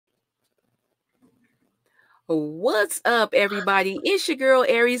What's up, everybody? It's your girl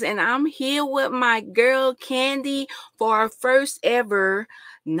Aries, and I'm here with my girl Candy for our first ever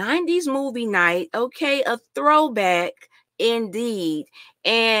 90s movie night. Okay, a throwback indeed.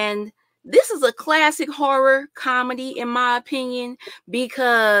 And this is a classic horror comedy, in my opinion,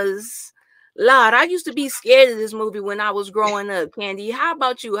 because Lord, I used to be scared of this movie when I was growing up. Candy, how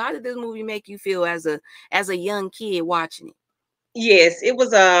about you? How did this movie make you feel as a young kid watching it? Yes, it was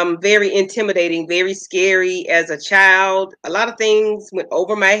very intimidating, very scary as a child. A lot of things went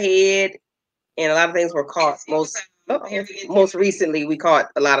over my head, and a lot of things were caught. Most recently, we caught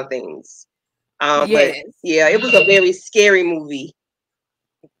a lot of things. But Yes. yeah, it was a very scary movie,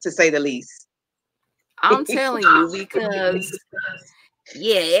 to say the least. I'm telling you, because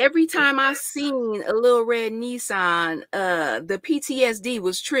every time I seen a little red Nissan, the PTSD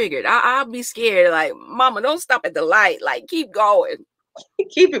was triggered. I'll be scared, like, Mama, don't stop at the light. Like, keep going.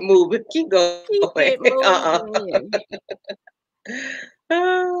 Keep it moving. Keep going. Keep it moving.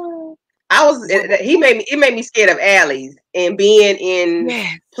 I was. It made me scared of alleys and being in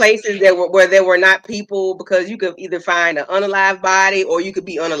places where there were not people, because you could either find an unalive body or you could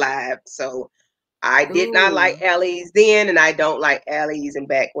be unalive. So I did not like alleys then, and I don't like alleys and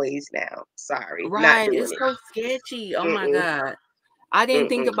back ways now. Sorry, Right, not doing it's it. so sketchy. Oh my God, I didn't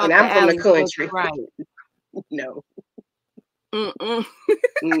think about and the I'm from the alley. country. Right. No. Why?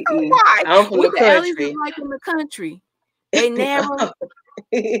 I'm from What the the alleys country. is like in the country? They narrow.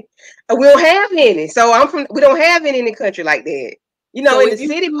 We don't have any, so we don't have any in the country like that. You know, So in the if you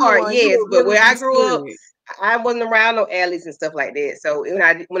city see part, one, you yes, would but really where be I grew up, scared. I wasn't around no alleys and stuff like that. So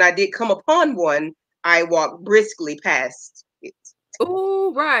when I did come upon one, I walked briskly past it.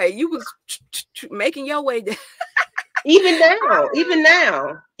 Oh, right. You was making your way down. Even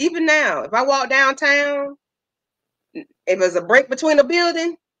now, if I walk downtown, if there's a break between a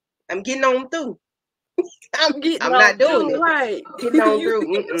building, I'm getting on through. I'm not doing it. Right. Getting on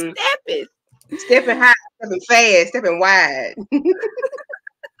you through. stepping. Stepping high, stepping fast, stepping wide.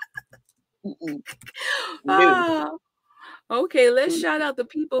 No. Okay, let's shout out the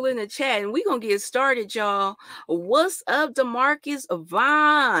people in the chat, and we're gonna get started, y'all. What's up, DeMarcus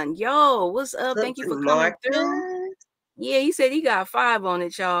Vaughn? Yo, what's up? Thank you for coming through. Yeah, he said he got 5 on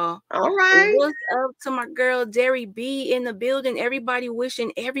it, y'all. All right. What's up to my girl Derry B in the building? Everybody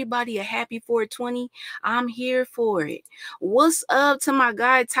wishing everybody a happy 420. I'm here for it. What's up to my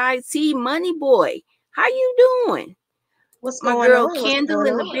guy Ty T Money Boy? How you doing? What's my going girl on? Kendall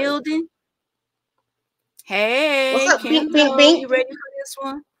in the building. Hey, what's up, Kendall, Bink, Bink? you ready for this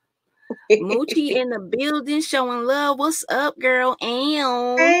one? Moochie in the building, showing love. What's up, girl?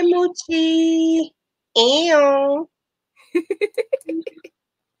 Ew. Hey, Moochie. Ew.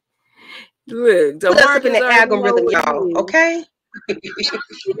 Look, put us up in the algorithm, y'all. Okay.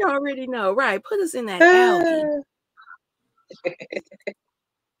 You already know, right? Put us in that algorithm.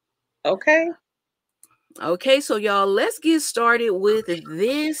 Okay. Okay, so y'all, let's get started with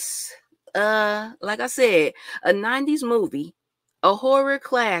this. Like I said, a 90s movie, a horror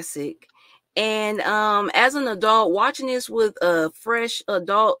classic. And as an adult watching this with a fresh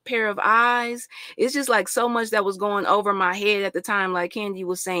adult pair of eyes, it's just like so much that was going over my head at the time, like Candy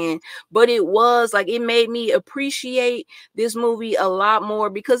was saying. But it was like, it made me appreciate this movie a lot more,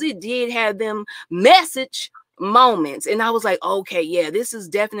 because it did have them message moments, and I was like, okay, yeah, this is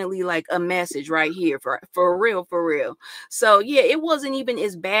definitely like a message right here, for real. So yeah, it wasn't even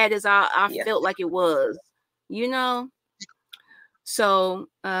as bad as I felt like it was, you know. So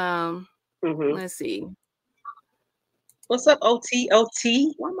let's see. What's up, OT?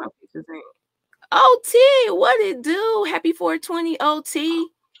 What my pictures in? OT, what it do? Happy 420, OT.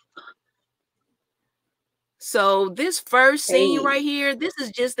 So this first scene right here, this is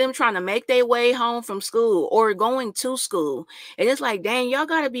just them trying to make their way home from school or going to school. And it's like, dang, y'all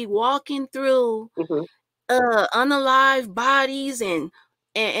got to be walking through unalive bodies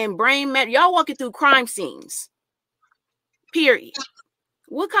and brain matter. Y'all walking through crime scenes. Period.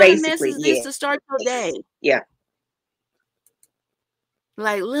 What kind of mess is this to start your day? Yeah.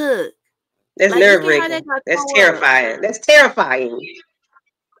 Like, look. That's nerve-wracking. That's terrifying. That's terrifying.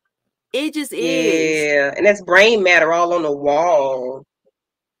 It just is. Yeah, and that's brain matter all on the wall.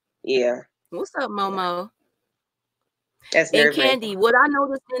 Yeah. What's up, Momo? That's and Candy, what I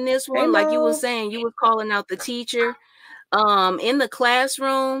noticed in this one, like you were saying, you were calling out the teacher. In the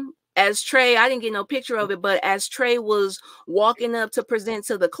classroom, as Trey, I didn't get no picture of it, but as Trey was walking up to present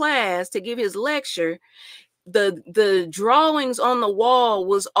to the class to give his lecture, the drawings on the wall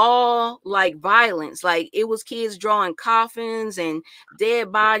was all like violence. Like it was kids drawing coffins and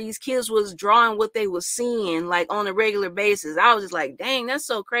dead bodies. Kids was drawing what they was seeing like on a regular basis. I was just like, dang, that's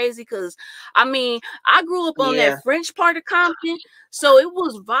so crazy. Because I mean, I grew up on that French part of Compton, so it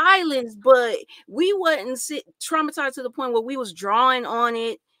was violence, but we wasn't traumatized to the point where we was drawing on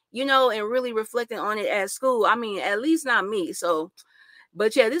it, you know, and really reflecting on it at school. I mean, at least not me. So,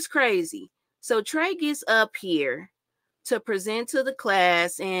 but yeah, this is crazy. So Trey gets up here to present to the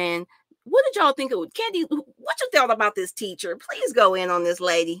class. And what did y'all think of Kandi? What you thought about this teacher? Please go in on this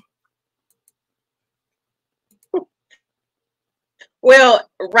lady. Well,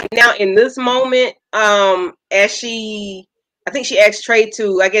 right now in this moment, as I think she asked Trey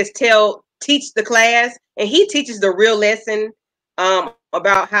to, I guess, teach the class, and he teaches the real lesson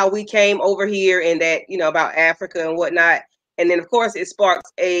about how we came over here and that, you know, about Africa and whatnot. And then, of course, it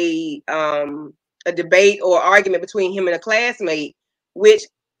sparks a debate or argument between him and a classmate, which,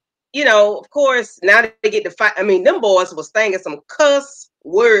 you know, of course, now they get to fight. I mean, them boys was thinking some cuss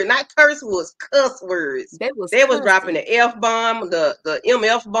word, not curse words, cuss words. They was dropping the F-bomb, the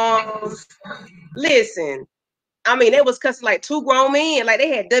MF bombs. Listen, I mean, they was cussing like two grown men, like they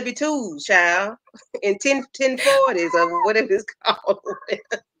had W-2s, child, and 1040s or whatever it's called.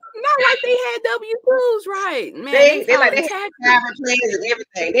 Not like they had W-2s, right? Man, they had private planes and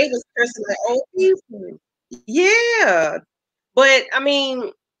everything. They was cursing like old people. Yeah, but I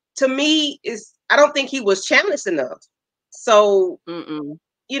mean, to me, I don't think he was challenged enough. So,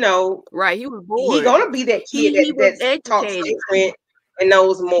 you know, right? He was bored. He gonna be that kid that talks different and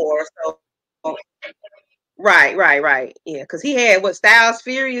knows more. So, right, yeah, because he had what Styles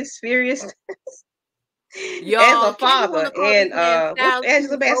Furious. As a father, and what's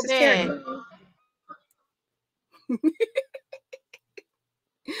Angela Bassett's character?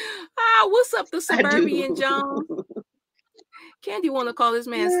 What's up, the Suburban Jones? Kandi want to call this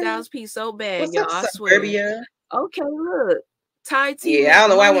man Styles P so bad, what's y'all. Up, I Suburbia? Swear. Okay, look, Ty T. Yeah, I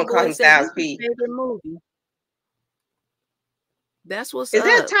don't know why I want to call him Styles P. Favorite movie. That's what's up. Is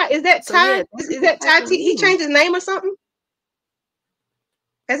that Ty? Yeah, is that Ty T? He changed his name or something?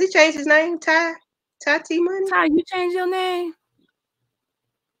 Has he changed his name? Ty T Money? Ty, you changed your name?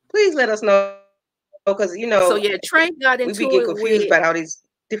 Please let us know, because you know. So yeah, Trey got into we be getting confused about all these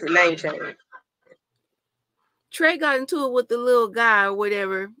different name changes. Trey got into it with the little guy or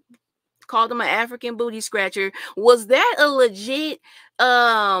whatever, called him an African booty scratcher. Was that a legit,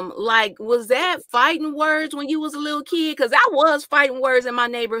 like, was that fighting words when you was a little kid? Because I was fighting words in my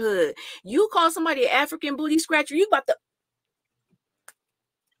neighborhood. You call somebody an African booty scratcher, you about to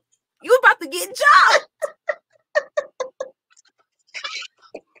get jumped.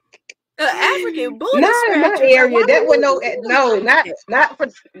 African booty scratcher. In my area, that was not for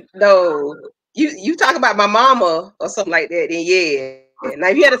no. You talk about my mama or something like that, then yeah. Now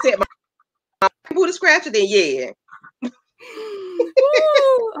if you had to say my booty scratcher, then yeah.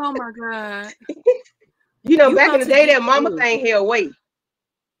 Oh my God. You know, back in the day, that mama thing held weight.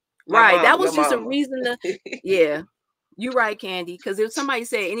 Right. That was just a reason to yeah. You're right, Kandi. Because if somebody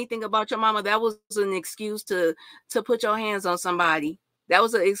said anything about your mama, that was an excuse to put your hands on somebody. That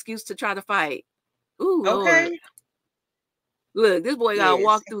was an excuse to try to fight. Ooh, okay. Lord. Look, this boy gotta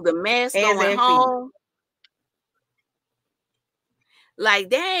walk through the mess going home. Like,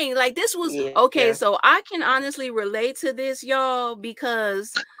 dang, like this was okay. So I can honestly relate to this, y'all,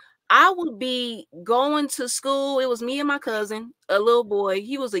 because I would be going to school. It was me and my cousin, a little boy.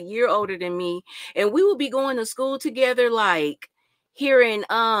 He was a year older than me, and we would be going to school together. Like hearing,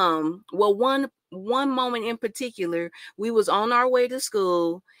 well, one moment in particular, we was on our way to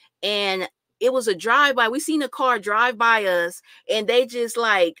school, and it was a drive-by. We seen a car drive by us, and they just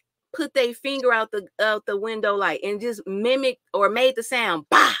like put their finger out the window, like, and just mimicked or made the sound,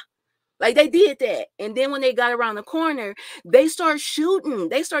 bah. Like they did that. And then when they got around the corner, they start shooting.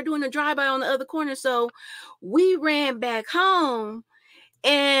 They start doing a drive-by on the other corner. So we ran back home.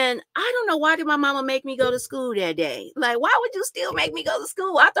 And I don't know, why did my mama make me go to school that day? Like, why would you still make me go to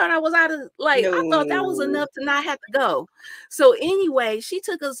school? I thought I was out of, like, I thought that was enough to not have to go. So anyway, she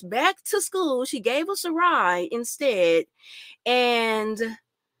took us back to school. She gave us a ride instead. And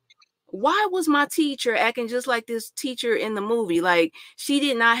why was my teacher acting just like this teacher in the movie? Like, she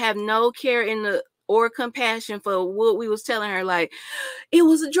did not have no care or compassion for what we was telling her. Like, it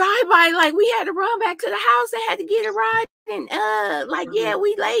was a drive-by. Like, we had to run back to the house and had to get a ride. And like, yeah,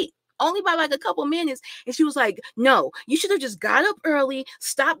 we late. Only by like a couple minutes. And she was like, no, you should have just got up early.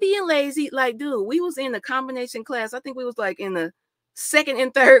 Stop being lazy. Like, dude, we was in the combination class. I think we was like in the 2nd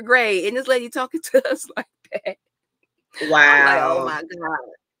and 3rd grade. And this lady talking to us like that. Wow. I'm like, oh my God.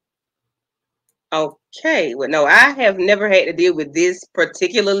 Okay. Well, no, I have never had to deal with this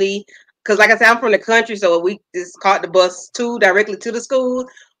particularly because, like I said, I'm from the country, so we just caught the bus directly to the school.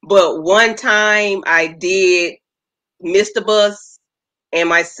 But one time I did miss the bus, and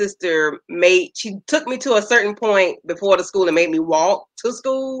my sister she took me to a certain point before the school and made me walk to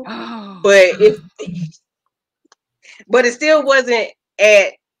school. Oh. But it still wasn't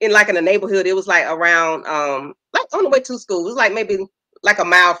in the neighborhood. It was like around like on the way to school. It was like maybe like a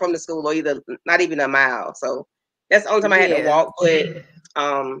mile from the school, or either not even a mile. So that's the only time I had to walk. But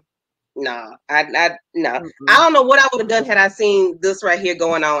no, no. I don't know what I would have done had I seen this right here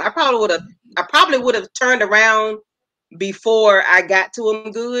going on. I probably would have turned around before I got to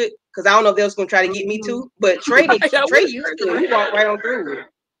him good, because I don't know if they was gonna try to get me too. But Trey used to it. He walked right on through it.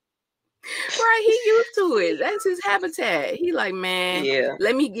 Right, he used to it. That's his habitat. He like, man,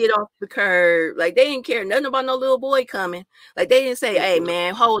 let me get off the curb. Like, they didn't care nothing about no little boy coming. Like, they didn't say, hey,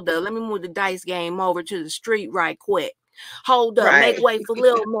 man, hold up. Let me move the dice game over to the street right quick. Hold up. Make way for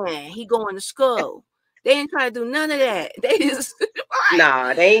little man. He going to school. They didn't try to do none of that. They just,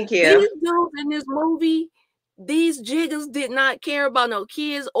 nah, they ain't care. These dudes in this movie, these jiggers did not care about no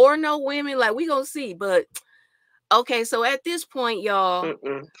kids or no women. Like, we gonna see. But, okay, so at this point, y'all,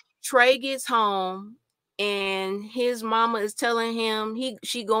 Trey gets home and his mama is telling him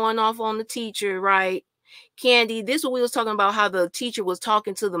she going off on the teacher, right? Candy, this is what we was talking about, how the teacher was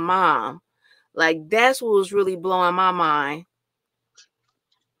talking to the mom. Like, that's what was really blowing my mind.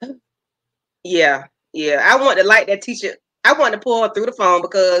 Yeah. I want to like that teacher. I want to pull her through the phone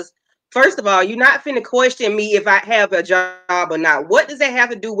because, first of all, you're not finna question me if I have a job or not. What does that have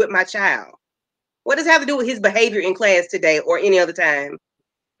to do with my child? What does it have to do with his behavior in class today or any other time?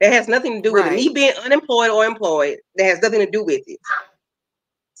 That has nothing to do with me being unemployed or employed. That has nothing to do with it.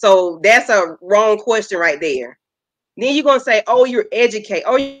 So that's a wrong question right there. Then you're going to say, oh, you're educated.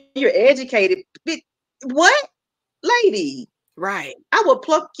 Oh, you're educated. What? Lady. Right. I will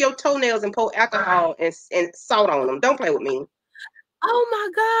pluck your toenails and pour alcohol and salt on them. Don't play with me. Oh, my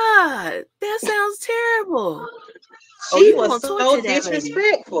God. That sounds terrible. She was so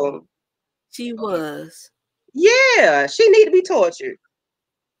disrespectful. She was. Yeah, she need to be tortured.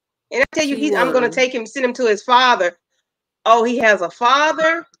 And I tell you, I'm going to send him to his father. Oh, he has a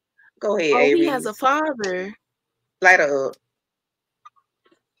father? Go ahead, Aries. He has a father. Light her up.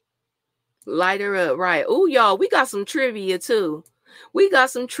 Light her up, right. Oh, y'all, we got some trivia, too.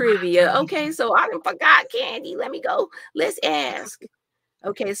 Okay, so I done forgot, Candy. Let me go. Let's ask.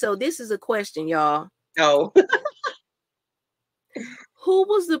 Okay, so this is a question, y'all. Oh. Who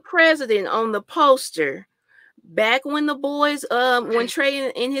was the president on the poster back when the boys, when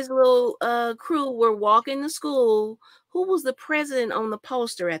Trey and his little crew were walking to school? Who was the president on the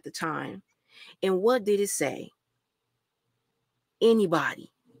poster at the time? And what did it say?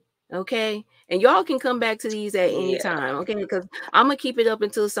 Anybody. Okay? And y'all can come back to these at any time. Okay? Because I'm going to keep it up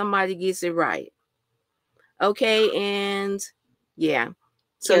until somebody gets it right. Okay? And yeah.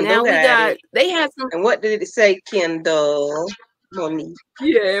 So Kendall now they had some. And what did it say, Kendall? Mommy.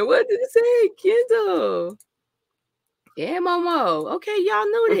 Yeah, what did it say, Kendall? Yeah, Momo. Okay, y'all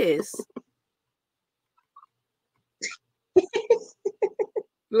knew this.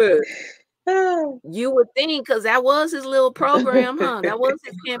 Look, you would think, because that was his little program, huh? That was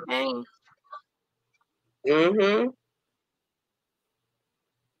his campaign.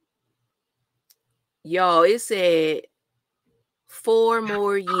 Y'all, it said 4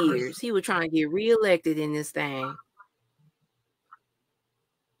 more years. He was trying to get reelected in this thing.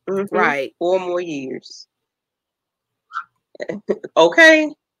 Right. 4 more years.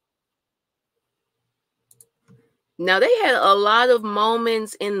 Okay. Now, they had a lot of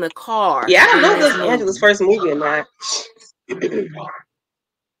moments in the car. Yeah, I don't know if this is Angela's first movie or not.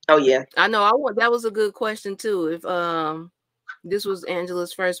 Oh, yeah. I know. That was a good question, too, if this was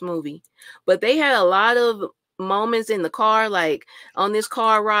Angela's first movie. But they had a lot of moments in the car, like on this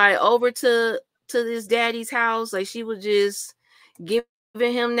car ride over to this daddy's house. Like, she was just giving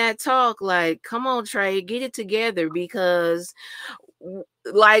him that talk, like, come on, Trey, get it together, because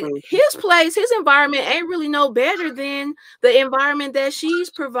like his place, his environment ain't really no better than the environment that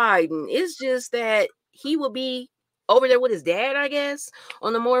she's providing. It's just that he will be over there with his dad, I guess,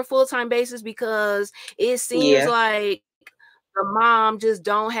 on a more full-time basis, because it seems like the mom just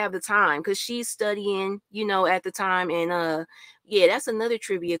don't have the time because she's studying, at the time. And yeah, that's another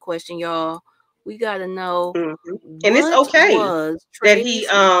trivia question, y'all. We gotta know. And it's okay that he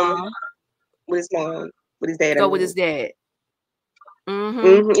with his mom, with his dad. Go with his dad.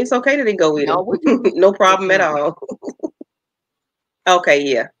 It's okay that he go with him. No problem at all. Okay,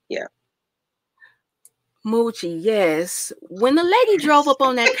 yeah. Moochie, yes. When the lady drove up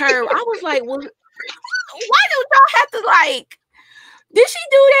on that curb, I was like, well, y'all have to like. Did she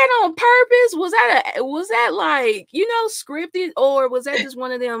do that on purpose? Was that like, you know, scripted, or was that just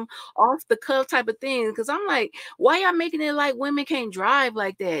one of them off the cuff type of things? Because I'm like, why y'all making it like women can't drive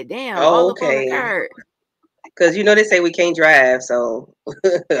like that? Damn, all up on the curb. Because you know they say we can't drive, so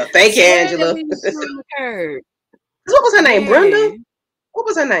thank you, Angela. On the curb. What was her name? Brenda? What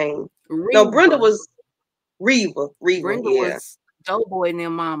was her name? Reva. No, Brenda was Reva. Brenda was Doughboy and their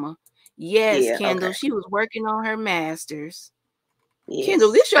mama. Yes, Kendall. She was working on her master's. Yes.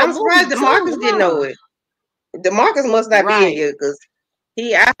 Kendall, this your I'm surprised DeMarcus didn't know it. DeMarcus must not be in here because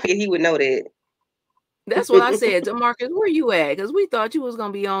I figured he would know that. That's what I said. DeMarcus, where you at? Because we thought you was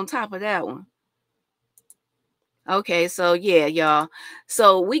gonna be on top of that one. Okay, so yeah, y'all.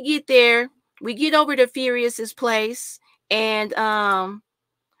 So we get there, we get over to Furious's place, and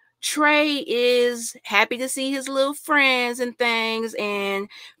Trey is happy to see his little friends and things, and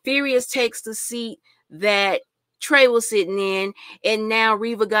Furious takes the seat that Trey was sitting in, and now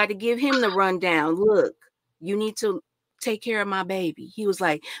Reva got to give him the rundown. Look, you need to take care of my baby. He was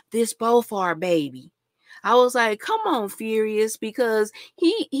like, this both our baby. I was like, come on, Furious, because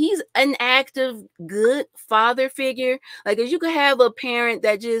he's an active, good father figure. Like, as you could have a parent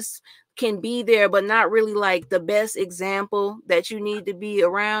that just can be there, but not really like the best example that you need to be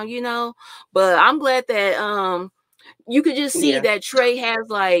around, you know. But I'm glad that you could just see that Trey has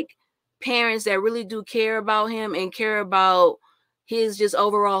like parents that really do care about him and care about his just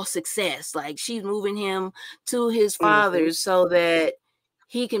overall success. Like, she's moving him to his father's so that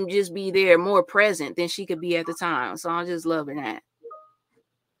he can just be there more present than she could be at the time. So I'm just loving that.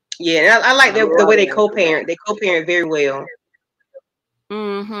 Yeah, I like the way they co-parent. They co-parent very well.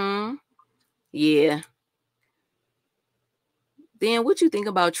 Mm-hmm. Yeah. Then what you think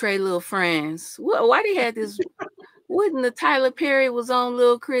about Trey little friends? Why they had this? Wouldn't the Tyler Perry was on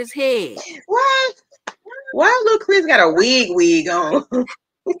Lil Chris' head? What? Why Lil Chris got a wig on?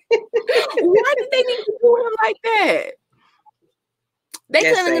 Why did they need to do him like that? They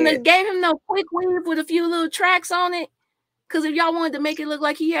couldn't have gave him no quick weave with a few little tracks on it. Because if y'all wanted to make it look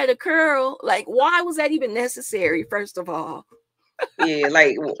like he had a curl, like, why was that even necessary, first of all? Yeah,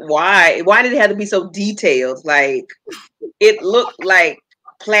 like, why? Why did it have to be so detailed? Like, it looked like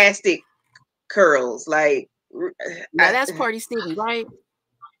plastic curls. Like, now that's Party City, right?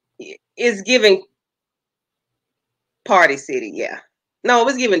 It's giving Party City, yeah. No, it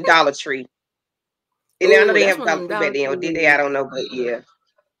was giving Dollar Tree. And I know they have Dollar Tree back then, or did they? I don't know, but yeah.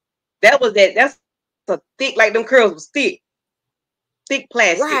 That's a thick, like them curls was thick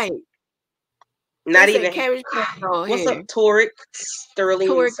plastic. Right. Not even. What's up, Toric?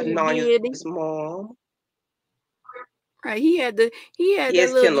 Sterling's anonymous mom. Right, he had that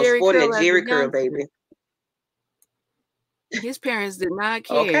little Kendall, Jerry curl. Jerry curl, baby. His parents did not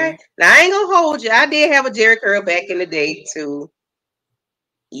care. Okay, now I ain't gonna hold you. I did have a Jerry curl back in the day too.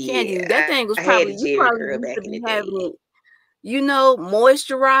 Yeah, that thing was probably you probably used to be having it, you know,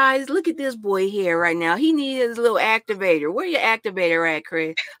 moisturized. Look at this boy here right now. He needs his little activator. Where your activator at,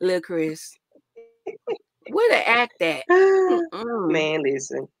 Chris? Little Chris. Where the act at? Man,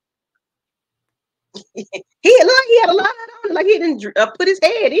 listen. He looked like he had a lot on, like he didn't put his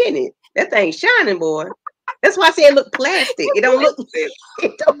head in it. That thing shining, boy. That's why I said it looked plastic. It don't look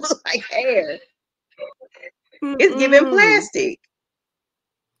like hair. It's giving plastic.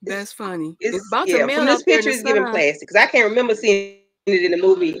 That's funny. It's about to melt. From this picture, it's giving plastic because I can't remember seeing it in the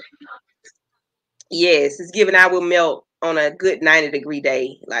movie. Yes, it's giving I will melt on a good 90-degree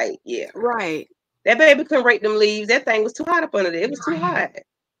day. Like, yeah. Right. That baby couldn't rake them leaves. That thing was too hot up under there. It was too hot.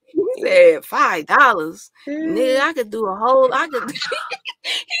 He said $5. Nigga, I could do a whole. He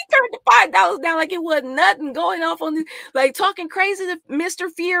turned the $5 down like it wasn't nothing, going off on this, like talking crazy to Mr.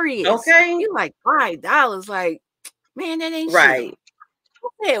 Furious. Okay. You like $5. Like, man, that ain't right. Shit.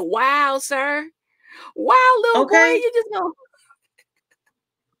 I said, wow, sir. Wow, little boy, you just know.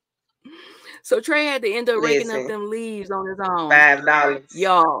 So Trey had to end up raking up them leaves on his own. $5.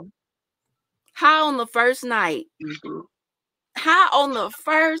 Y'all. How on the first night? How on the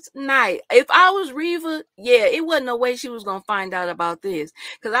first night? If I was Reva, yeah, it wasn't no way she was gonna find out about this.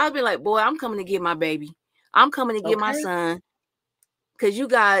 Cause I'd be like, boy, I'm coming to get my baby. I'm coming to get my son. Cause you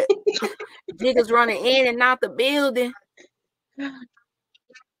got niggas running in and out the building.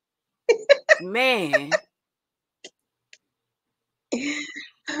 Man.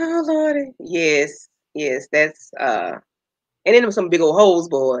 Oh Lordy. Yes. That's and then them some big old holes,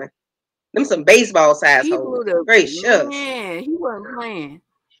 boy. Them some baseball size holes. Great shucks. Man, he wasn't playing.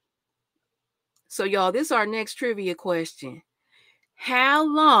 So y'all, this is our next trivia question. How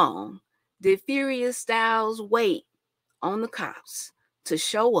long did Furious Styles wait on the cops to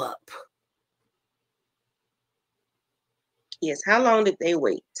show up? Yes. How long did they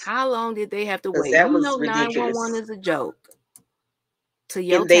wait? How long did they have to Because wait? that You was know, 911 ridiculous. is a joke to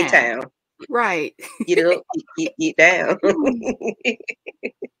your In town. Daytown. Right. Get up, get down.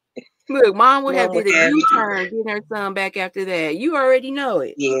 Look, mom would have Mom would did a have U-turn getting her son back after that. You already know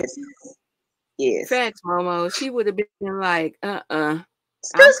it. yes. Yes. Facts, Momo. She would have been like, I'm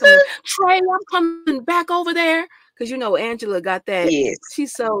Excuse coming. me. Trey, I'm coming back over there. Because, you know, Angela got that. Yes.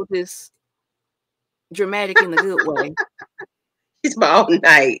 She's so this dramatic in the good way. It's all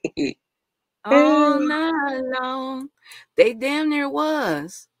night. All night long. They damn near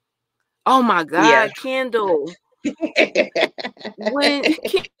was. Oh, my Yeah. God, Kendall. When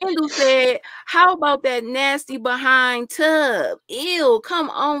Kendall said, "How about that nasty behind tub? Ew,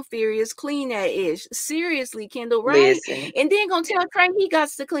 come on, Furious, clean that ish." Seriously, Kendall, right? Listen. And then gonna tell Trey he got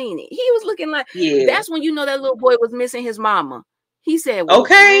to clean it. He was looking like Yeah. that's when you know that little boy was missing his mama. He said, "Well,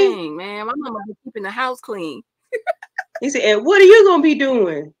 Okay. dang, man, my mama be keeping the house clean." He said, and what are you gonna be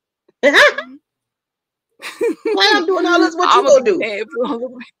doing? While I'm doing all this, what you I'm gonna gonna be do? paying for all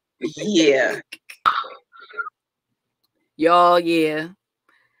the Yeah. y'all, yeah.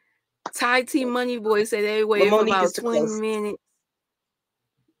 Ty T Money Boy said they But waited for Monique is about too 20 close. minutes.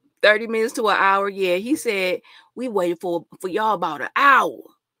 30 minutes to an hour. Yeah, he said we waited for y'all about an hour.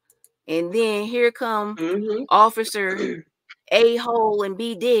 And then here come Officer A-Hole and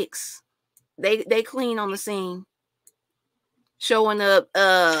B Dix. They clean on the scene. Showing up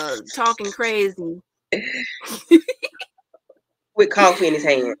talking crazy. With coffee in his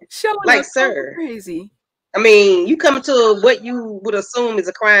hand. Showing Like, up sir. crazy. I mean, you come to what you would assume is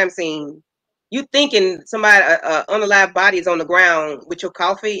a crime scene. You thinking somebody, unalive body is on the ground with your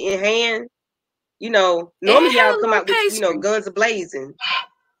coffee in hand. You know, And normally had y'all a come little out with, pastry. guns a-blazing.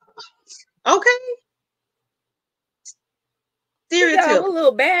 Okay. Stereotypical. A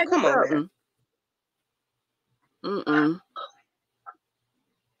little bag Come or on something. now.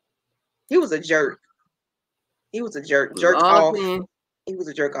 He was a jerk. He was a jerk. Jerk off. He was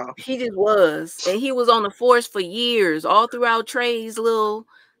a jerk off. He just was. And he was on the force for years, all throughout Trey's little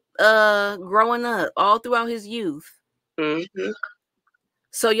growing up, all throughout his youth.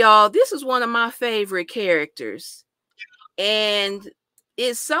 So y'all, this is one of my favorite characters. And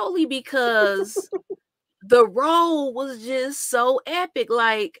it's solely because the role was just so epic.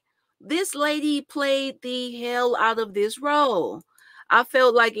 Like, this lady played the hell out of this role. I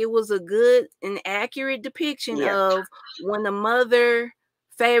felt like it was a good and accurate depiction of when the mother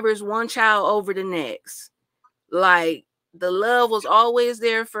favors one child over the next. Like, the love was always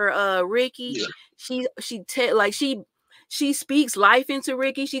there for Ricky. She speaks life into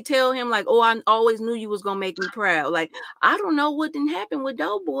Ricky. She tell him like, "Oh, I always knew you was gonna make me proud." Like, I don't know what didn't happen with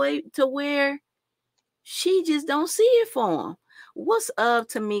Doughboy to where she just don't see it for him. What's up,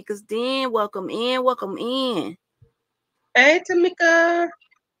 Tamika's Den? Welcome in, welcome in. Hey, Tamika.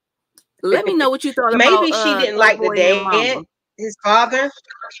 Let me know what you thought Maybe about she didn't like the Doughboy and dad, Mama. his father.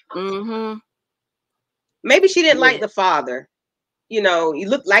 Maybe she didn't like the father. You know, you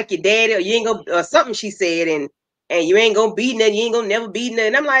look like your daddy, or you ain't gonna, or something she said, and you ain't gonna beat nothing. You ain't gonna never beat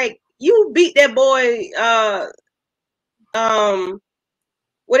nothing. I'm like, you beat that boy.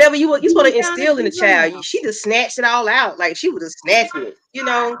 Whatever you supposed to instill in the child. She just snatched it all out. Like, she would have snatched it. You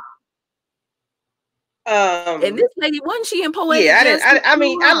know. And this lady, wasn't she in Poetic Yeah, Justice? I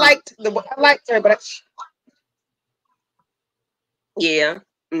mean, I liked her, but yeah,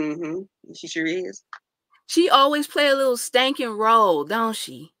 she sure is. She always play a little stanking role, don't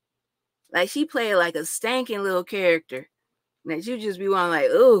she? Like, she played like a stanking little character that you just be wanting like,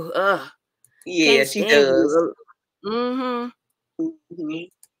 oh, yeah, she does.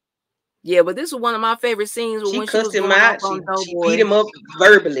 Yeah, but this is one of my favorite scenes when she was going off on Doughboy. She beat him up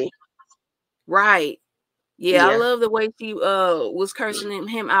verbally. Right. Yeah, I love the way she was cursing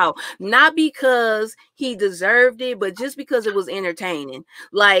him out. Not because he deserved it, but just because it was entertaining.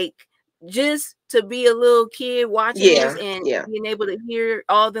 Like, just to be a little kid watching this and being able to hear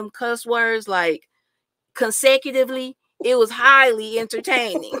all them cuss words like consecutively, it was highly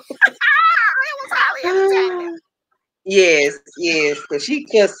entertaining. It was highly entertaining. Yes, because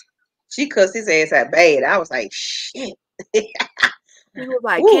she cussed his ass out bad. I was like, shit. He was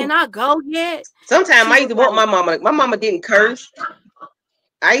like, "Can I go yet?" Sometimes I used to want my mama. My mama didn't curse.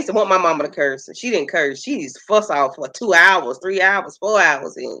 I used to want my mama to curse. She didn't curse. She used to fuss off for 2 hours, 3 hours, 4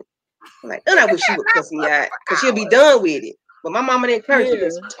 hours. And I'm like, and I wish she would cuss me out because she'll be done with it. But my mama didn't curse. She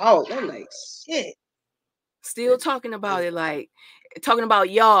just talk. I'm like, shit. Still talking about it, like talking about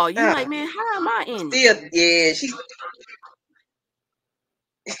y'all. You like, man, how am I in it? Yeah, she.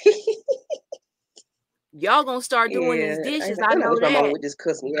 Y'all gonna start doing these dishes. I know that. My mama would just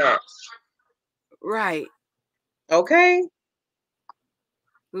cuss me out. Right. Okay.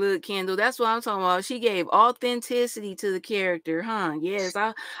 Look, Kendall, that's what I'm talking about. She gave authenticity to the character, huh? Yes,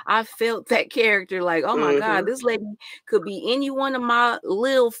 I felt that character like, oh my God, this lady could be any one of my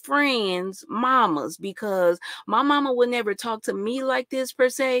little friends' mamas, because my mama would never talk to me like this per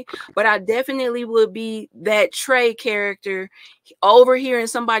se, but I definitely would be that Trey character overhearing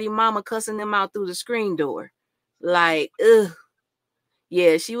somebody mama cussing them out through the screen door. Like, ugh.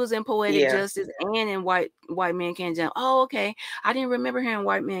 Yeah, she was in Poetic Justice and in White Man Can't Jump. Oh, okay. I didn't remember her in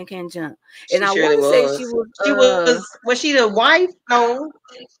White Man Can't Jump. And She I surely want to say was. she was. Was she the wife? No.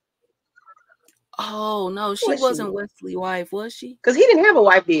 Oh no, she wasn't Wesley's wife, was she? Because he didn't have a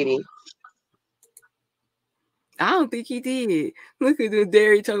wife, did he? I don't think he did. Look at the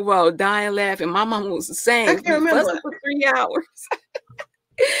Derry talking about dying laughing. My mama was the same. I can't remember. Fussing for 3 hours.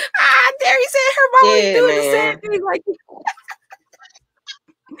 Derry said her mama was doing the same thing.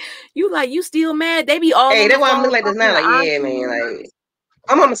 Like, you still mad? They be all. Hey, that's why I'm looking like this now. Like, yeah, man. Like,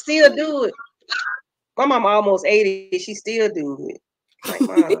 my mama still do it. My mama almost 80. She still do it. Like,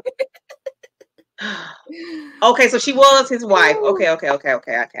 mom. Okay, so she was his wife. Okay. I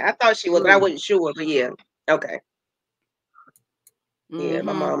thought she was, but I wasn't sure. But yeah, okay. Yeah,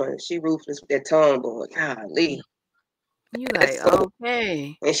 my mama, she ruthless with that tongue, boy. Golly. You like,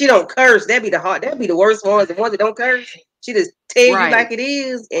 okay. And she don't curse. That'd be the worst ones. The ones that don't curse. She just tell you like it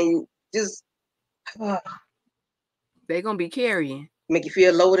is and just they gonna be carrying. Make you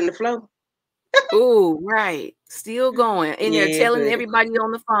feel lower than the floor. Oh, right. Still going. And they're telling everybody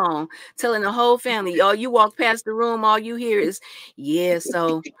on the phone, telling the whole family. Oh, you walk past the room, all you hear is, yeah,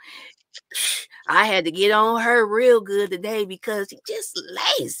 so I had to get on her real good today because she's just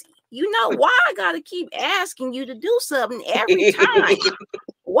lazy. You know why I gotta keep asking you to do something every time?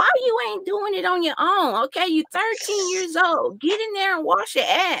 Why you ain't doing it on your own? Okay, you 13 years old. Get in there and wash your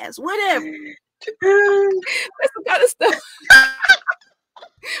ass. Whatever. That's the kind of stuff.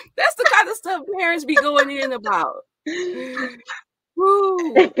 That's the kind of stuff parents be going in about.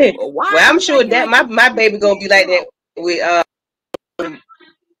 Woo. Well, I'm sure that my baby gonna be like that with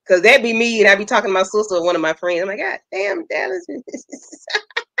because that be me and I be talking to my sister or one of my friends. I'm like, God damn, Dallas.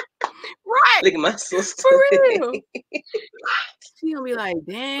 Right. Look at my sister. For real. She gonna be like,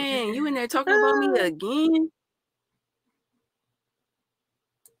 dang, you in there talking about me again?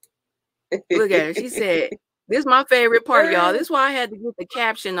 Look at her. She said, this is my favorite part, y'all. This is why I had to get the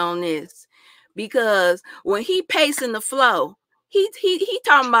caption on this. Because when he pacing the flow, he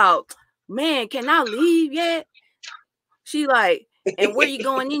talking about, man, can I leave yet? She like, and where you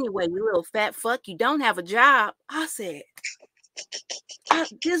going anyway, you little fat fuck? You don't have a job. I said,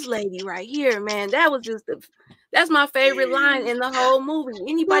 this lady right here, man, that's my favorite line in the whole movie.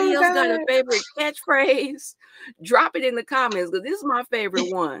 Anybody else got a favorite catchphrase? Drop it in the comments, because this is my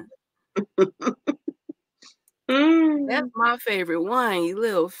favorite one. That's my favorite one, you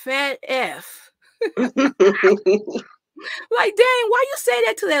little fat F. Like, dang, why you say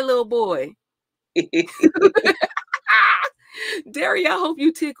that to that little boy? Derry, I hope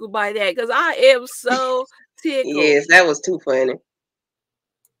you tickled by that, because I am so tickled. Yes, that was too funny.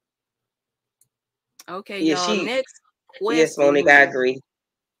 Okay, y'all. Next question. Yes, Monique, I agree.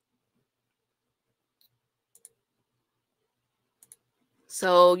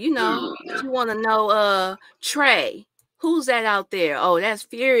 So, you know, you want to know, Trey, who's that out there? Oh, that's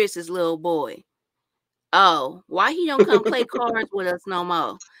Furious's little boy. Oh, why he don't come play cards with us no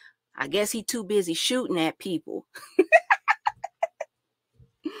more? I guess he too busy shooting at people.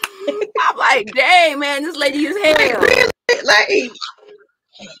 I'm like, dang, man, this lady is hell. Like,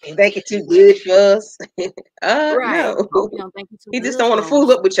 you think it's too good for us? Right. No. He just don't want to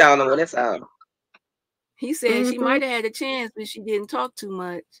fool up with y'all no more. That's all. He said she might have had a chance, but she didn't talk too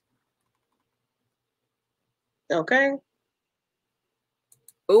much. Okay.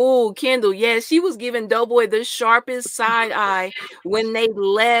 Oh, Kendall, yes, she was giving Doughboy the sharpest side eye when they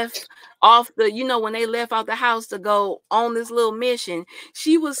left off when they left out the house to go on this little mission.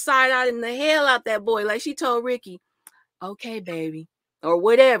 She was side-eyeing the hell out that boy. Like, she told Ricky, okay, baby, or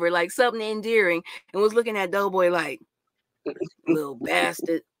whatever, like something endearing, and was looking at Doughboy like, little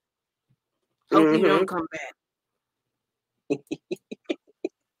bastard. Hope you don't come back.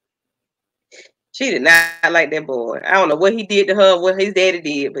 She did not like that boy. I don't know what he did to her, what his daddy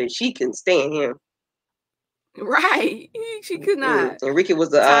did, but she couldn't stand him. Right. She could not. And Ricky was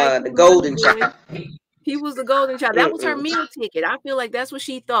the golden child. He was the golden child. That was her meal ticket. I feel like that's what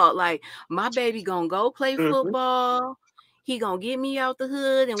she thought. Like, my baby gonna go play football. He gonna get me out the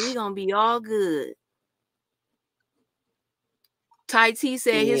hood, and we gonna be all good. Ty T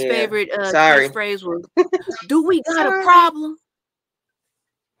said his favorite catchphrase was, do we got a problem?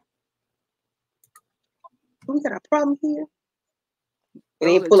 We got a problem here. And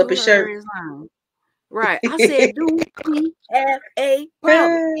he pull up his shirt. Right. I said, do we have a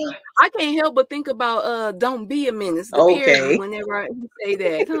problem? I can't help but think about Don't Be a Menace, the parody, whenever you say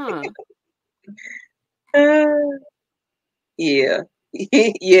that, huh? Yeah.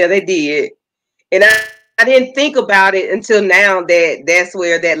 Yeah, they did. And I didn't think about it until now that that's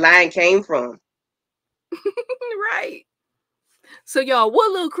where that line came from. Right. So y'all,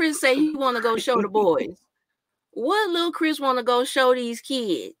 what little Chris say he want to go show the boys? What little Chris want to go show these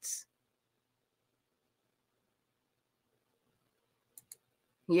kids?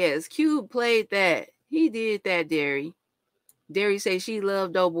 Yes, Cube played that. He did that, Derry. Derry say she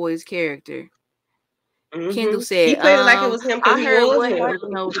loved Doughboy's character. Kendall said, he played it like it was him because I he heard was what him.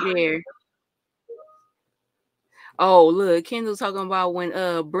 happened over there. Oh, look, Kendall's talking about when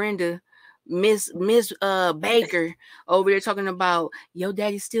Brenda, Miss Baker over there talking about your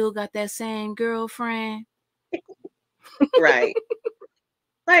daddy still got that same girlfriend. Right.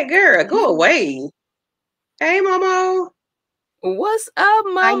 Like, girl, go away. Hey, Momo. What's up,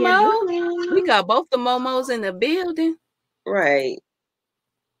 Momo? We got both the Momos in the building. Right.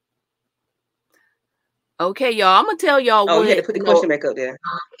 Okay, y'all. I'm gonna tell y'all what. You had to put the question back up there.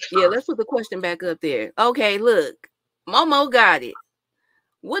 Yeah, let's put the question back up there. Okay, look, Momo got it.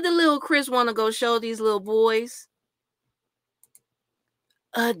 What did little Chris want to go show these little boys?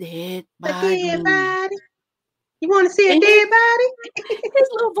 A dead body. A dead body. You want to see a dead body? His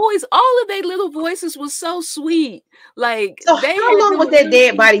little voice, all of their little voices was so sweet. Like, so how long was that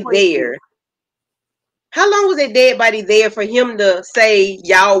dead body there? How long was that dead body there for him to say,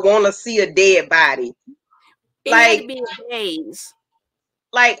 y'all want to see a dead body? It had to be days.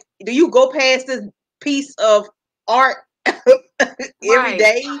 Like, do you go past this piece of art every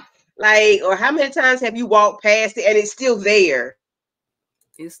day? Like, or how many times have you walked past it and it's still there?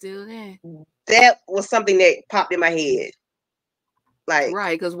 It's still there. That was something that popped in my head. Like,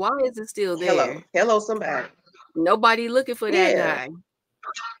 right, because why is it still there? Hello, somebody. Nobody looking for that guy.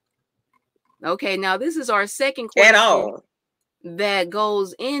 Okay, now this is our second question. At all. That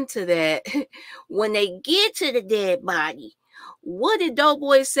goes into that. When they get to the dead body, what did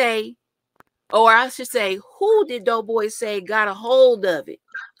Doughboy say? Or I should say, who did Doughboy say got a hold of it?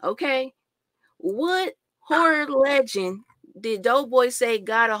 Okay. What horror legend did Doughboy say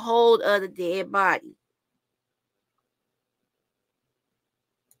got a hold of the dead body?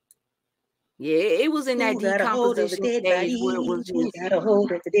 Yeah, it was in that decomposition stage where it was just got a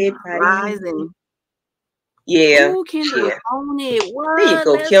hold of the dead body. Rising. Yeah. Ooh, Kendall was on it. What? There you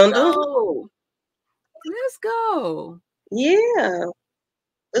go, Kendall. Let's go. Yeah.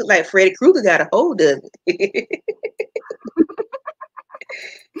 Look like Freddy Krueger got a hold of it.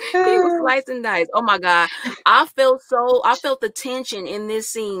 He was slicing dice. Oh my God. I felt the tension in this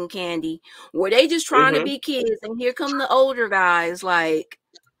scene, Candy, where they just trying to be kids, and here come the older guys, like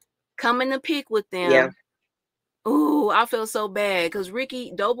coming to pick with them. Yeah. Ooh, I felt so bad because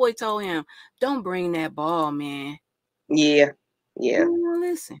Doughboy told him, don't bring that ball, man. Yeah. Yeah.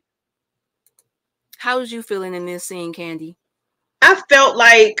 Listen. How was you feeling in this scene, Candy? I felt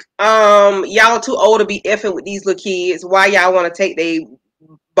like y'all too old to be effing with these little kids. Why y'all want to take their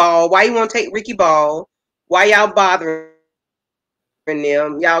ball? Why you want to take Ricky ball? Why y'all bothering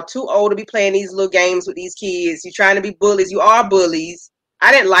them? Y'all too old to be playing these little games with these kids. You're trying to be bullies. You are bullies.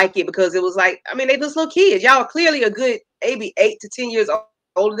 I didn't like it because it was like, I mean, they just little kids. Y'all are clearly a good maybe 8 to 10 years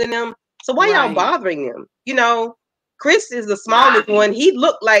older than them. So why y'all bothering them? You know, Chris is the smallest one. He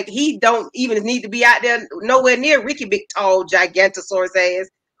looked like he don't even need to be out there nowhere near Ricky big, tall, gigantosaurus ass.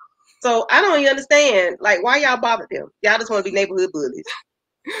 So I don't even understand. Like, why y'all bother them? Y'all just want to be neighborhood bullies.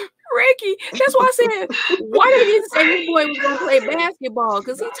 Ricky, that's why I said, why they didn't say this boy was going to play basketball?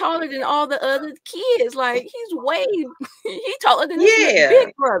 Because he's taller than all the other kids. Like, he's taller than his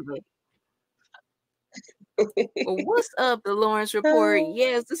big brother. What's up, the Lawrence Report?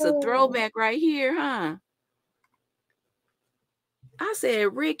 Yes, this is a throwback right here, huh? I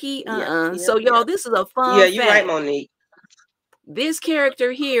said, Ricky, So, y'all, this is a fun fact. You're right, Monique. This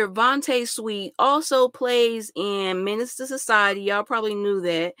character here, Vontae Sweet, also plays in Menace to Society. Y'all probably knew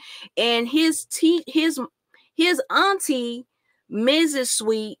that. And his auntie, Mrs.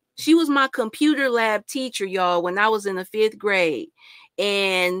 Sweet, she was my computer lab teacher, y'all, when I was in the 5th grade.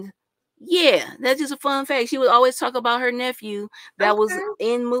 And yeah, that's just a fun fact. She would always talk about her nephew that was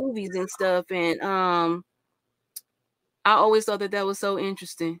in movies and stuff. And I always thought that was so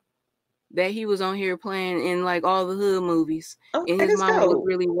interesting, that he was on here playing in like all the hood movies, and his mom was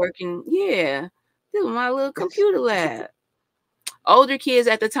really working. Yeah, this was my little computer lab. Older kids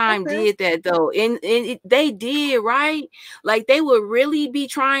at the time did that though, and they did, right? Like they would really be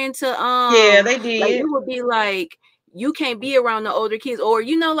trying to yeah, they did. Like it would be like, you can't be around the older kids, or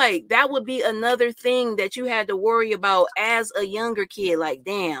like that would be another thing that you had to worry about as a younger kid. Like,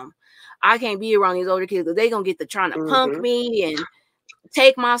 damn, I can't be around these older kids because they gonna get to trying to punk me and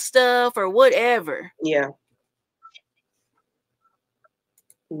take my stuff or whatever. Yeah.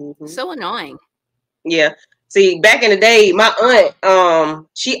 So annoying. Yeah. See, back in the day, my aunt,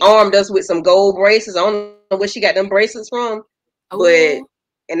 she armed us with some gold bracelets. I don't know where she got them bracelets from, but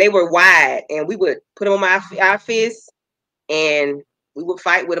and they were wide, and we would put them on our fists, and we would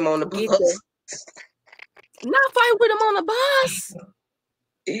fight with them on the bus. Not fight with them on the bus.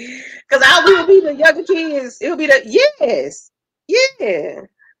 Because we would be the younger kids. It would be yeah.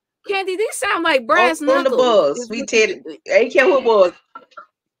 Candy, these sound like brass knuckles. On the bus. We ain't care who it was.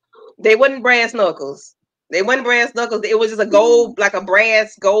 They wasn't brass knuckles. It was just a gold, like a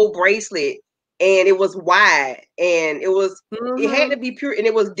brass gold bracelet, and it was wide, and it had to be pure, and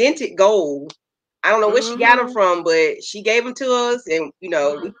it was dented gold. I don't know where she got them from, but she gave them to us, and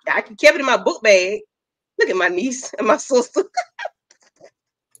I kept it in my book bag. Look at my niece and my sister.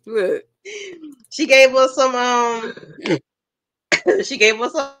 Look, she gave us some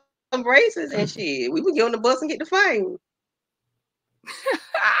some braces and shit. We would get on the bus and get the fighting.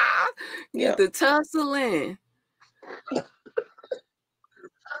 Get the tussling.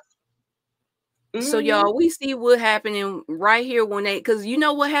 So y'all, we see what happening right here when because you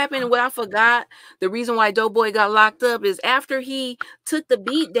know what happened, what I forgot, the reason why Doughboy got locked up is after he took the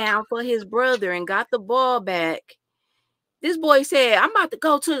beat down for his brother and got the ball back. This boy said, I'm about to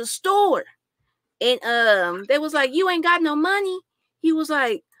go to the store. And they was like, you ain't got no money. He was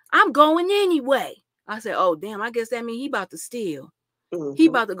like, I'm going anyway. I said, oh, damn, I guess that means he about to steal. He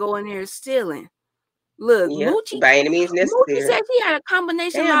about to go in there stealing. Look, Moochie, by any means necessary. Moochie said he had a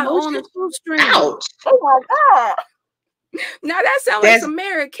combination lock on the shoestring. Ouch. Oh my God. Now that sounds like some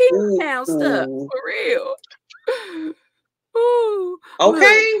Mary Kingstown stuff. For real. Ooh.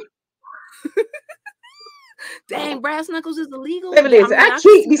 Okay. Dang, brass knuckles is illegal. Listen, I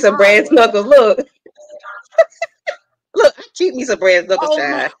keep me some brass knuckles. Look. Look, I keep me some brass knuckles,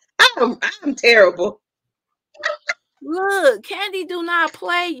 child. I'm terrible. Look, Candy do not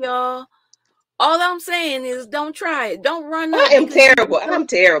play, y'all. All I'm saying is don't try it. Don't run up. I am terrible. I'm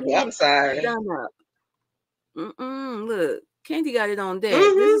terrible. I'm sorry. Done up. Look, Candy got it on deck.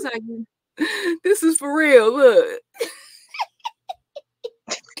 This is how you. This is for real. Look.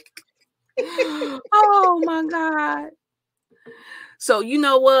 Oh my God. So you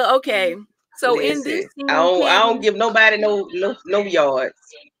know what? Okay. So in this scene, I don't give nobody no yards.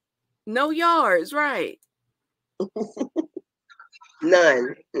 No yards, right?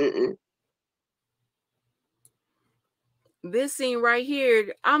 None. This scene right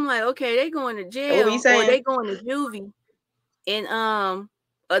here, I'm like, okay, they going to jail or they going to juvie. And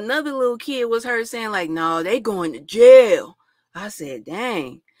another little kid was heard saying like, no, they going to jail. I said,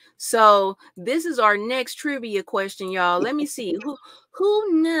 dang. So this is our next trivia question, y'all. Let me see.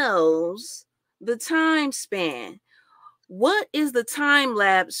 Who knows the time span? What is the time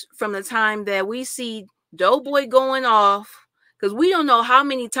lapse from the time that we see Doughboy going off? Because we don't know how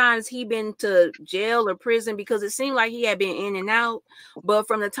many times he been to jail or prison because it seemed like he had been in and out. But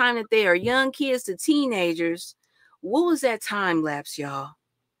from the time that they are young kids to teenagers, what was that time lapse, y'all?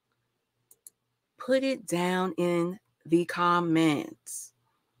 Put it down in the comments.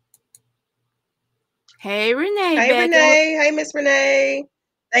 Hey, Renee. Hey, Becca. Renee. Hey, Miss Renee.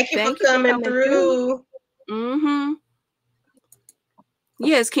 Thank you for coming through.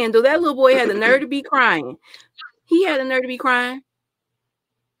 Yes, Kendall. That little boy had the nerve to be crying. He had a nerve to be crying.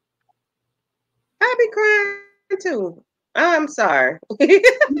 I'd be crying too. I'm sorry.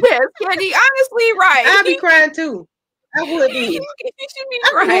 Yes, Candy, honestly, right. I'd be crying too. I would be.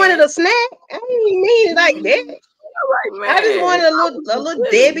 I wanted a snack. I didn't mean it like that. Right, man. I just wanted a little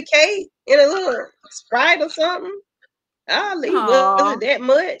Debbie cake and a little Sprite or something. Wasn't that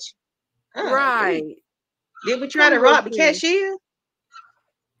much. Right. Did we try to rob the cashier?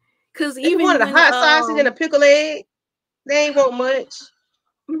 Because even wanted a hot sausage and a pickled egg. They ain't want much.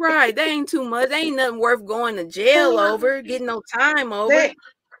 Right. They ain't too much. They ain't nothing worth going to jail over, getting no time over.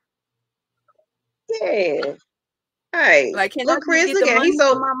 Yeah. Hey, like, look, Chris, look at he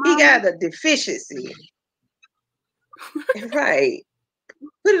got a deficiency. Right.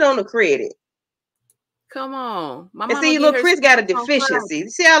 Put it on the credit. Come on. And see, look, Chris got a deficiency.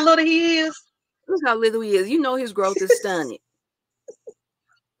 See how little he is? Look how little he is. You know his growth is stunning.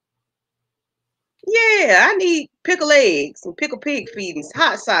 Yeah, I need pickled eggs and pickled pig feet and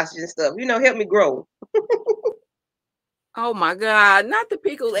hot sausage and stuff. Help me grow. Oh my God, not the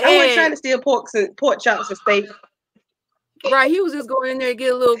pickled eggs. I wasn't trying to steal pork chops and steak. Right, he was just going in there and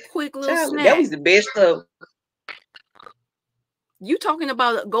get a little quick snack. That was the best stuff. You talking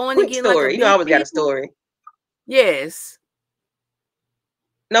about going and Quick getting like a story. You know, I big always got a pickle? story. Yes.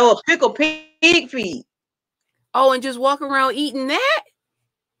 No, a pickle pig feet. Oh, and just walk around eating that?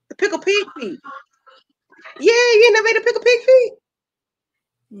 The pickle pig feet. Yeah, you ain't never ate a pickle pig feet?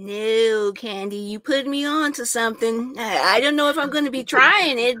 No, Candy, you put me on to something. I don't know if I'm going to be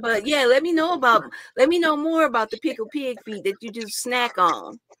trying it, but yeah, let me know more about the pickled pig feet that you just snack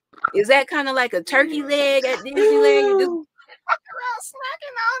on. Is that kind of like a turkey leg at Disneyland? You just walk around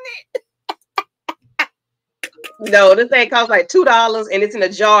snacking on it? No, this thing costs like $2 and it's in a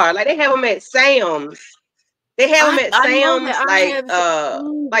jar. Like they have them at Sam's. They have them at I know that Sam's, I have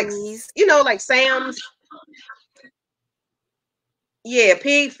like these. you know, like Sam's. Yeah,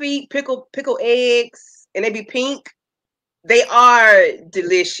 pig feet, pickle eggs, and they be pink. They are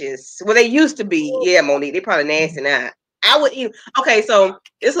delicious. Well, they used to be. Yeah, Monique. They probably nasty now. I would eat. Okay, so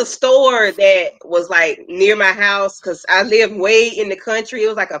it's a store that was like near my house because I live way in the country. It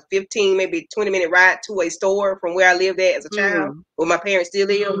was like a 15, maybe 20-minute ride to a store from where I lived at as a child, where my parents still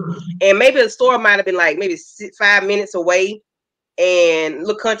live. And maybe the store might have been like maybe 5 minutes away, and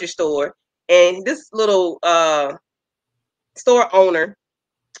little country store. And this little store owner,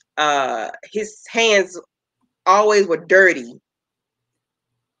 his hands always were dirty.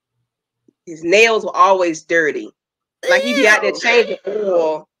 His nails were always dirty. Like he'd be out there changing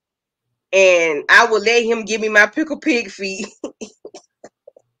oil, and I would let him give me my pickle pig feet.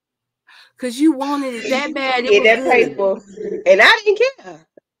 Cause you wanted it that bad, it Yeah, was that good. paper, and I didn't care.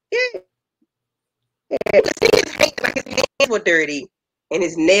 Yeah, his hands were dirty, and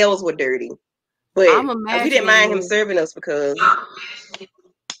his nails were dirty, but I'm we didn't imagining mind him this. serving us because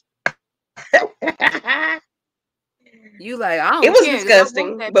You like, I it don't was care because I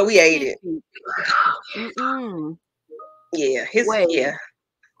want disgusting, that but we pickled ate pig it. feet. Yeah, Wait, yeah.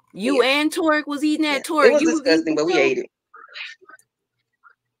 you and Torek was eating that? It Torek, was you was disgusting, eating but we too? ate it.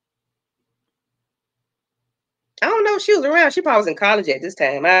 I don't know if she was around. She probably was in college at this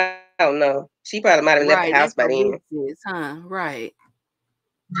time. I don't know. She probably might have left the Right, house that's by your big then. sis, huh? Right.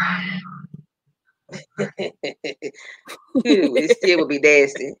 It still would be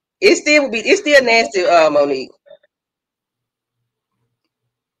nasty. It's still nasty, Monique.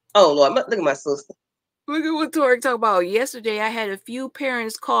 Oh Lord, look at my sister. Look at what Torek talked about. Yesterday, I had a few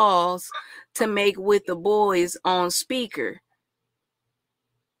parents' calls to make with the boys on speaker.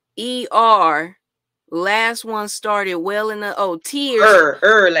 ER. Last one started well in the tears.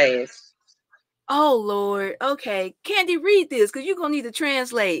 Last. Oh Lord. Okay. Candy, read this because you're gonna need to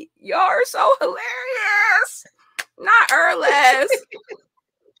translate. Y'all are so hilarious. Not last.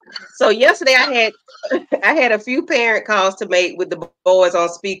 So yesterday I had a few parent calls to make with the boys on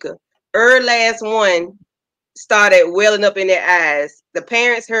speaker. Last one started welling up in their eyes. The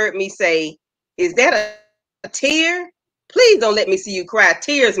parents heard me say, "Is that a tear? Please don't let me see you cry.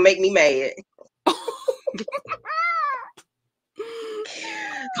 Tears make me mad."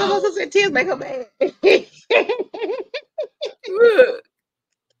 Someone said tears make her mad. Look.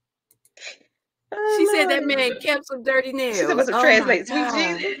 Oh, She said that Lord. man kept some dirty She said, nails. "Must have Oh my translate, sweet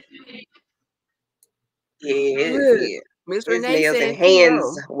God. Jesus." Yeah, Look. yeah. Miss His Renee nails and said hands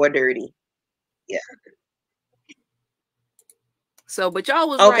 2-0. were dirty. Yeah. So, but y'all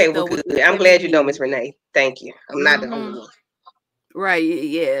was Okay, right well, though with good. the I'm glad you know, 70s. Miss Renee. Thank you. I'm not the only one. Right,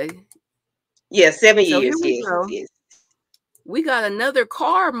 yeah. Yeah, 7 So here years. we Yes, go. yes. We got another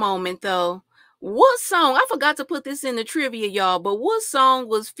car moment though. What song? I forgot to put this in the trivia, y'all. But what song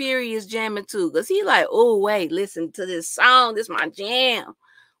was Furious jamming to? Cause he like, oh wait, listen to this song. This my jam.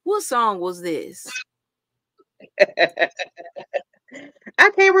 What song was this? I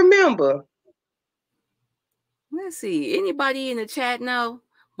can't remember. Let's see. Anybody in the chat know?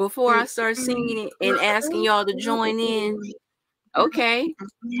 Before I start singing it and asking y'all to join in. Okay.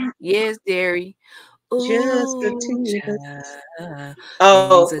 Yes, Derry. Just the Ooh, two of us. child, things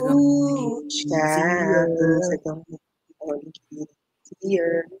Oh, are gonna ooh, get child, things easier. are gonna get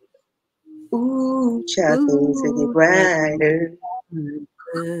easier. Ooh, child, things are get Ooh, brighter.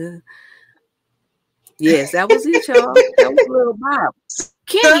 yes, that was it, y'all. That was a little Bob.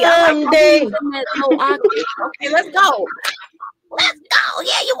 Candy, I like how we Someday. was in that low octave. Okay, let's go. Let's go.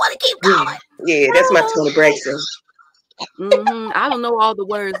 Yeah, you want to keep going. Yeah, that's my Tony Braxton. I don't know all the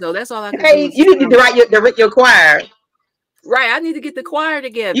words though. That's all I could do Hey, is you need to direct your choir. right. I need to get the choir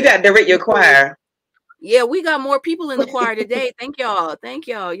together. You got to direct your choir. Yeah, we got more people in the choir today. Thank y'all. Thank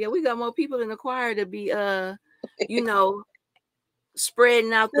y'all. Yeah, we got more people in the choir to be you know,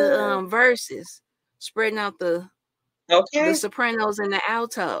 spreading out the verses, spreading out the sopranos and the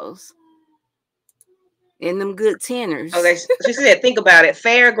altos. And them good tenors. Okay, she said, think about it.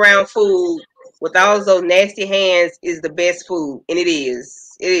 Fairground food with all those nasty hands is the best food, and it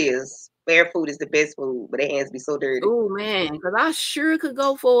is. It is. Bare food is the best food, but their hands be so dirty. Oh man, because I sure could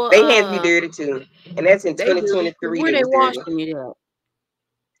go for. Their hands be dirty too, and that's in They do. 2023. Where They they was dirty. washing it at?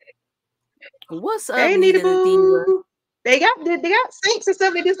 What's up, Hey, Nita Nita the Diva? Boo. They got sinks and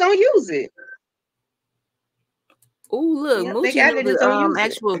stuff. They just don't use it. Oh look, Yep, Moochie knew the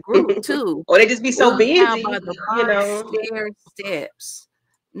actual group too. Or they just be so busy, Down by the you 5 know. stair steps.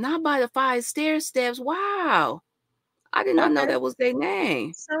 Not by the 5 stair steps. Wow. I did not know that was their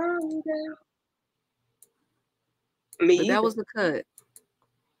name. But that was the cut.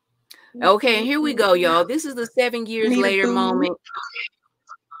 Okay, and here we go, y'all. This is the 7 years later moment.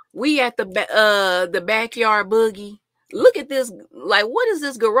 We at the backyard boogie. Look at this. Like, what is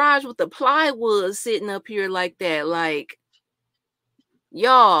this garage with the plywood sitting up here like that? Like,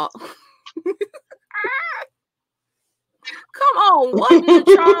 y'all. Come on, what in the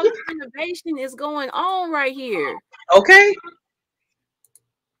Charles renovation is going on right here? Okay.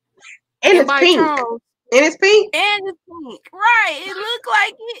 And it's pink. Charles, and it's pink. And it's pink. Right. It looked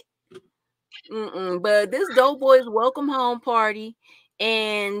like it. But this Doughboys welcome home party.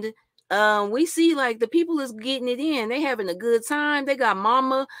 And we see like the people is getting it in. They having a good time. They got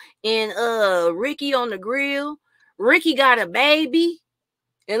Mama and Ricky on the grill. Ricky got a baby.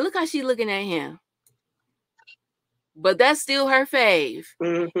 And look how she looking at him. But that's still her fave.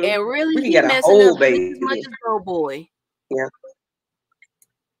 And really, he messing up just as much as Doughboy. Yeah.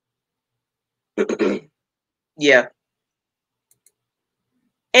 Yeah.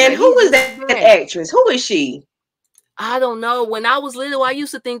 And who is that actress? Who is she? I don't know. When I was little, I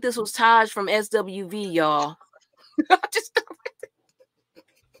used to think this was Taj from SWV, y'all. I used to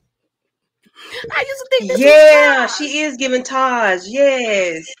think this was Taj. She is giving Taj.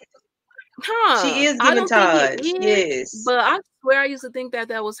 Yes. Huh. She is giving Taj. Yes. But I swear I used to think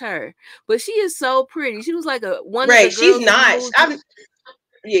that was her. But she is so pretty. She was like one of the girls. She's not.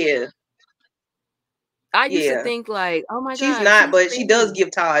 Yeah. I used to think like, oh my God. She's not, but she does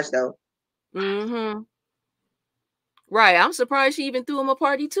give Taj though. Right. I'm surprised she even threw him a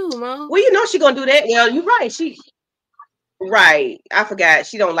party too, Mo. Well, you know she's gonna do that. Well, you're right. Right. I forgot.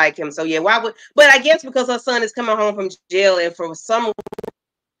 She don't like him. So yeah, why would but I guess because her son is coming home from jail, and for some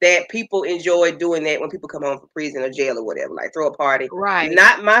that people enjoy doing that when people come home from prison or jail or whatever, like throw a party. Right.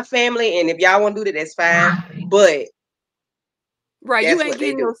 Not my family, and if y'all want to do that, that's fine. But right, you ain't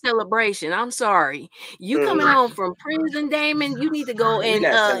getting no celebration. I'm sorry. You coming home from prison, Damon, you need to go and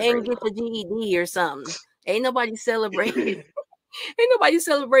get the GED or something. Ain't nobody celebrating. Ain't nobody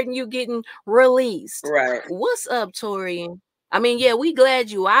celebrating you getting released. Right. What's up, Torian? I mean, yeah, we glad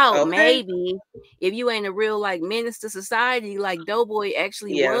you out. Maybe if you ain't a real like menace to society like Doughboy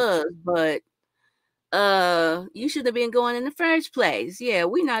actually was, but you should have been going in the first place. Yeah,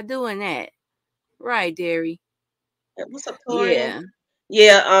 we not doing that. Right, Derry. What's up, Torian?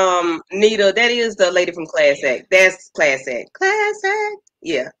 Yeah, Nita, that is the lady from Class Act. That's Class Act. Class Act.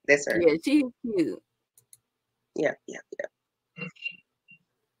 Yeah, that's her. Yeah, she's cute. Yeah.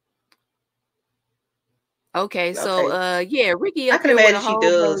 Okay, so Ricky. I can imagine she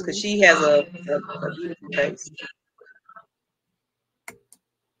does because she has a beautiful face.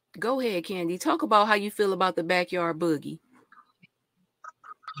 Go ahead, Candy. Talk about how you feel about the backyard boogie.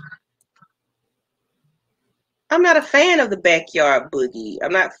 I'm not a fan of the backyard boogie.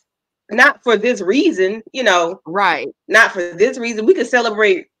 I'm not for this reason, you know. Right. Not for this reason. We could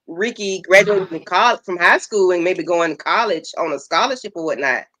celebrate Ricky graduating from high school and maybe going to college on a scholarship or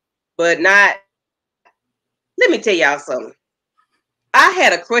whatnot, but not. Let me tell y'all something. I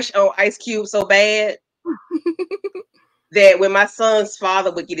had a crush on Ice Cube so bad that when my son's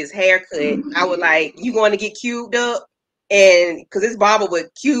father would get his hair cut, I would like, you going to get cubed up? And because this barber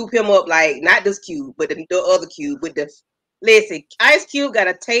would cube him up, like not this cube, but the other cube with the. Listen, Ice Cube got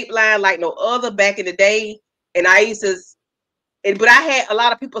a tape line like no other back in the day, and I used to. But I had a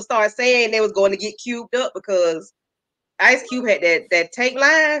lot of people start saying they was going to get cubed up because Ice Cube had that tape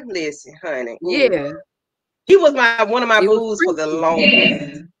line. Listen, honey. Yeah. He was one of my boos for the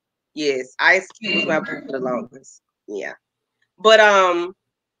longest. Yes, Ice Cube was my boo for the longest. Yeah. But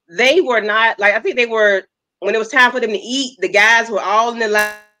they were not like, I think they were, when it was time for them to eat, the guys were all in the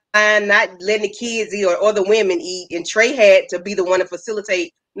line, not letting the kids eat or the women eat, and Trey had to be the one to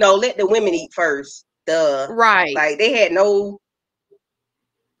facilitate. No, let the women eat first. Duh. Right. Like they had no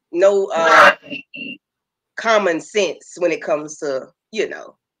common sense when it comes to, you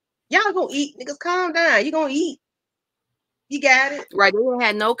know, y'all gonna eat, niggas, calm down. You gonna eat. You got it. Right. They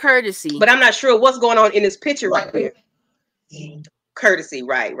had no courtesy. But I'm not sure what's going on in this picture right here. Courtesy,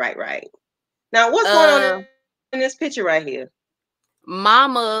 right. Now, what's going on in this picture right here?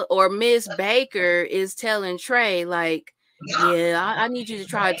 Mama or Miss Baker is telling Trey, like, yeah, I need you to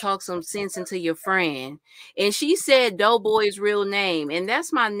try to talk some sense into your friend. And she said Doughboy's real name. And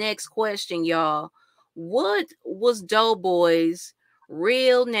that's my next question, y'all. What was Doughboy's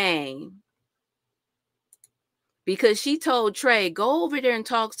real name? Because she told Trey, go over there and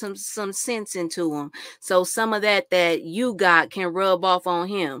talk some sense into him, so some of that you got can rub off on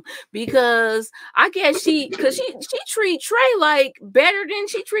him. Because I guess she treat Trey like better than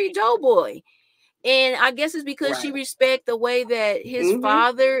she treat Doughboy. And I guess it's because she respect the way that his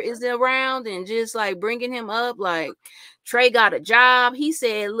father is around and just like bringing him up. Like, Trey got a job. He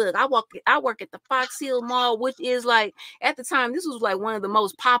said, look, I work at the Fox Hill Mall, which is like, at the time, this was like one of the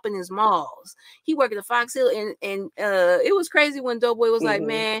most poppin'est malls. He worked at the Fox Hill, and it was crazy when Doughboy was like,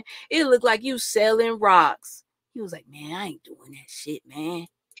 man, it looked like you selling rocks. He was like, man, I ain't doing that shit, man.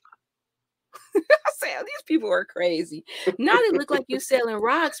 I said, these people are crazy. Now they look like you selling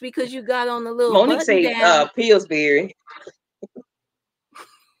rocks because you got on the little Monique button say, down. Pillsbury.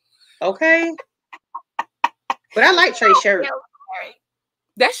 Okay. But I like Trey's shirt.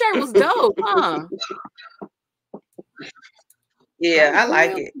 That shirt was dope, huh? Yeah, I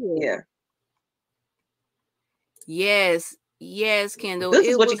like it. Yeah. Yes, Kendall. This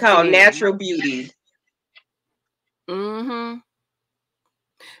is what you call natural beauty.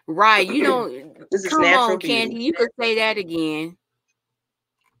 Right. You don't. This is come natural on, beauty. Candy. You could say that again.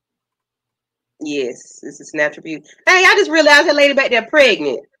 Yes, this is natural beauty. Hey, I just realized that lady back there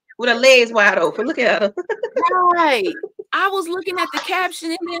pregnant with her legs wide open. Look at her. Right. I was looking at the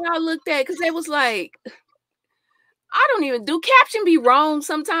caption and then I looked at, because it was like, I don't even do caption be wrong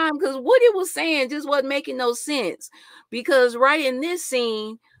sometimes, because what it was saying just wasn't making no sense. Because right in this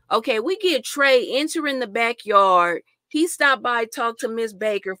scene, okay, we get Trey entering the backyard. He stopped by, talked to Miss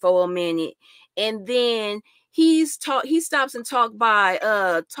Baker for a minute, and then he stops and talk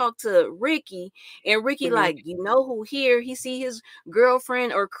to Ricky, and Ricky like, you know who here? He see his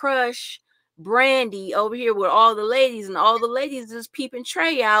girlfriend or crush Brandy over here with all the ladies, and all the ladies just peeping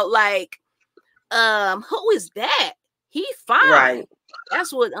Trey out like, who is that? He fine. Right.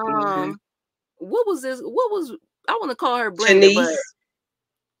 That's what what was this? What was, I want to call her Brenda,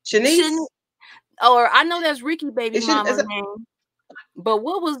 Shanice. Or I know that's Ricky baby mama's name. But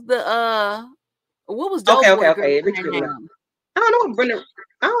what was okay. Ricky name? I don't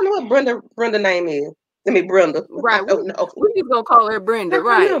know what Brenda name is. I mean Brenda. Right. We just gonna call her Brenda,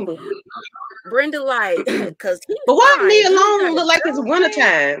 right? Brenda, like, cause but why Nia Long look like it's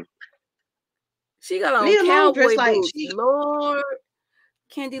wintertime? She got on Nia cowboy boots. Like Lord,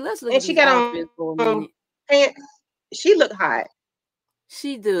 Candy, let's look at these outfits for a minute. Pants. She look hot.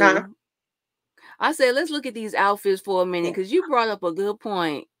 She do. Huh? I said, let's look at these outfits for a minute, because you brought up a good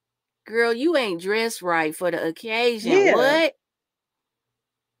point. Girl, you ain't dressed right for the occasion. Yeah. What?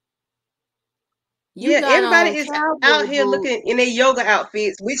 Everybody is out here looking in their yoga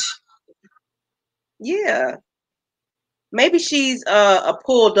outfits, which, maybe she's a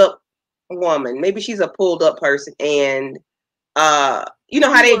pulled up woman. Maybe she's a pulled up person, and you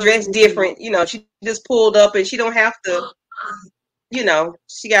know how they dress different. You know, she just pulled up, and she don't have to. You know,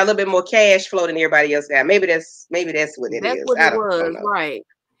 she got a little bit more cash flow than everybody else got. Maybe that's what it is. That's what it was, right?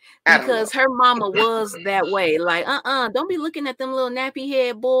 Because her mama was that way. Like, don't be looking at them little nappy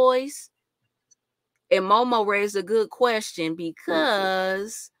head boys. And Momo raised a good question,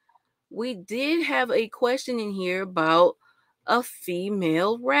 because we did have a question in here about a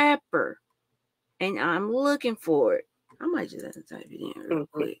female rapper, and I'm looking for it. I might just have to type it in real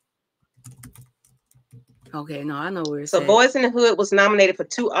quick. Okay, no, I know where it's at. Boyz n the Hood was nominated for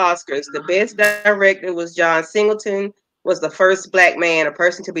 2 Oscars. The best director was John Singleton, was the first Black man, a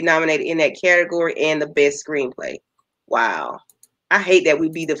person to be nominated in that category, and the best screenplay. Wow. I hate that we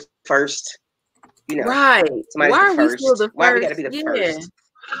be the first, you know. Right. Why are we still the first? Why we gotta be the first?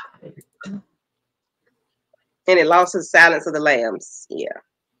 And it lost the Silence of the Lambs. Yeah.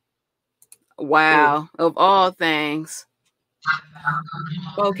 Wow. Of all things.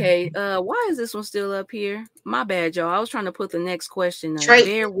 Okay, why is this one still up here? My bad, y'all. I was trying to put the next question up.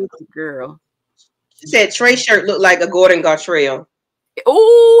 Bear with the girl. She said Trey's shirt looked like a Gordon Gartrell.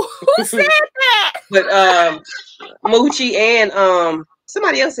 Oh, who said that? But Moochie and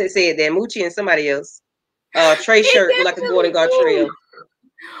somebody else had said that. Moochie and somebody else. Trey's shirt looked like a Gordon Gartrell.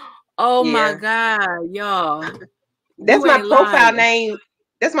 Oh my God, y'all. That's my profile name.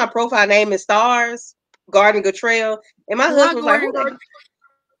 That's my profile name in Stars. Gordon Gartrell. And my husband was like,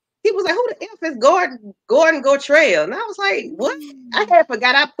 he was like, who the F is Gordon Gartrell? And I was like, what? I had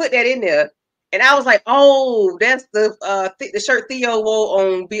forgot I put that in there. And I was like, oh, that's the shirt Theo wore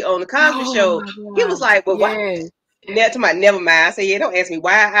on the Cosby Show. He was like, well, why? To my never mind. I said, yeah, don't ask me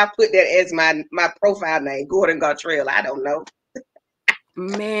why I put that as my profile name, Gordon Gartrell. I don't know.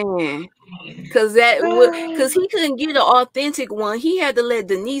 Man. Cause he couldn't get an authentic one. He had to let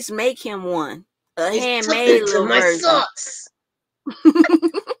Denise make him one. A handmade little version. Socks.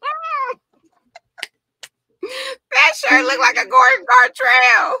 That shirt looked like a Gordon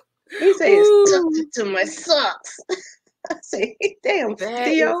Gartrell. He said, it's tucked into my socks. I say, damn, that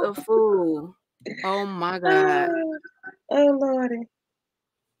is a fool. Oh my God. Oh Lordy.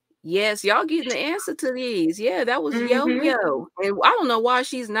 Yes, y'all getting the answer to these. Yeah, that was Yo-Yo. And I don't know why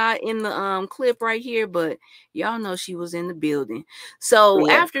she's not in the clip right here, but y'all know she was in the building. So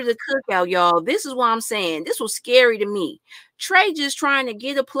after the cookout, y'all, this is what I'm saying. This was scary to me. Trey just trying to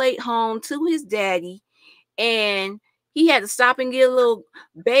get a plate home to his daddy, and he had to stop and get a little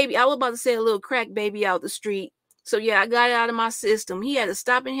baby. I was about to say a little crack baby out the street. So yeah, I got it out of my system. He had to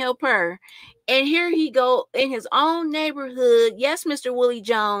stop and help her. And here he go in his own neighborhood. Yes, Mr. Willie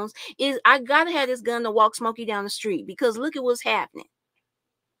Jones I gotta have this gun to walk Smokey down the street, because look at what's happening.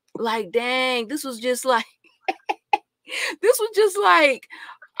 Like, dang, this was just like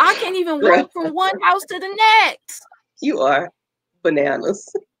I can't even walk from one house to the next. You are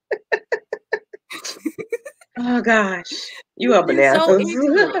bananas. Oh gosh, you are bananas. So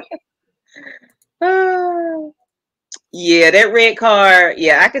yeah, that red car.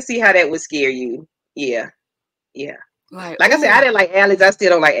 Yeah, I can see how that would scare you. Yeah. Like I said, I didn't like alleys. I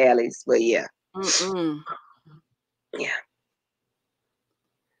still don't like alleys, but yeah. Yeah.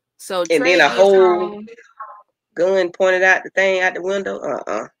 So and then a whole gun pointed out the thing out the window.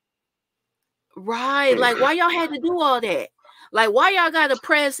 Right. Like, why y'all had to do all that? Like, why y'all gotta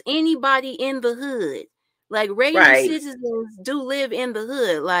press anybody in the hood? Like, regular citizens do live in the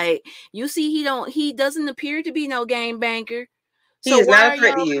hood. Like, you see, he doesn't appear to be no game banker. So he is not a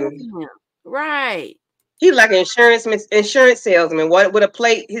threat to you. Him? Right. He's like an insurance salesman. What with a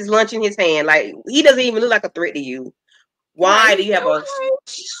plate, his lunch in his hand. Like, he doesn't even look like a threat to you. Why do you have a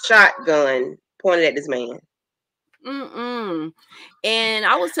shotgun pointed at this man? And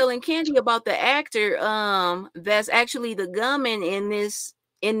I was telling Candy about the actor that's actually the gunman in this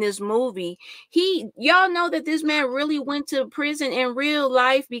movie. Y'all know that this man really went to prison in real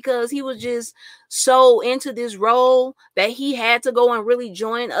life because he was just so into this role that he had to go and really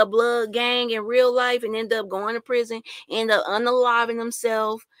join a blood gang in real life and end up going to prison, end up unaliving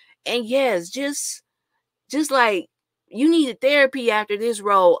himself. And yes, just like, you needed therapy after this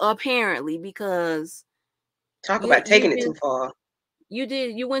role, apparently, because talk about taking it too far.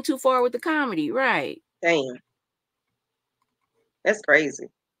 You went too far with the comedy, right? Damn. That's crazy.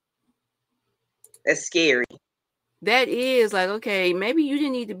 That's scary. That is like, okay, maybe you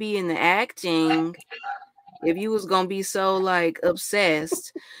didn't need to be in the acting if you was gonna be so like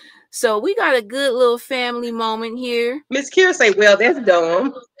obsessed. So we got a good little family moment here. Miss Kira say, well, that's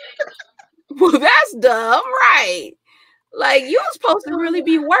dumb. Well, that's dumb, right? Like, you was supposed to really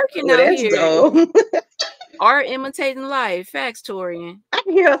be working out here. Dumb. Art imitating life. Facts, Torian. I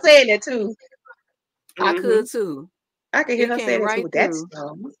can hear her saying that too. I could too. I can hear her saying that too. That's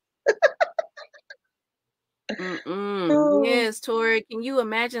dumb. Yes, Tori. Can you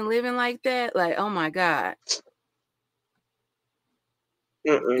imagine living like that? Like, oh my God.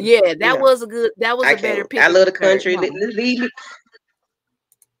 Yeah, that was a better picture. I love the country. Leave me.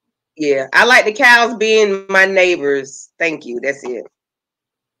 Yeah, I like the cows being my neighbors. Thank you. That's it.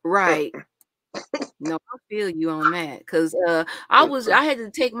 Right. No, I feel you on that, because I had to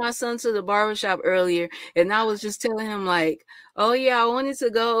take my son to the barbershop earlier, and I was just telling him like, oh yeah, I wanted to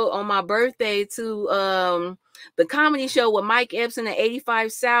go on my birthday to the comedy show with Mike Epps and the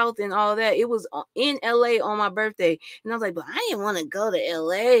 85 South and all that. It was in LA on my birthday, and I was like, but I didn't want to go to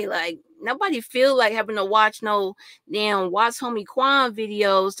LA. Like, nobody feel like having to watch no damn Watch Homie Quan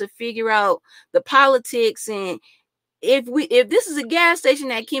videos to figure out the politics. And if this is a gas station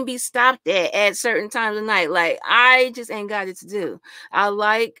that can be stopped at certain times of night, like, I just ain't got it to do. I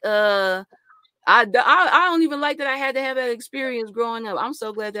like I don't even like that I had to have that experience growing up. I'm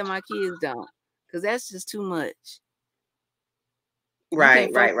so glad that my kids don't, because that's just too much.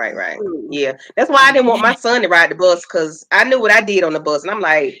 Right. Yeah, that's why I didn't want my son to ride the bus, because I knew what I did on the bus, and I'm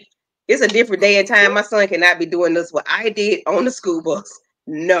like, it's a different day and time. My son cannot be doing this what I did on the school bus.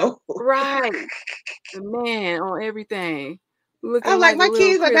 No. Right. Man, on everything. I'm like, my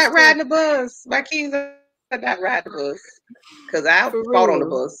kids are not riding the bus. My kids are not riding the bus. Because I fought on the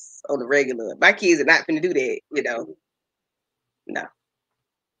bus on the regular. My kids are not going to do that, you know. No.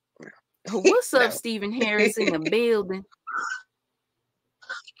 What's up, Stephen Harris in the building?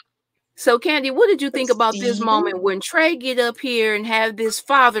 So, Candy, what did you think about this moment when Trey get up here and have this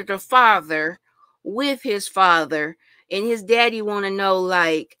father to father with his father, and his daddy want to know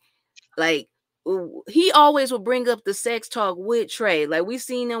like he always would bring up the sex talk with Trey. Like we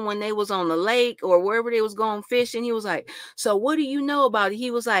seen them when they was on the lake or wherever they was going fishing. He was like, "So what do you know about it?" He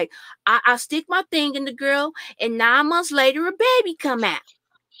was like, I stick my thing in the girl, and 9 months later a baby come out.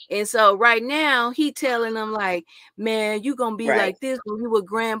 And so right now he telling them like, man, you gonna be like this when you were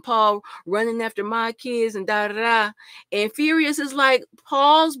grandpa running after my kids and da da da. And Furious is like,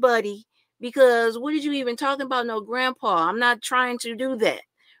 pause, buddy, because what did you even talking about? No grandpa. I'm not trying to do that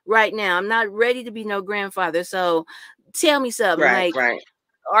right now. I'm not ready to be no grandfather. So tell me something. Like,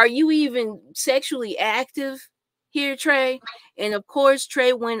 are you even sexually active here, Trey? And of course,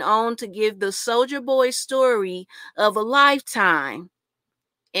 Trey went on to give the Soldier Boy story of a lifetime.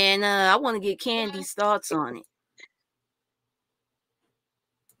 And I want to get Candy's thoughts on it.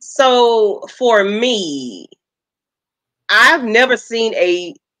 So for me, I've never seen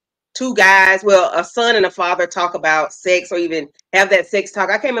two guys, well, a son and a father, talk about sex or even have that sex talk.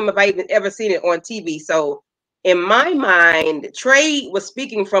 I can't remember if I even ever seen it on TV. So in my mind, Trey was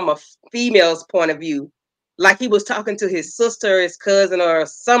speaking from a female's point of view, like he was talking to his sister, his cousin, or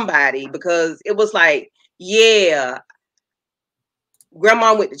somebody, because it was like, yeah,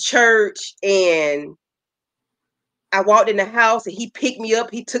 grandma went to church and I walked in the house and he picked me up.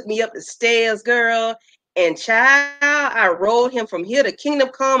 He took me up the stairs, girl. And child, I rode him from here to Kingdom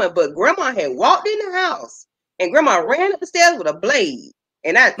Come. But grandma had walked in the house and grandma ran up the stairs with a blade.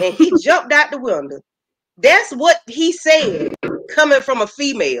 And he jumped out the window. That's what he said coming from a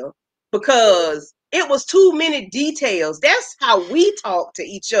female, because it was too many details. That's how we talk to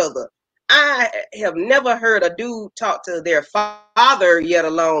each other. I have never heard a dude talk to their father, yet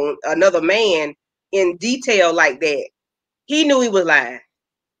alone another man, in detail like that. He knew he was lying.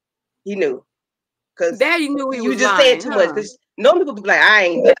 He knew. Because Daddy knew he was just lying, saying too much. Because no people be like, I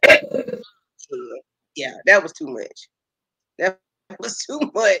ain't. Yeah, that was too much. That was too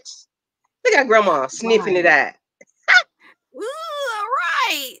much. Look at grandma sniffing it out. Ooh, all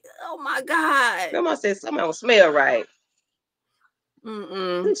right. Oh my God. Grandma said something don't smell right.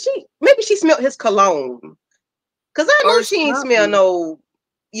 Maybe she smelled his cologne. Because I know she ain't smell no,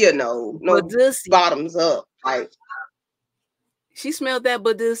 no Badussy. Bottoms up. Like, she smelled that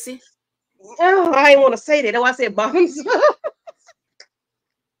Badussy. Oh, I didn't want to say that. That's why I said bottoms up.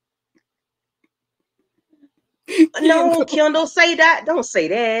 No, Kim, don't say that. Don't say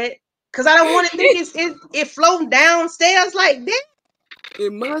that. Because I don't want to think it floating downstairs like that.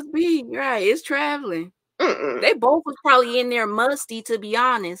 It must be. Right. It's traveling. They both was probably in there musty, to be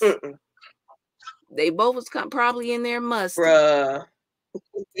honest. They both was probably in there musty. Bruh.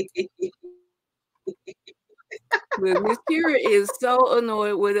 But Miss Kira is so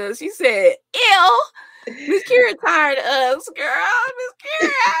annoyed with us. She said, ew. Miss Kira tired of us, girl. Miss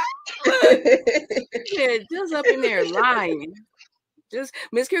Kira. Yeah, just up in there lying. Just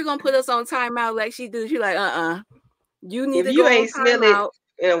Miss Kira gonna put us on timeout like she do. She like, you need to go on timeout.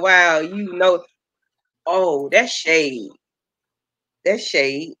 In a while, you know. Oh, that's shade. That's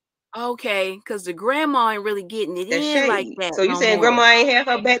shade. Okay, because the grandma ain't really getting it in shade. Like that. So you saying grandma ain't have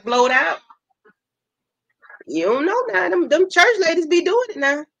her back blowed out? You don't know now. Them church ladies be doing it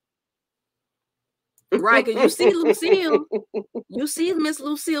now. Right, because you see Lucille. You see Miss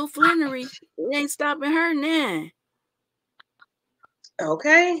Lucille Flannery. It ain't stopping her now.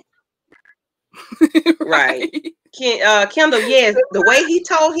 Okay. Right. Kendall, yes, the way he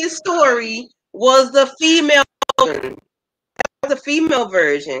told his story was the female version. That was the female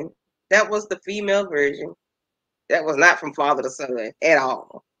version. That was the female version. That was not from father to son at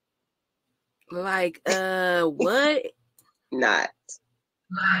all. Like, what? Not.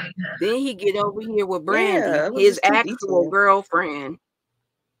 Then he get over here with Brandy, his actual girlfriend.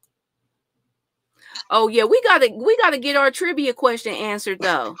 Oh yeah, we gotta get our trivia question answered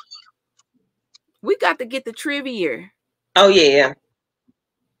though. We got to get the trivia. Oh yeah.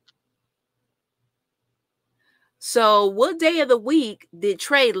 So, what day of the week did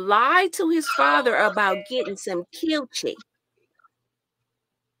Trey lie to his father about getting some kilchi?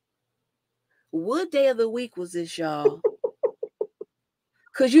 What day of the week was this, y'all?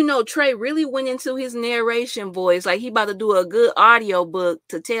 Because, Trey really went into his narration voice. Like, he about to do a good audio book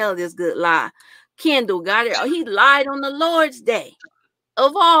to tell this good lie. Kendall got it. He lied on the Lord's Day.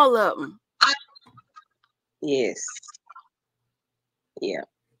 Of all of them. Yes. Yeah.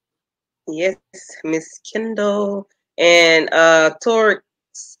 Yes, Miss Kendall. And Tori,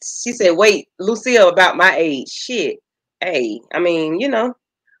 she said, wait, Lucille about my age. Shit. Hey, I mean,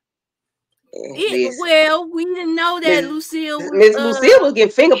 well, we didn't know that Lucille was... Miss Lucille was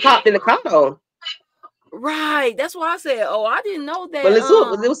getting finger popped in the car. Right. That's why I said, oh, I didn't know that. But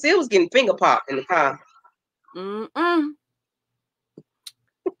Lucille was getting finger popped in the car.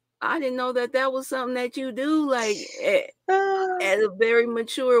 I didn't know that was something that you do, like, as a very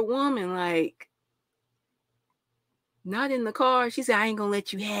mature woman, like, not in the car. She said, I ain't gonna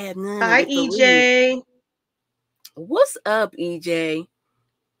let you have none Hi, of the EJ. What's up, EJ?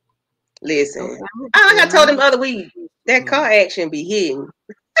 Listen, I told him the other week, that car action be hidden.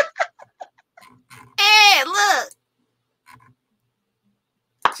 Hey, look.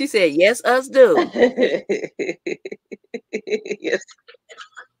 She said, yes, us do. Yes.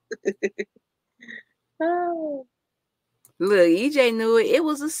 Oh. Look, EJ knew it. It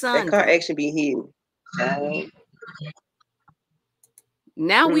was a Sunday. That car action be hidden.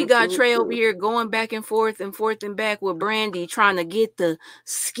 Now we got Trey over here going back and forth and back with Brandy, trying to get the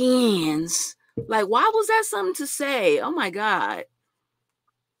skins. Like, why was that something to say? Oh my God.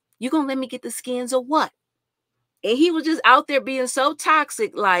 You gonna let me get the skins or what? And he was just out there being so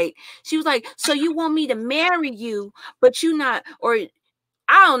toxic. Like, she was like, so you want me to marry you, but you not, or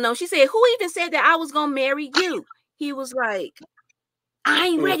I don't know. She said, who even said that I was gonna marry you? He was like, I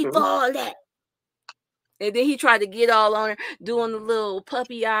ain't ready for all that. And then he tried to get all on her, doing the little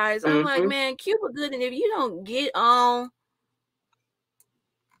puppy eyes. I'm like, man, Cuba good, and if you don't get on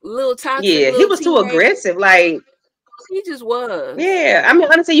little toxic, yeah, he was too aggressive. Like, he just was. Yeah, I mean,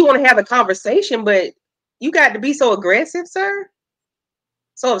 honestly, you want to have a conversation, but you got to be so aggressive, sir.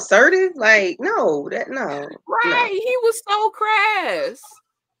 So assertive. Like, no. Right? No. He was so crass.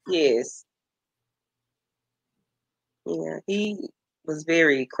 Yes. Yeah, he was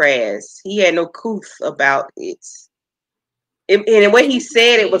very crass. He had no couth about it. And the way he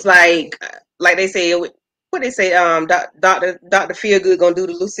said it was like they say, what they say, Dr. Feelgood gonna do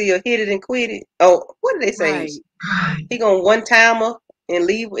to Lucille, hit it and quit it. Oh, what did they say? Right. He gonna one timer and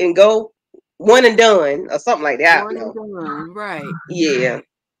leave and go, one and done or something like that. One and done, right? Yeah.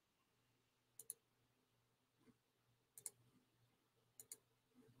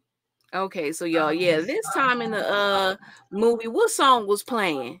 Okay, so y'all, yeah, this time in the movie, what song was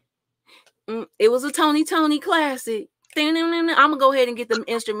playing? It was a Tony classic. I'm gonna go ahead and get the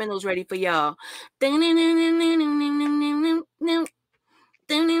instrumentals ready for y'all.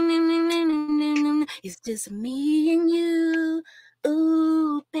 It's just me and you,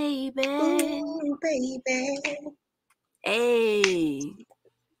 ooh baby, ooh baby. Hey,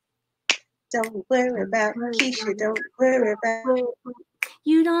 don't worry about Keisha. Don't worry about.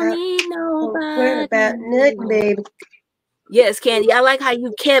 You don't need nobody. Don't worry about nothing, baby. Yes, Candy. I like how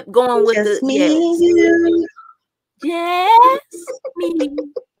you kept going with just the me yes. And you. Yes, me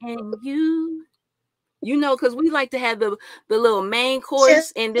and you. You know, because we like to have the little main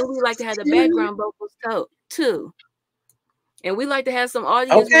chorus, and then we like to have the background vocals too. And we like to have some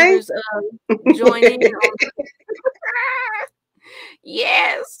audience members join in.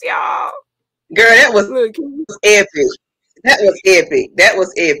 Yes, y'all. Girl, that was epic. That was epic. That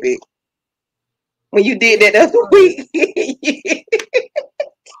was epic. When you did that other week.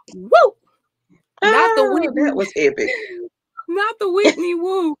 Woo! Not the Whitney. That was epic. Not the Whitney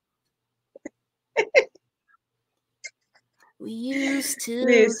Woo. We used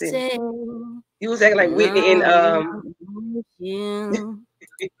to say you was acting like Whitney in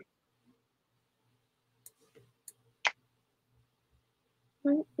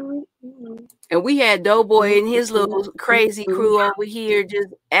And we had Doughboy and his little crazy crew over here just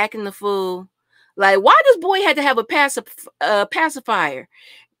acting the fool. Like, why does Boy had to have a pacifier?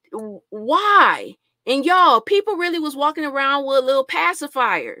 Why? And y'all, people really was walking around with little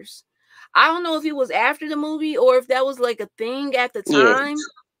pacifiers. I don't know if it was after the movie or if that was like a thing at the time. Yes.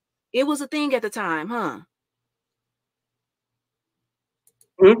 It was a thing at the time, huh?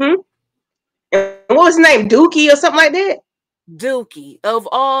 Mm-hmm. And what was his name? Dookie or something like that? Dookie, of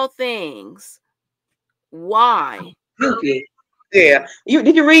all things. Why? Dookie. Yeah.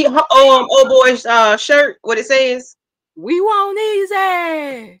 Did you read old boy's shirt? What it says? We want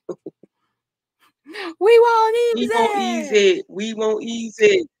easy. We want easy. We won't easy. We won't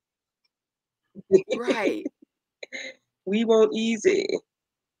easy. Right. We won't easy.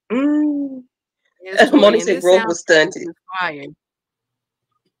 Money said growth was stunted. Right.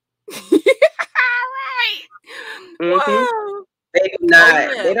 Mm-hmm. Wow. They do not.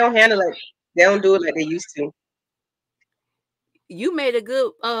 Oh, yeah. They don't handle it. They don't do it like they used to. You made a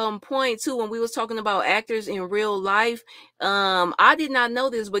good point too when we was talking about actors in real life. I did not know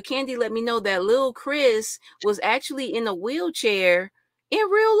this, but Candy let me know that Lil Chris was actually in a wheelchair in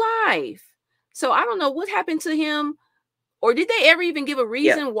real life. So I don't know what happened to him, or did they ever even give a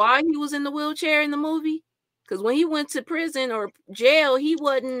reason why he was in the wheelchair in the movie? Because when he went to prison or jail, he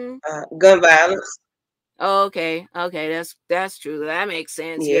wasn't gun violence. Okay, okay, that's true. That makes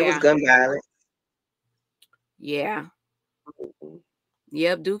sense. Yeah, it was Yeah. gun violence. Yeah.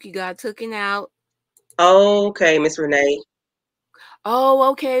 Yep, Dookie got taken out. Okay, Miss Renee.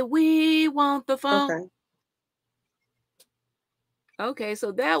 Oh, okay. We want the phone. Okay. Okay,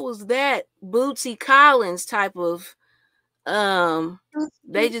 so that was that Bootsy Collins type of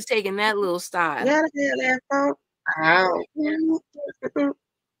they just taking that little style. Gotta have that phone. Ow.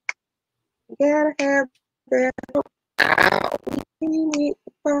 Gotta have that phone. Ow. You need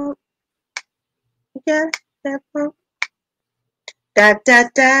the phone. Gotta have that phone. Da da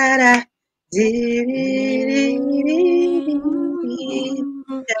da da.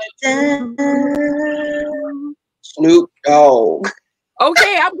 Snoop Dogg.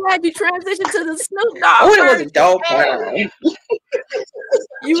 Okay, I'm glad you transitioned to the Snoop Dogg. Oh, it was a dog pound.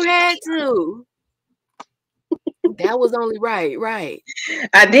 You had to. That was only right.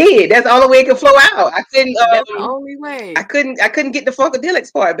 I did. That's the only way it could flow out. I couldn't. That's the only way. I couldn't get the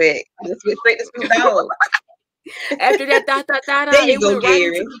Funkadelics part back. Let's get straight to Snoop Dogg. After that, there you go,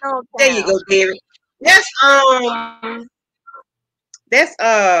 Gary. There you go, Gary. That's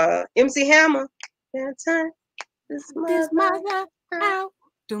MC Hammer. This mother out.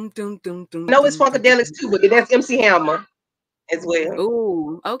 Dum, dum, dum, dum, no, it's Funkadelics too, but that's MC Hammer as well.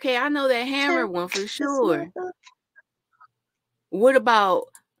 Oh, okay. I know that Hammer one for sure. What about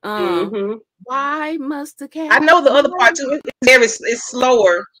Why Must the Cat? I know the other part too. It's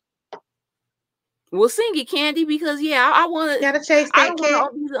slower. We'll sing it, Candy, because yeah, I want to. Gotta chase that cat. I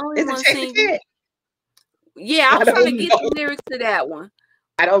be the only one singing. Yeah, I'm trying to get the lyrics to that one.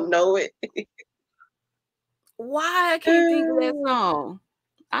 I don't know it. Why I can't think of that song?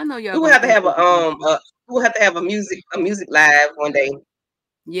 I know y'all. We'll have to have we'll have to have a music live one day.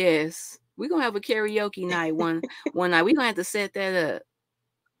 Yes, we're gonna have a karaoke night one night. We're gonna have to set that up.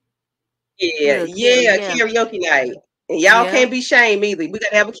 Yeah, karaoke night. And y'all can't be shamed either. We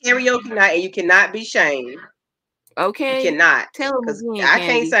gotta have a karaoke night, and you cannot be shamed. Okay, you cannot. Tell them again. I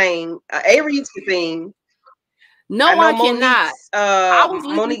can't sing. Aries can sing. No, I cannot. I was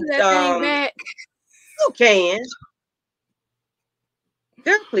listening to that thing back. You can.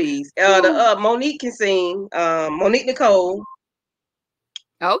 Girl, please. Monique can sing. Monique Nicole.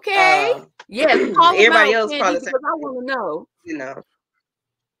 Okay. Yes. Everybody else probably because I want to know. You know.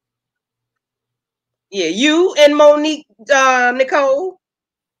 Yeah, you and Monique Nicole.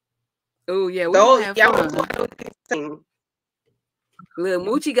 Oh yeah, we're gonna have fun. Little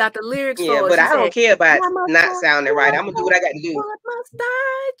Moochie got the lyrics for us. But I don't care about not sounding right. I'm gonna do what I got to do. What must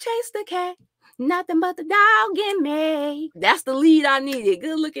I chase the cat? Nothing but the dog in me. That's the lead I needed.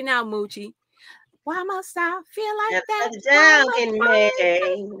 Good looking out, Moochie. Why must I feel like that? Dog in me.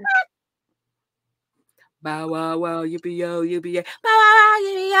 Bow wow wow yippee yo yippee yay. Bow wow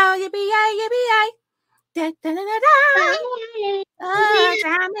yippee yo yippee yay yippee yay. Da da da da da. Oh,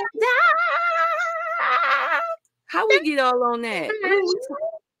 time is down. How we get all on that? Ooh,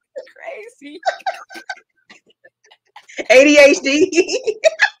 crazy. ADHD.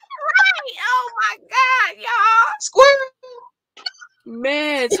 Right. Oh my God, y'all. Squirrel.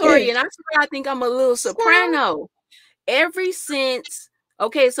 Man, Tori, and I swear I think I'm a little soprano. Ever since,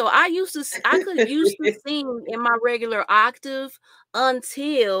 okay, so I could used to sing in my regular octave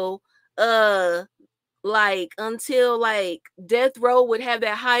until Death Row would have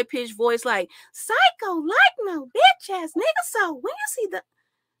that high pitched voice like psycho like no bitch ass nigga. So when you see the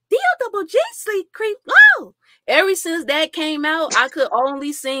D-O-double-G sleep creep low. Ever since that came out, I could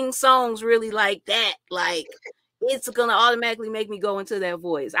only sing songs really like that. Like it's gonna automatically make me go into that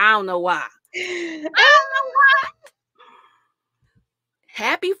voice. I don't know why.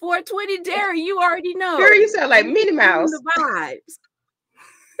 Happy 420, Derry. You already know. Girl, you sound like Minnie Mouse. The vibes.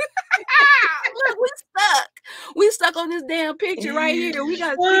 Look, we stuck on this damn picture right here. We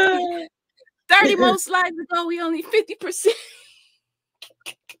got 30 more slides to go. We only 50%.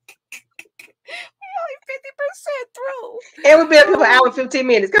 We only 50% through. And we've been up here for an hour and 15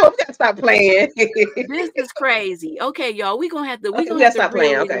 minutes. Come on, we gotta stop playing. This is crazy. Okay, y'all. We're gonna have to stop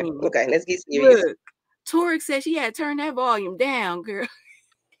playing. Okay, let's get serious. Look, Torek said she had to turn that volume down, girl.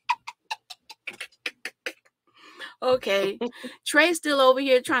 Okay. Trey's still over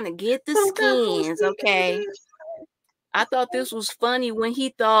here trying to get the skins, okay? I thought this was funny when he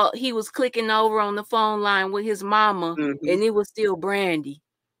thought he was clicking over on the phone line with his mama and it was still Brandy.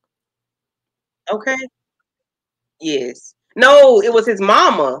 Okay. Yes. No, it was his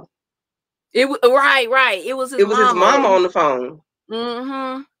mama. It was right. It was his mama. His mama on the phone.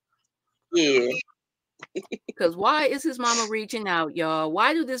 Mm-hmm. Yeah. Because why is his mama reaching out, y'all?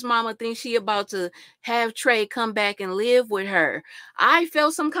 Why do this mama think she about to have Trey come back and live with her? I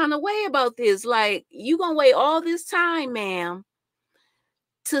felt some kind of way about this. Like, you gonna wait all this time, ma'am,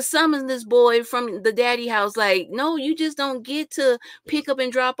 to summon this boy from the daddy house? Like, no, you just don't get to pick up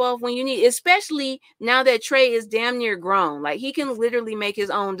and drop off when you need, especially now that Trey is damn near grown. Like, he can literally make his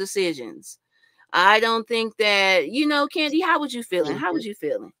own decisions. I don't think that, Candy, how was you feeling? How was you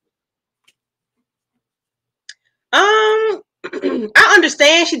feeling? I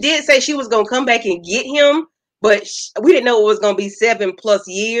understand she did say she was gonna come back and get him, but we didn't know it was gonna be 7+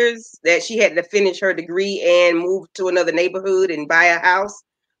 years that she had to finish her degree and move to another neighborhood and buy a house.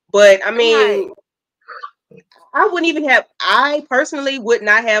 But I mean, right. I personally would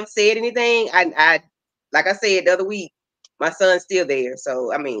not have said anything. I like I said the other week, my son's still there.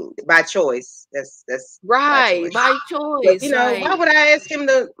 So I mean, by choice. That's right, by choice. But, why would I ask him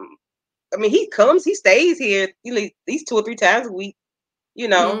to? I mean, he stays here at least 2 or 3 times a week,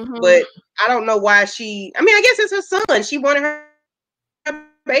 but I don't know why I guess it's her son. She wanted her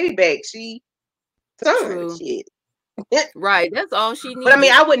baby back. True. Shit. Right, that's all she needs. But I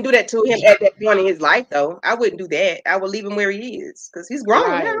mean, I wouldn't do that to him at that point in his life, though. I wouldn't do that. I would leave him where he is because he's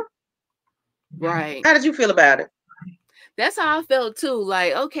grown now. Right. How did you feel about it? That's how I felt too.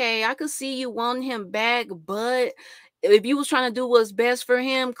 Like, okay, I could see you wanting him back, but if you was trying to do what's best for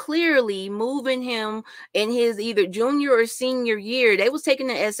him, clearly moving him in his either junior or senior year, they was taking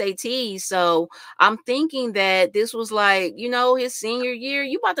the SATs. So I'm thinking that this was like, his senior year.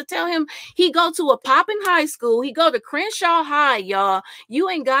 You about to tell him he go to a popping high school. He go to Crenshaw High, y'all. You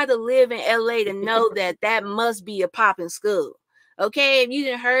ain't got to live in LA to know that must be a popping school. Okay, if you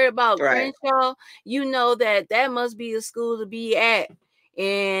didn't heard about Crenshaw, you know that must be a school to be at.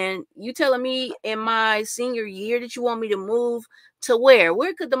 And you telling me in my senior year that you want me to move to where?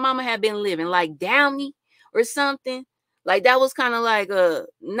 Where could the mama have been living? Like Downey or something? Like that was kind of like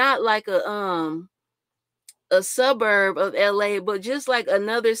not like a suburb of LA, but just like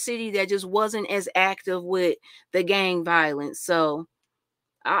another city that just wasn't as active with the gang violence. So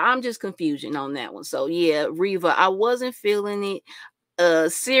I'm just confusion on that one. So yeah, Reva, I wasn't feeling it.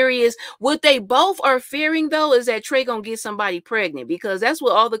 Serious. What they both are fearing though is that Trey gonna get somebody pregnant, because that's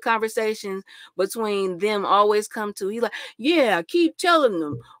what all the conversations between them always come to. He's like, yeah, I keep telling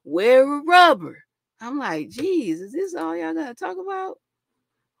them wear a rubber. I'm like, geez, is this all y'all gotta talk about?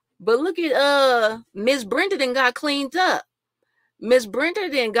 But look at Miss Brenda then got cleaned up. Miss Brenda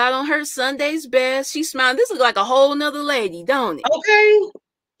then got on her Sunday's best. She smiled. This looks like a whole nother lady, don't it? Okay.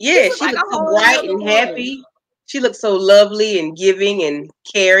 Yeah, she looks so white and happy. She looks so lovely and giving and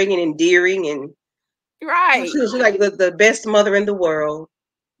caring and endearing, and she's like the best mother in the world.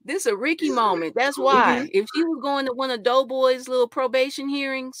 This is a Ricky moment. That's why. If she was going to one of Doughboy's little probation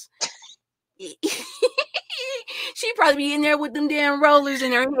hearings, she'd probably be in there with them damn rollers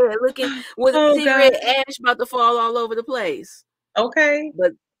in her head, looking with a cigarette ash about to fall all over the place. Okay.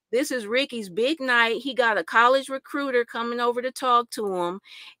 But this is Ricky's big night. He got a college recruiter coming over to talk to him.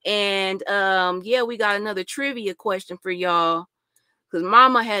 And yeah, we got another trivia question for y'all. Because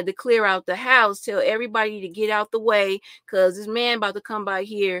mama had to clear out the house, tell everybody to get out the way, because this man about to come by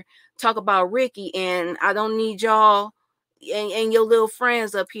here, talk about Ricky, and I don't need y'all and your little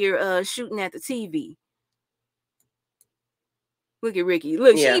friends up here shooting at the TV. Look at Ricky.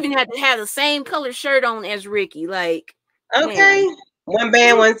 Look, she even had to have the same color shirt on as Ricky. Like, okay. Man. One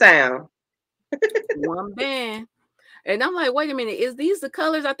band, one sound. One band. And I'm like, wait a minute, is these the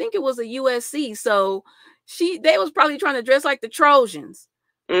colors? I think it was a USC. So they was probably trying to dress like the Trojans.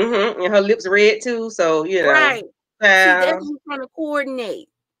 And her lips red too. So, Right. She definitely trying to coordinate.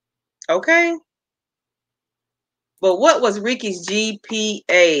 Okay. But what was Ricky's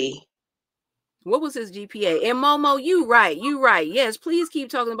GPA? What was his GPA? And Momo, you right. Yes, please keep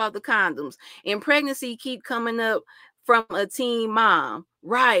talking about the condoms. And pregnancy keep coming up from a teen mom.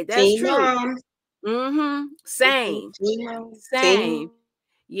 Right, that's teen true. Mom. Same.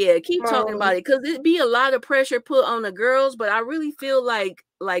 Yeah, keep talking about it, because it'd be a lot of pressure put on the girls, but I really feel like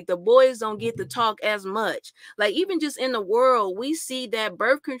the boys don't get to talk as much. Like, even just in the world, we see that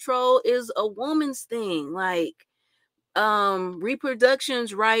birth control is a woman's thing. Like,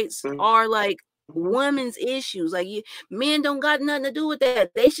 reproduction's rights are like women's issues. Like, men don't got nothing to do with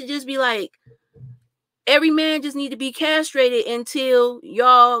that. They should just be like, every man just need to be castrated until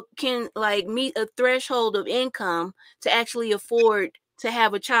y'all can like meet a threshold of income to actually afford to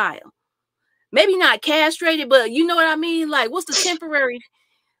have a child. Maybe not castrated, but you know what I mean? Like, what's the temporary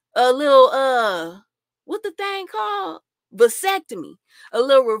little what the thing called? Vasectomy. A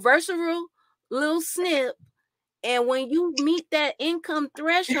little reversible, little snip, And when you meet that income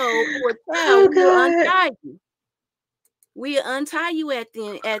threshold for a Oh child, we'll God. untie you. We'll untie you at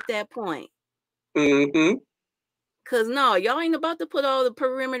that point. Mm-hmm. Cause no, y'all ain't about to put all the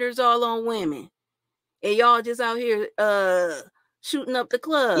perimeters all on women. And y'all just out here shooting up the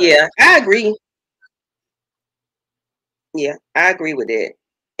club. Yeah, I agree. Yeah, I agree with that.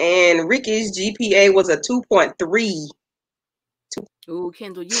 And Ricky's GPA was a 2.3. Ooh,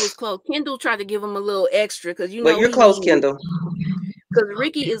 Kendall, you was close. Kendall tried to give him a little extra because you But know you're he close, needed it. Kendall. Because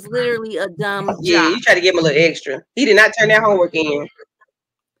Ricky is literally a dumb Yeah, jock. you try to give him a little extra. He did not turn that homework in.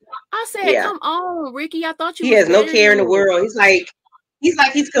 I said, Yeah. come on, Ricky. I thought you He was has no better care in the than this. world.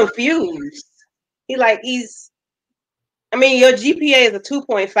 He's confused. I mean, your GPA is a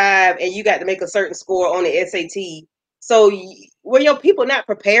 2.5 and you got to make a certain score on the SAT. So were your people not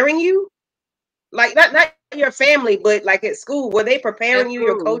preparing you? Like not your family, but like at school, were they preparing you,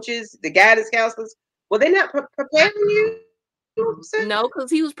 your coaches, the guidance counselors? Were they not preparing you? Sir? No, because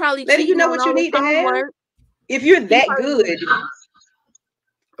he was probably Letting you cheating know on what you all his need to have? homework. If you're that good.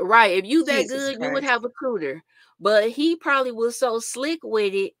 Right. If you that Jesus good, Christ. you would have a tutor. But he probably was so slick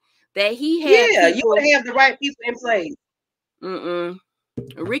with it that he had you people. would have the right people in place.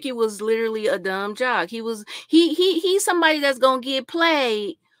 Ricky was literally a dumb jock. He's somebody that's gonna get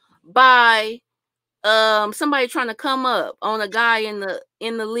played by somebody trying to come up on a guy in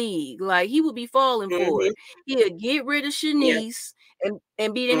the league. Like he would be falling for it. He'd get rid of Shanice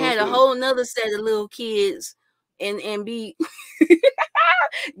and be had a whole nother set of little kids and be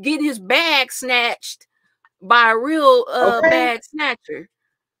getting his bag snatched by a real bag snatcher.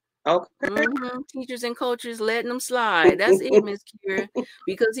 Okay. Teachers and coaches letting them slide. That's it, Miss Kira,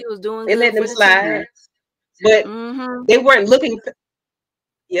 because he was doing they good letting for them the slide. team. But they weren't looking.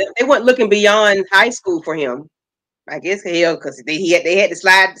 Yeah, they weren't looking beyond high school for him. I guess because they had to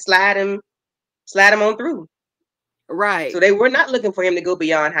slide him on through. Right. So they were not looking for him to go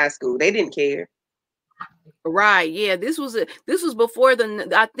beyond high school. They didn't care. Right. Yeah. This was before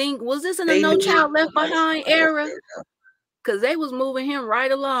I think was this in the No Child Left Behind era? Because they was moving him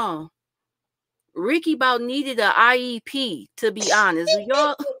right along. Ricky about needed an IEP, to be honest.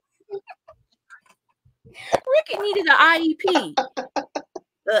 Y'all Ricky needed an IEP.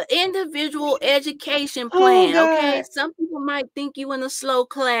 An individual education plan. Okay. Some people might think you in a slow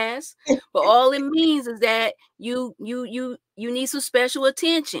class, but all it means is that you need some special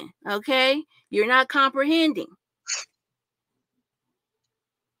attention. Okay. You're not comprehending.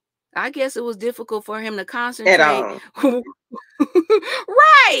 I guess it was difficult for him to concentrate.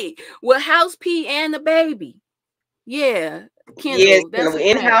 Right. With house P and the baby. Yeah. Kendall. Yes, that's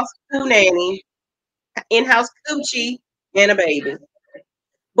in-house school nanny, in-house coochie, and a baby.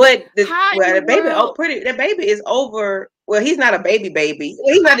 But the baby is over. Well, he's not a baby.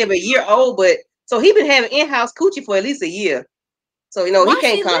 He's not even a year old, but so he's been having in-house coochie for at least a year. So he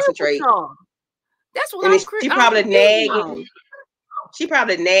can't concentrate. That's what she probably nagging. She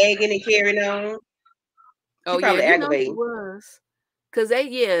probably nagging and carrying on. She probably aggravating. Was. Cause they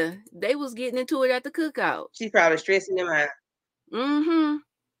was getting into it at the cookout. She's probably stressing them out.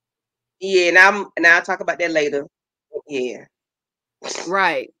 Yeah, and I'll talk about that later. Yeah.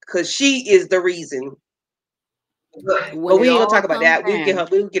 Right. Because she is the reason. But we ain't gonna talk about that.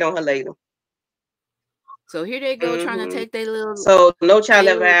 We'll get on her later. So here they go trying to take their little. So No Child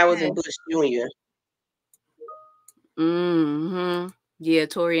Left Behind was in Bush Jr. Yeah,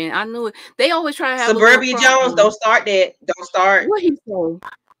 Torian. I knew it. They always try to have Suburbia Jones. Don't start that. Don't start. What he say?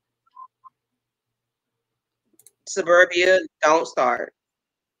 Suburbia. Don't start.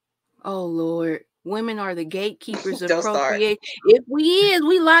 Oh Lord. Women are the gatekeepers of procreation. If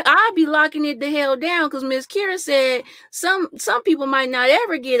I'd be locking it the hell down because Miss Kira said some people might not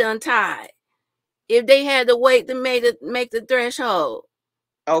ever get untied if they had to wait to make the threshold.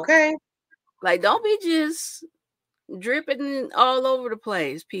 Okay. Like don't be just dripping all over the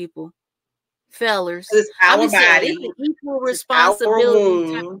place, people. Fellers. It's our body. It's an equal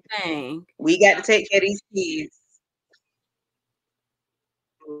responsibility type of thing. We got to take care of these kids.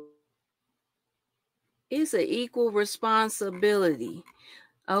 It's an equal responsibility.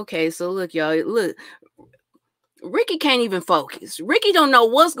 Okay, so look, y'all. Look, Ricky can't even focus. Ricky don't know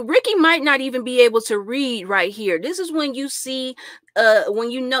Ricky might not even be able to read right here. This is when you see,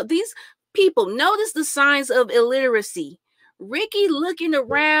 when you know these people notice the signs of illiteracy. Ricky looking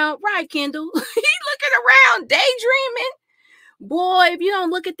around, right, Kendall? He looking around, daydreaming. Boy, if you don't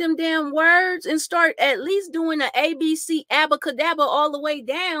look at them damn words and start at least doing an ABC abacadabra all the way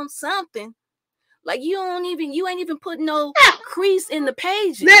down, something. Like you ain't even putting no crease in the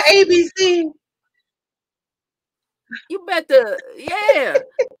pages. That ABC. You better, yeah.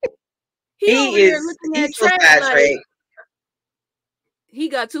 He over there looking he's at so Trey sidetracked. like he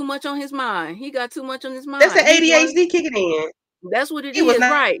got too much on his mind. He got too much on his mind. That's the ADHD kicking in. That's what it He was is,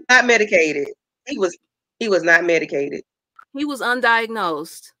 right? Not medicated. He was not medicated. He was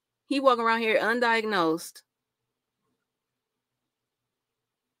undiagnosed. He walking around here undiagnosed.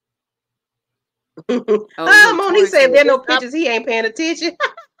 Monique said if there are no pictures, he ain't paying attention. Look,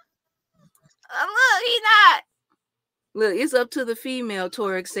 he not. Look, it's up to the female,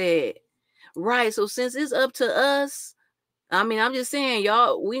 Torek said. Right, so since it's up to us, I mean, I'm just saying,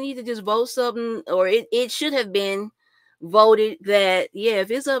 y'all, we need to just vote something, or it should have been voted that, yeah,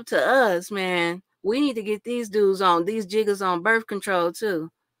 if it's up to us, man, we need to get these dudes on, these jiggers on birth control, too.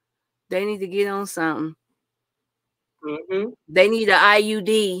 They need to get on something. Mm-hmm. They need an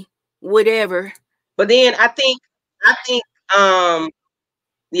IUD, whatever. But then I think,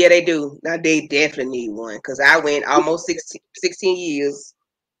 yeah, they do. Now they definitely need one because I went almost 16 years.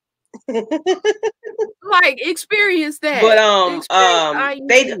 Like experience that. But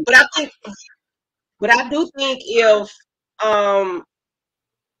I do think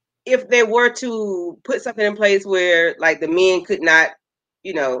if they were to put something in place where like the men could not,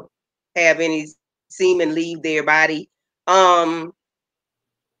 have any semen leave their body, I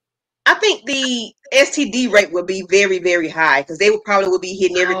think the STD rate would be very, very high because they would be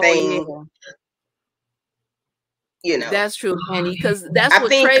hitting everything. Oh, yeah. That's true, Candy, because that's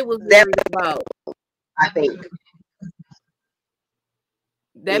what Trey was about. I think.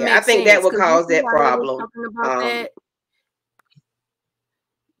 That makes I think sense, that would cause that problem.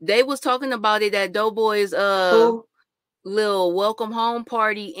 They was talking about it at Doughboy's little welcome home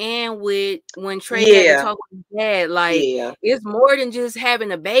party, and when Trey had to talk with his dad, like it's more than just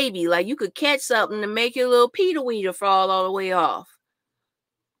having a baby. Like you could catch something to make your little Peter Weeder fall all the way off.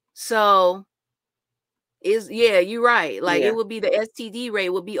 So you're right. Like it would be the STD rate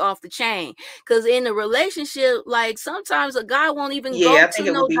would be off the chain. Because in a relationship, like sometimes a guy won't even go to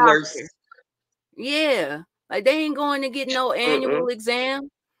no doctor. Worse. Yeah. Like they ain't going to get no annual exam.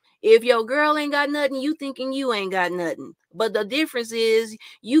 If your girl ain't got nothing, you thinking you ain't got nothing. But the difference is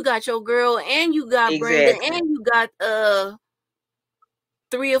you got your girl and you got Brenda and you got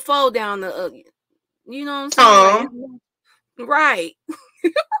 3 or 4 down the you know what I'm saying? Like, right.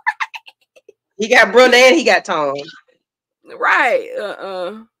 He got Brenda and he got Tom. Right.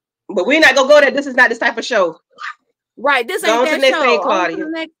 But we're not gonna go there. This is not this type of show. Right. This ain't that show. On to the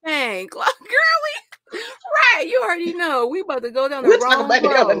next thing, girlie. Right. You already know. We about to go down the wrong road.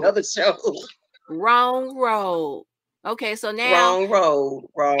 On another show. Wrong road. Okay, so now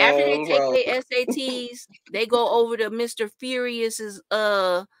after they take their SATs, they go over to Mr. Furious's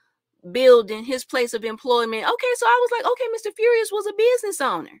building, his place of employment. Okay, so I was like, okay, Mr. Furious was a business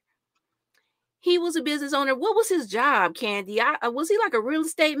owner. He was a business owner. What was his job, Candy? Was he like a real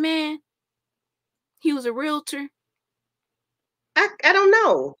estate man? He was a realtor. I don't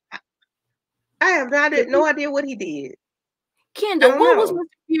know. I have no idea what he did. Kendall, what was Mr.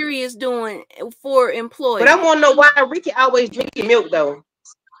 Furious doing for employees? But I want to know why Ricky always drinking milk though.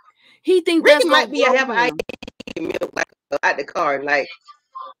 He think Ricky that's might be have milk like out the car, like.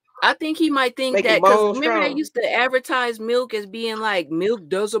 I think he might think that because remember they used to advertise milk as being like milk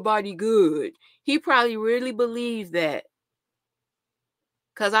does a body good. He probably really believed that.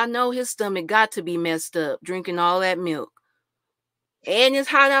 Because I know his stomach got to be messed up drinking all that milk. And it's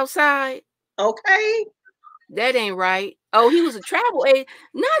hot outside. Okay. That ain't right. Oh, he was a travel agent.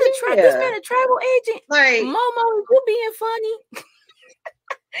 Not a this man a travel agent. Like Momo, you being funny.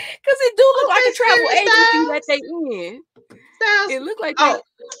 Because it do look like a travel agency that they in. It look like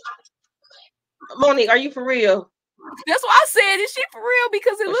Monique, are you for real? That's why I said, is she for real?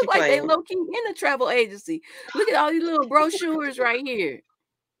 Because it looked like they low-key in a travel agency. Look at all these little brochures right here.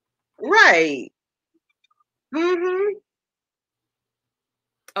 Right. Mm-hmm.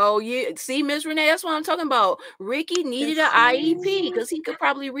 Oh, yeah. See, Miss Renee, that's what I'm talking about. Ricky needed an IEP because he could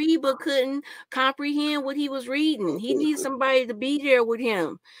probably read but couldn't comprehend what he was reading. He needs somebody to be there with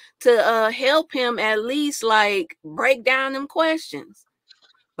him to help him at least like break down them questions.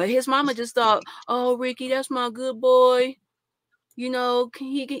 But his mama just thought, oh, Ricky, that's my good boy. You know,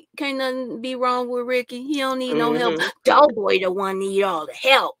 can't nothing be wrong with Ricky. He don't need no help. Doughboy the one need all the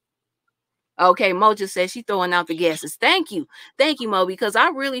help. Okay, Mo just said she throwing out the guesses. Thank you, Mo, because I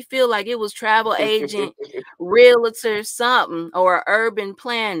really feel like it was travel agent, realtor, something, or urban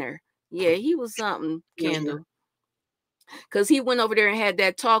planner. Yeah, he was something, Kendall. Because he went over there and had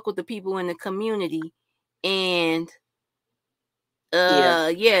that talk with the people in the community, and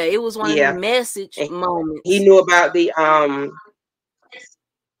it was one of the message moments. He knew about the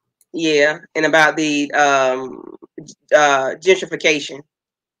and about the gentrification.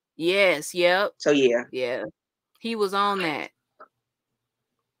 Yes, yep. So yeah. Yeah. He was on that.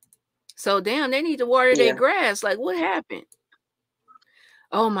 So damn, they need to water their Yeah. grass. Like, what happened?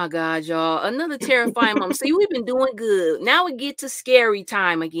 Oh my God, y'all. Another terrifying moment. See, we've been doing good. Now we get to scary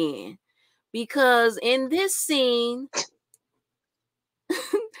time again. Because in this scene,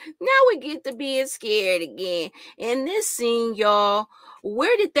 now we get to being scared again. In this scene, y'all,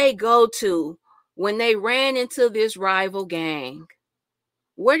 where did they go to when they ran into this rival gang?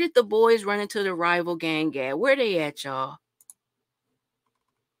 Where did the boys run into the rival gang at? Where they at, y'all?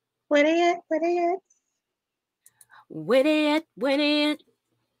 Where they at? Where they at? Where they at? Where they at?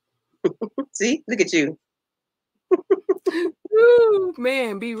 See, look at you. Ooh,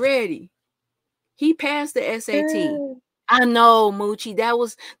 man, be ready. He passed the SAT. I know, Moochie.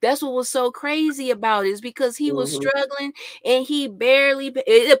 That's what was so crazy about it, is because he was struggling and he barely,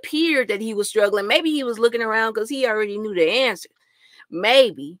 it appeared that he was struggling. Maybe he was looking around because he already knew the answer.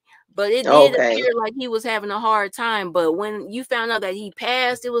 Maybe. But it did appear like he was having a hard time. But when you found out that he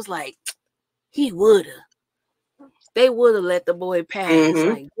passed, it was like, he would have. They would have let the boy pass.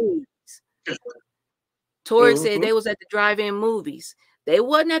 Like, geez. Tori said they was at the drive-in movies. They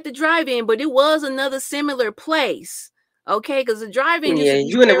wasn't at the drive-in, but it was another similar place. Okay, because the drive-in used to be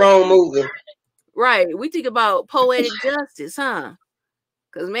you in the wrong movie. Right. We think about Poetic Justice, huh?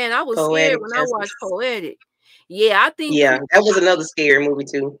 Because man, I was scared when I watched Poetic. Yeah, I think that was another scary movie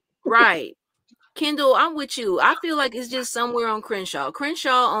too. Right. Kendall, I'm with you. I feel like it's just somewhere on Crenshaw.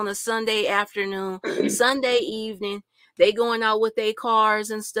 Crenshaw on a Sunday afternoon, Sunday evening. They going out with their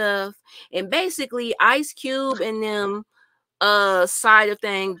cars and stuff. And basically Ice Cube and them side of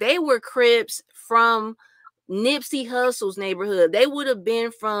thing, they were Crips from Nipsey Hussle's neighborhood. They would have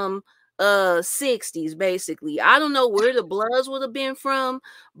been from 60s basically. I don't know where the Bloods would have been from,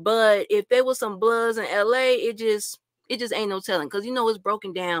 but if there was some Bloods in LA, it just ain't no telling, because you know it's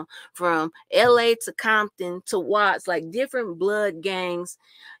broken down from LA to Compton to Watts, like different blood gangs.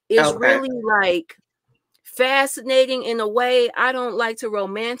 It's really like fascinating in a way. I don't like to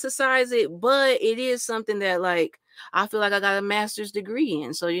romanticize it, but it is something that like I feel like I got a master's degree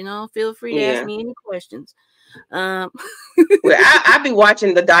in. So, you know, feel free to ask me any questions. Well, I be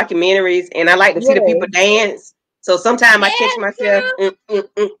watching the documentaries and I like to see the people dance. So sometimes I catch myself.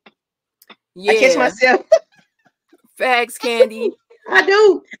 I catch myself. Facts, Candy. I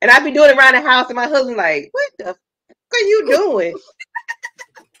do. And I be doing it around the house and my husband like, what the fuck are you doing?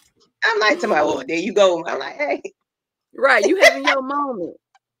 I'm like, to my, oh, there you go. I'm like, hey. Right, you having your moment.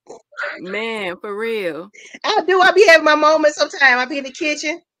 Man, for real. I do. I be having my moment sometimes. I be in the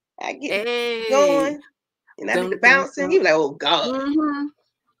kitchen. I get going. And I be bouncing. You be like, oh God.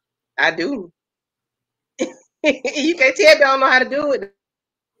 I do. You can't tell me I don't know how to do it.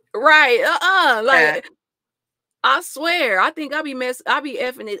 Right. Like I swear, I think I be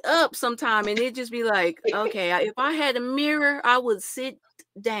effing it up sometime, and it just be like, okay, if I had a mirror, I would sit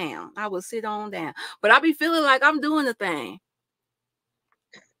down. I would sit on down. But I be feeling like I'm doing the thing.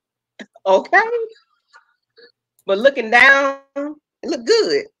 Okay. But looking down, it look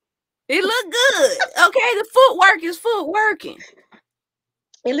good. It look good. Okay, the footwork is footworking.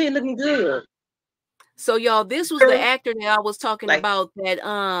 It looking good. So y'all, this was the actor that I was talking about that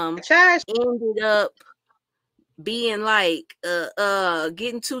ended up being like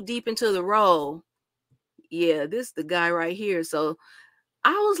getting too deep into the role. Yeah, this is the guy right here. So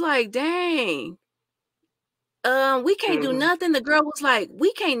I was like, dang. We can't do nothing. The girl was like,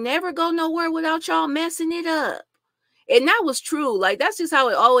 we can't never go nowhere without y'all messing it up. And that was true. Like, that's just how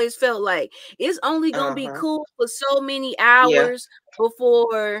it always felt. Like, it's only gonna be cool for so many hours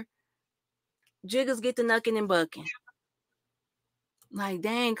before jiggers get to knucking and bucking. Like,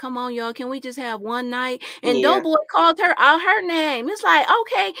 dang, come on, y'all. Can we just have one night? And Doughboy called her out her name. It's like,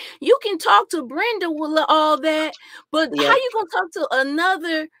 okay, you can talk to Brenda with all that, but how you gonna talk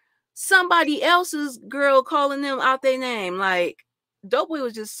to somebody else's girl calling them out their name? Like, Doughboy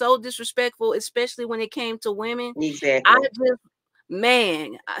was just so disrespectful, especially when it came to women. Exactly.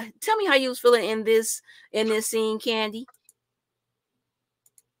 Tell me how you was feeling in this scene, Candy.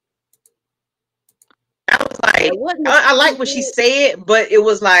 I was like, I like what she said, but it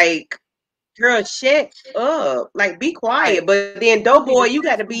was like, girl, shut up. Like, be quiet. Right. But then, Doughboy, you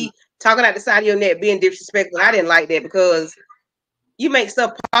got to be talking out the side of your neck, being disrespectful. I didn't like that because you make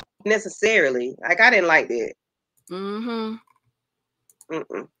stuff pop necessarily. Like, I didn't like that. That's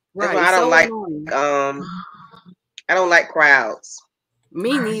why I don't I don't like crowds.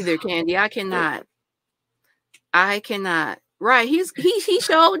 Me neither, Candy. I cannot. Right. He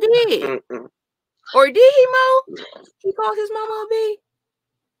sure did. Or did he, Mo? He called his mama a B?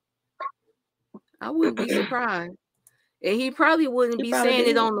 I wouldn't be surprised. And he probably wouldn't be probably saying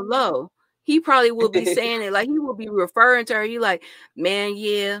did. it on the low. He probably would be saying it like he would be referring to her. He like, man,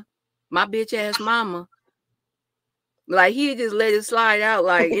 yeah, my bitch ass mama. Like he just let it slide out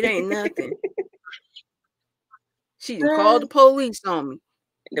like it ain't nothing. She done called the police on me.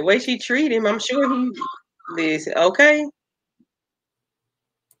 The way she treated him, I'm sure he did. Okay.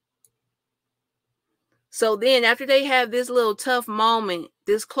 So then after they have this little tough moment,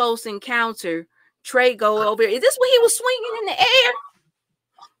 this close encounter, Trey go over. Is this when he was swinging in the air?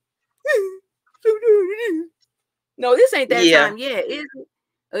 No, this ain't that time yet.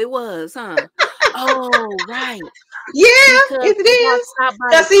 It was, huh? Oh, right. Yeah, it is.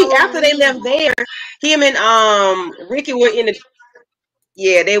 Cause see, after they left there, him and Ricky were in the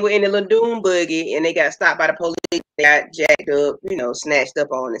they were in the little doom buggy, and they got stopped by the police. They got jacked up, snatched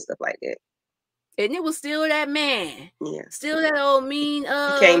up on and stuff like that. And it was still that man. Yeah, still that old mean.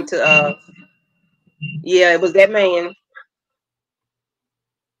 He came to yeah, it was that man.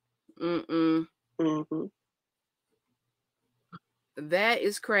 Mm-hmm. That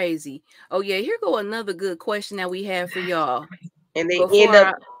is crazy. Oh yeah, here go another good question that we have for y'all. And they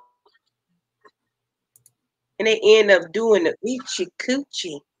end up doing the Oochie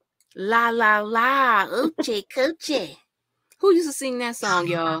Coochie. La la la, Oochie Coochie. Who used to sing that song,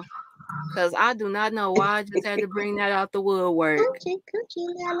 y'all? Because I do not know why I just had to bring that out the woodwork. Coochie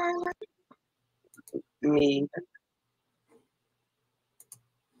Coochie, la la la. Me.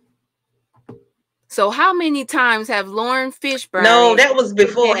 So how many times have Lauren Fishburne? No, that was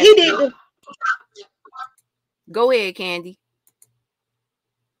before he did. Go ahead, Candy.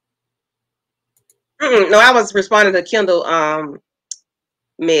 No, I was responding to Kendall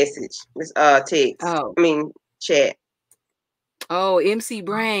message, text. Oh, I mean chat. Oh, MC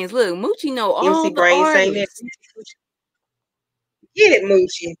Brains. Look, Moochie know all MC the Brains artists. saying that. Get it,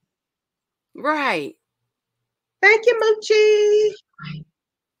 Moochie. Right. Thank you, Moochie.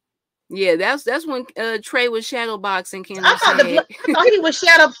 Yeah, that's when Trey was shadowboxing. I thought he was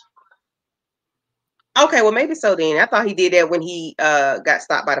shadow. Okay, well maybe so then. I thought he did that when he got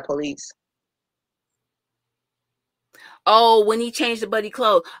stopped by the police. Oh, when he changed the buddy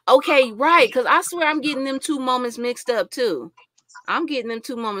clothes. Okay, right. Because I swear I'm getting them two moments mixed up too.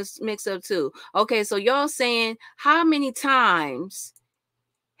 Okay, so y'all saying how many times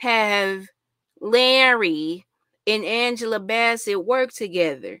have Larry and Angela Bassett worked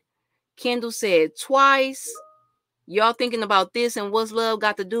together? Kendall said twice. Y'all thinking about this and what's love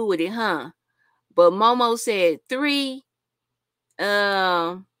got to do with it, huh? But Momo said 3.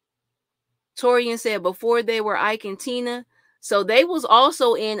 Torian said before they were Ike and Tina. So they was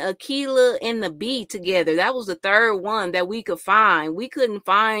also in Aquila and the Bee together. That was the third one that we could find. We couldn't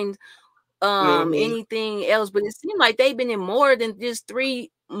find anything else, but it seemed like they've been in more than just 3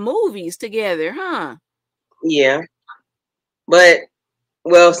 movies together, huh? Yeah. But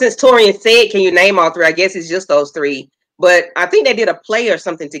well, since Torian said, can you name all 3? I guess it's just those 3. But I think they did a play or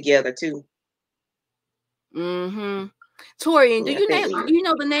something together too. Mm-hmm. Torian, do you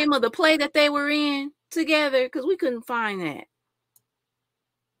know the name of the play that they were in together? Because we couldn't find that.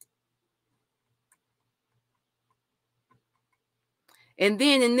 And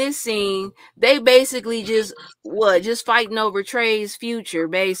then in this scene, they basically just fighting over Trey's future,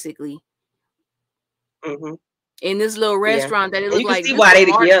 basically. Mm-hmm. In this little restaurant that it looked like. You can see why they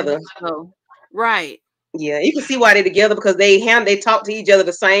together. Right. Yeah, you can see why they're together because they talk to each other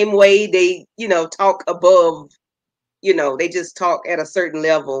the same way. They, talk above, they just talk at a certain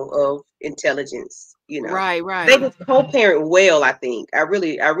level of intelligence, Right. They just co-parent well, I think. I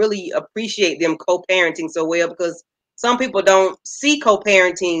really appreciate them co-parenting so well because some people don't see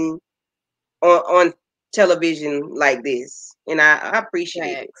co-parenting on television like this. And I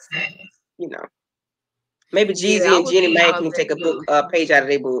appreciate it. Maybe Jeezy and Jenny Mae can take a page out of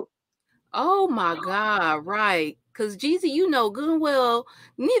their book. Oh my God, right. Cause Jeezy, you know good and well,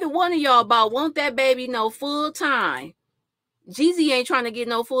 neither one of y'all about want that baby no full time. Jeezy ain't trying to get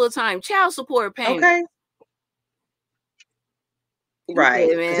no full time child support payment. Okay. Right.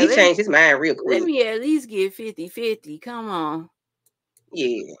 Because he changed his mind real quick. Let me at least get 50-50. Come on.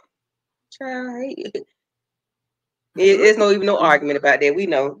 Yeah. Try. There's no argument about that. We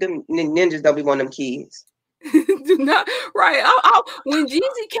know them ninjas don't be one of them kids. Do not right. When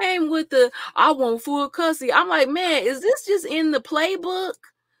Jeezy came with the I want full custody, I'm like, man, is this just in the playbook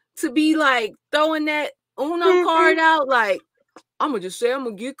to be like throwing that Uno card out? Like, I'm gonna just say I'm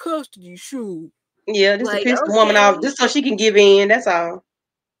gonna get custody. Shoot. Yeah, just to piss the woman off, just so she can give in. That's all.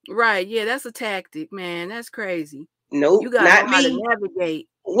 Right. Yeah, that's a tactic, man. That's crazy. Nope, you gotta know how to navigate.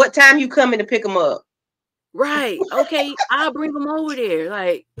 What time you coming to pick them up? Right. Okay, I'll bring them over there.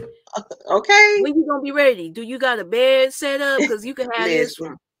 Like, Okay. when you gonna be ready? Do you got a bed set up? Because you can have this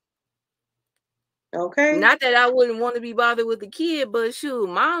Listen. one. Okay. Not that I wouldn't want to be bothered with the kid, but shoot,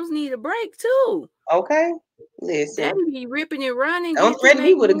 moms need a break too. Okay. Listen. Daddy be ripping and running. Don't threaten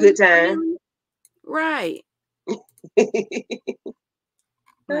me with a good time. Right.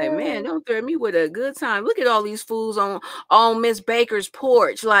 Like, man, don't threaten me with a good time. Look at all these fools on Miss Baker's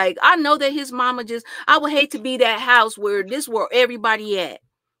porch. Like, I know that his mama just, I would hate to be that house where everybody at.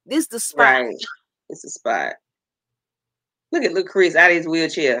 This the spot. Right. It's a spot. Look Chris out of his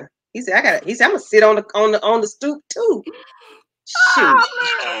wheelchair. He said, I'm gonna sit on the stoop too. Shoot.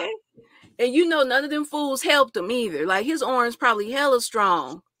 Oh, man. And you know, none of them fools helped him either. Like, his arms probably hella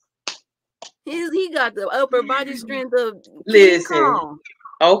strong. He got the upper body strength of King Kong.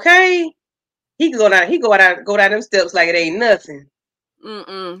 Okay. He go down them steps like it ain't nothing.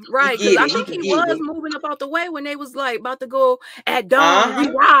 Right, because I think he was moving up out the way when they was like about to go at dawn.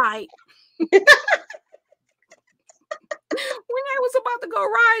 We ride. When they was about to go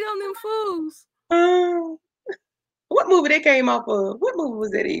ride on them fools. What movie they came off of? What movie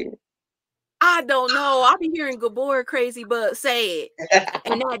was that in? I don't know. I'll be hearing Gabor crazy but say it.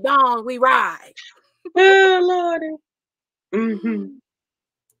 And at dawn we ride. Oh Lordy. Mm-hmm.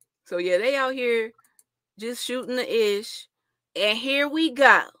 So yeah, they out here just shooting the ish. And here we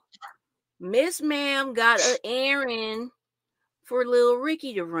go. Miss Ma'am got an errand for little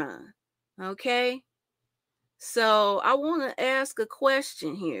Ricky to run. Okay? So I want to ask a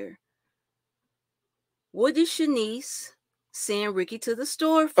question here. What did Shanice send Ricky to the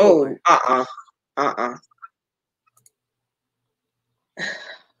store for?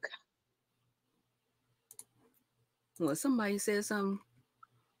 Well, somebody said something.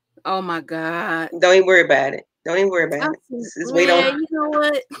 Oh my God. Don't even worry about it. Just wait on. You know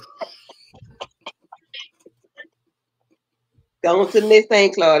what? Go on to the next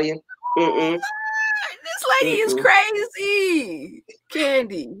thing, Claudia. This lady is crazy.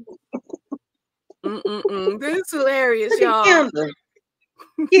 KHANDI. This is hilarious, y'all. Get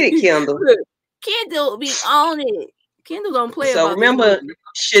it, Kendall. Kendall be on it. Kendall don't play about remember,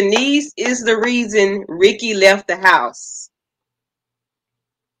 Shanice is the reason Ricky left the house.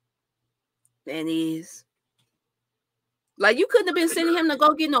 That is. Like, you couldn't have been sending him to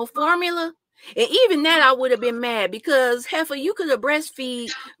go get no formula. And even that, I would have been mad because, heifer, you could have been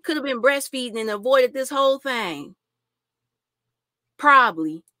breastfeeding and avoided this whole thing.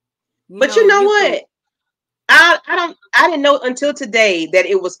 Probably. But you know what? I didn't know until today that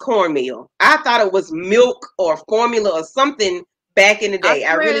it was cornmeal. I thought it was milk or formula or something back in the day.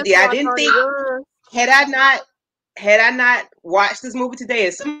 I really did. I didn't think, had I not watched this movie today,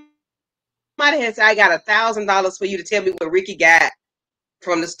 and somebody had said I got $1,000 for you to tell me what Ricky got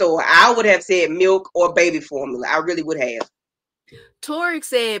from the store, I would have said milk or baby formula. I really would have. Torek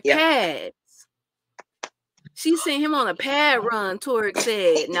said pads. She sent him on a pad run, Torek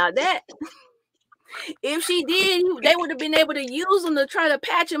said. Now that, if she did, they would have been able to use them to try to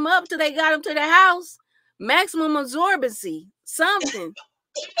patch him up till they got him to the house. Maximum absorbency, something.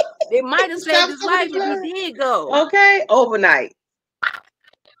 It might have saved his life if he did go. Okay, overnight.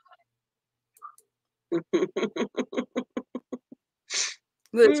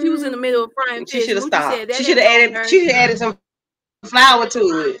 Look, she was in the middle of frying fish. She should have stopped. She should have added some flour to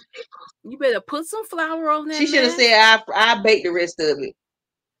it. You better put some flour on that. She should have said, I bake the rest of it.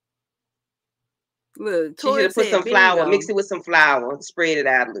 Look, she should have put some flour, mix it with some flour, spread it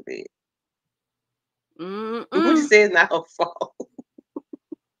out a little bit. She says it's not her fault.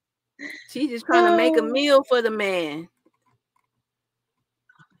 She's just trying to make a meal for the man.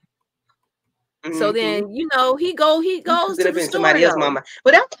 So then, you know, he goes to the store. Somebody else's mama.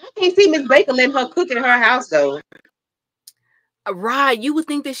 But I can't see Miss Baker letting her cook in her house though. Right. You would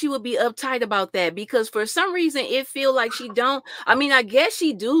think that she would be uptight about that because for some reason it feel like she don't. I mean, I guess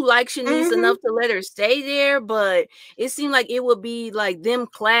she do like Shanice enough to let her stay there, but it seemed like it would be like them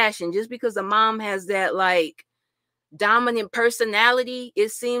clashing just because the mom has that like dominant personality.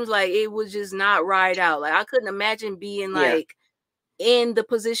 It seems like it was just not right out. Like I couldn't imagine being like in the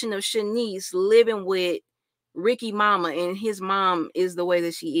position of Shanice living with Ricky mama and his mom is the way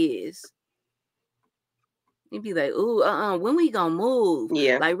that she is. You'd be like, ooh, when we gonna move?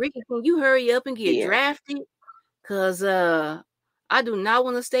 Yeah. Like, Ricky, can you hurry up and get drafted? Cause I do not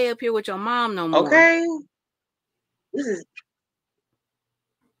want to stay up here with your mom no more. Okay.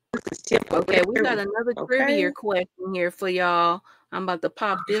 Okay, we got another trivia question here for y'all. I'm about to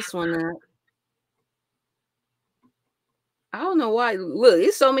pop this one up. I don't know why. Look,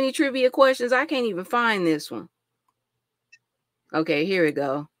 it's so many trivia questions. I can't even find this one. Okay, here we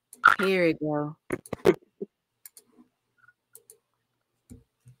go. Here we go.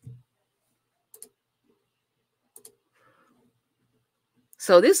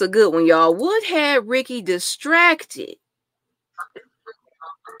 So this is a good one, y'all. What had Ricky distracted?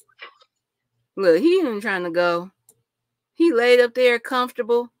 Look, he ain't trying to go. He laid up there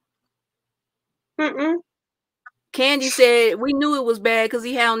comfortable. KHANDI said we knew it was bad because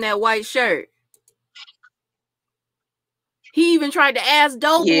he had on that white shirt. He even tried to ask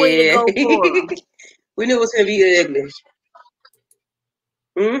Doughboy to go for him. We knew it was gonna be ugly.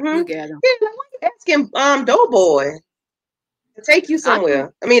 Look at him. Yeah, why are you asking Doughboy to take you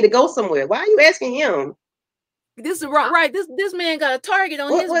somewhere? I mean, to go somewhere. Why are you asking him? This is right. This man got a target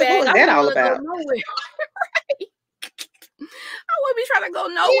on his back. What was that all about? Go nowhere. I wouldn't be trying to go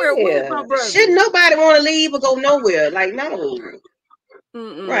nowhere with my brother. Shouldn't nobody want to leave or go nowhere? Like, no.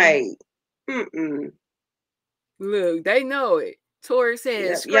 Right. Look, they know it. Tori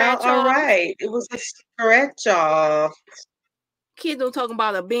says, y'all all right. It was a scratch off. Kid don't talking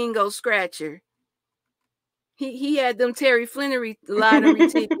about a bingo scratcher. He had them Terry Flannery lottery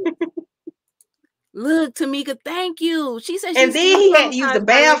tickets. Look, Tamika, thank you. She said and then he had to use the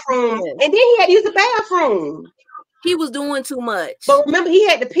bathroom. He was doing too much. But remember, he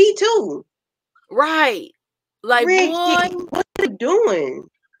had to pee too. Right. Like, Ricky, boy, what are you doing?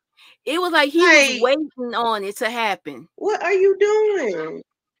 It was like he was waiting on it to happen. What are you doing?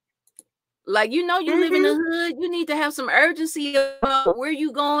 Like, you live in the hood. You need to have some urgency about where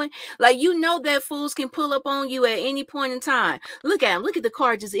you going. Like, that fools can pull up on you at any point in time. Look at him. Look at the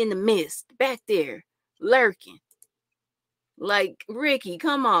car just in the mist back there, lurking. Like, Ricky,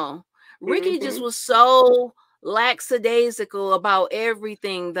 come on. Ricky just was so lackadaisical about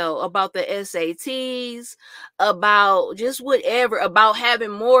everything, though. About the SATs, about just whatever, about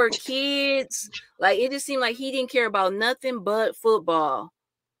having more kids. Like, it just seemed like he didn't care about nothing but football.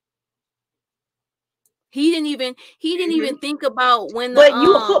 He didn't even think about when But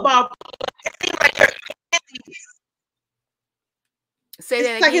you a football player. Say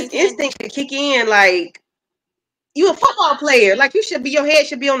that again. Like his instinct to kick in, like you a football player. Like you should be, your head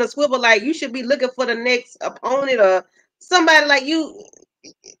should be on the swivel. Like you should be looking for the next opponent or somebody like you.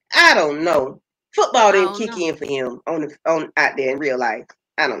 I don't know. Football didn't kick in for him on out there in real life.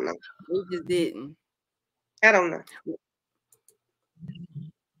 I don't know. It just didn't. I don't know.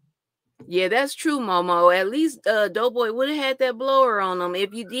 Yeah, that's true, Momo. At least Doughboy would have had that blower on him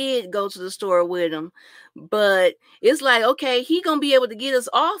if you did go to the store with him. But it's like, okay, he gonna be able to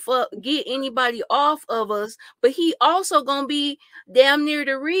get anybody off of us, but he also gonna be damn near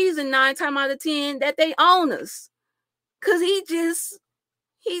the reason 9 times out of 10 that they own us. Cause he just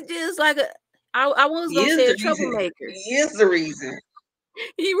like I was gonna say a troublemaker. He is the reason.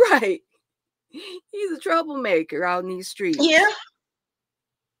 He right. He's a troublemaker out in these streets. Yeah.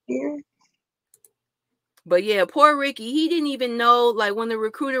 But yeah, poor Ricky, he didn't even know, like when the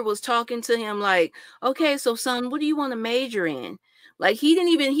recruiter was talking to him, like, okay, so son, what do you want to major in? Like he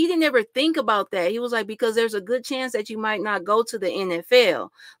didn't ever think about that. He was like, because there's a good chance that you might not go to the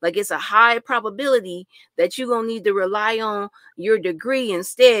NFL. Like it's a high probability that you're going to need to rely on your degree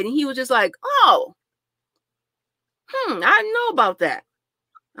instead. And he was just like, oh, I didn't know about that.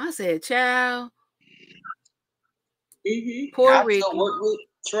 I said, child. Poor Ricky. Work with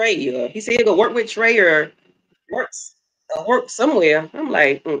Trey. He said he'll go work with Trey or work somewhere. I'm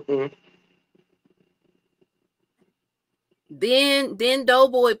like, Then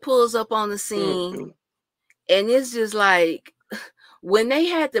Doughboy pulls up on the scene, and it's just like when they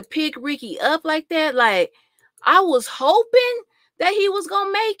had to pick Ricky up like that, like I was hoping that he was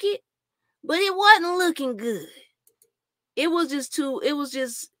gonna make it, but it wasn't looking good. It was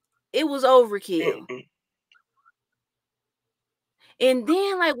overkill. And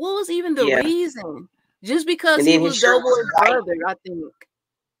then, like, what was even the reason? Just because he was Doughboy's brother, I think.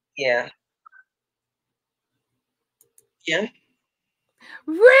 Yeah.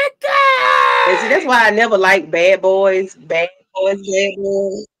 Ricky! And see, that's why I never liked Bad Boys.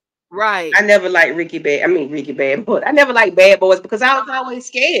 Right. I never liked Ricky Bad Boys. I never liked Bad Boys because I was always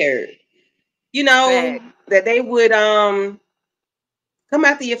scared. That they would come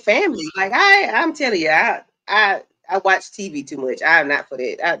after your family. Like I'm telling you, I watch TV too much. I'm not for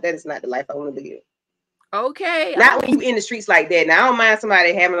that. That is not the life I want to live. Okay. Not when you in the streets like that. Now I don't mind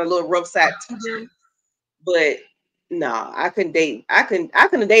somebody having a little rough side to them, but no, I couldn't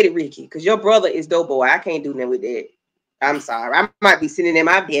have dated Ricky because your brother is Doughboy. I can't do nothing with that. I'm sorry. I might be sitting in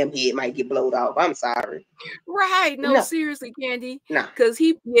my damn head, might get blowed off. I'm sorry. Right. No. Seriously, KHANDI. No. Because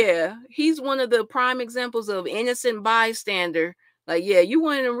he's one of the prime examples of innocent bystander. Like, yeah, you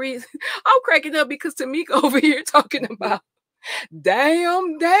one of the reasons. I'm cracking up because Tamika over here talking about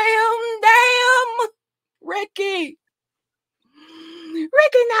damn, Ricky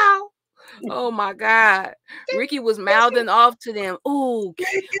now. Oh my God. Ricky was mouthing off to them. Ooh,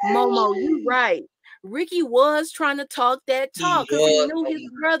 Momo, you right. Ricky was trying to talk that talk because he knew his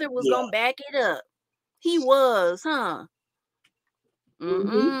brother was gonna back it up. He was, huh?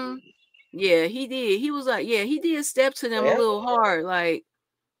 Yeah, he did. He was like, yeah, he did step to them a little hard. Like,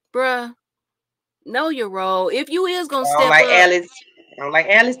 bruh, know your role. If you is gonna step up. I don't like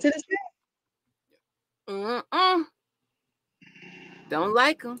Alice to this day. Don't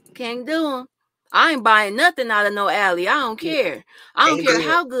like him. Can't do him. I ain't buying nothing out of no alley. I don't care. I don't care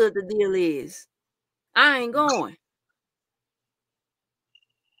how good the deal is. I ain't going.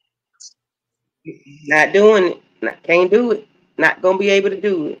 Not doing it. Can't do it. Not gonna be able to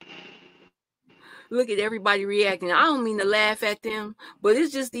do it. Look at everybody reacting. I don't mean to laugh at them, but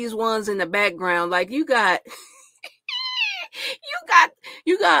it's just these ones in the background. Like you got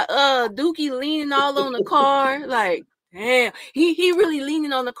you got Dookie leaning all on the car. Like, damn. He really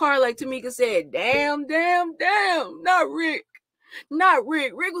leaning on the car like Tamika said, damn. Not Rick. Not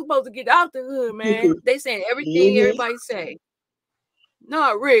Rick. Rick was supposed to get out the hood, man. They saying everything everybody say.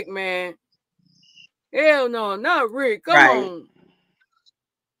 Not Rick, man. Hell no, not Rick. Come on.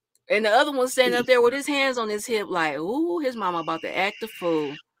 And the other one standing up there with his hands on his hip, like, ooh, his mama about to act a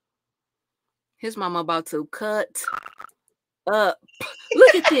fool. His mama about to cut up.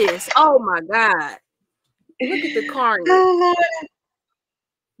 Look at this. Oh my God. Look at the carnage. Oh,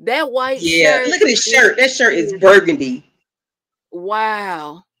 that white shirt. Look at his shirt. That shirt is burgundy.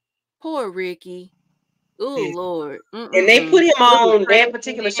 Wow. Poor Ricky. Oh Lord. And they put him on that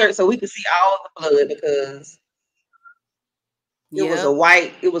particular shirt so we could see all the blood because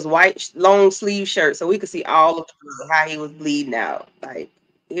it was white long sleeve shirt, so we could see all of the blood, how he was bleeding out. Like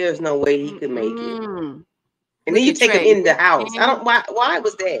there's no way he could make it. And then you take him in the house. I don't why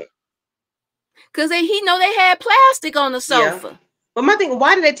was that? Because he know they had plastic on the sofa. Yeah. But my thing,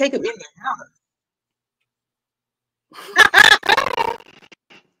 why did they take him in the house?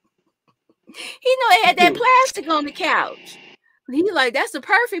 He know they had that plastic on the couch. He like, that's the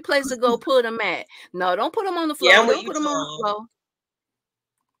perfect place to go put him at. No, don't put him on the floor. Yeah, don't put him on the floor.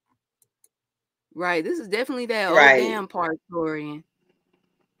 Right. This is definitely that old damn Partorian.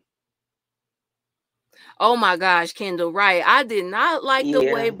 Oh my gosh, Kendall. Right. I did not like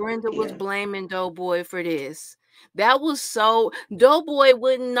the way Brenda was blaming Doughboy for this. That was so Doughboy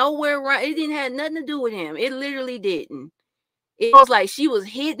wouldn't nowhere right. It didn't have nothing to do with him. It literally didn't. It was like she was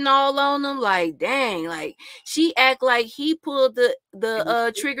hitting all on him. Like, dang, like she act like he pulled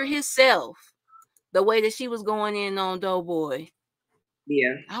the trigger himself. The way that she was going in on Doughboy.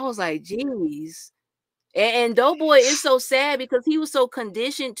 Yeah. I was like, geez. And Doughboy is so sad because he was so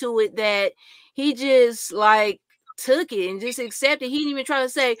conditioned to it that he just like took it and just accepted. He didn't even try to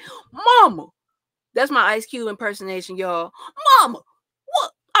say, Mama. That's my Ice Cube impersonation, y'all. Mama,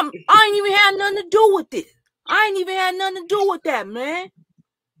 what? I ain't even had nothing to do with this. I ain't even had nothing to do with that, man.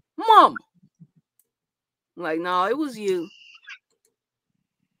 Mama. I'm like, no, it was you.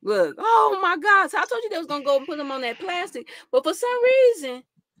 Look, oh my God. So I told you they was going to go and put them on that plastic. But for some reason,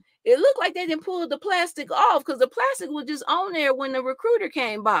 it looked like they didn't pull the plastic off because the plastic was just on there when the recruiter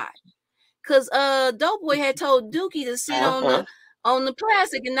came by. Because Doughboy had told Dookie to sit on the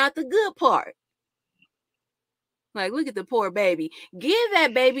plastic and not the good part. Like, look at the poor baby. Give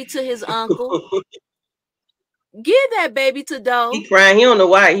that baby to his uncle. Give that baby to Doe. He crying. He don't know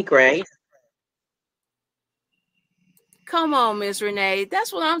why he crying. Come on, Miss Renee.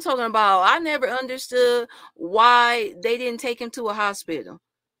 That's what I'm talking about. I never understood why they didn't take him to a hospital.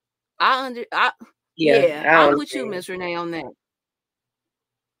 I'm with you, Miss Renee, on that.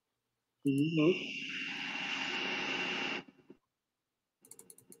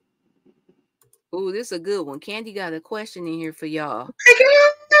 Ooh, this is a good one. Candy got a question in here for y'all.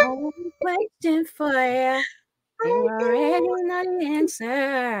 Question for you. You already know the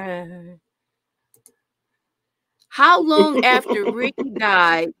answer. How long after Ricky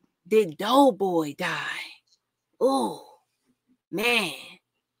died did Doughboy die? Oh, man.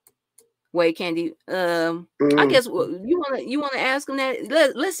 Wait, Candy. I guess you wanna ask him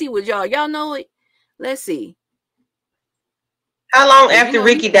that. Let's see what y'all know it. Let's see. How long after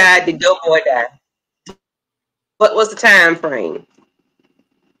Ricky died did Doughboy die? What was the time frame?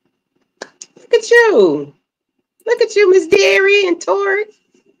 Look at you. Look at you, Miss Derry and Tori.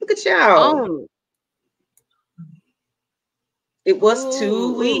 Look at y'all. Oh. It was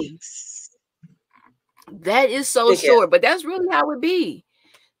 2 weeks. That is so short, but that's really how it be.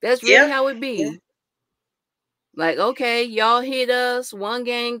 That's really how it be. Yeah. Like, okay, y'all hit us. One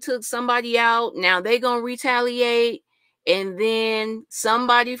gang took somebody out. Now they gonna retaliate. And then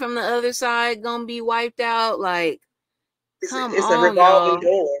somebody from the other side gonna be wiped out. Like, it's a revolving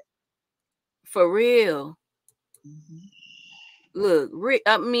door. For real. Look,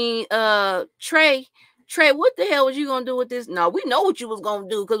 Trey, what the hell was you gonna do with this? No, we know what you was gonna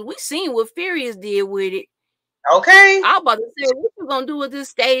do because we seen what Furious did with it. Okay. I was about to say what you gonna do with this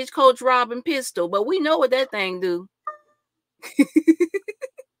stagecoach robbing pistol, but we know what that thing do.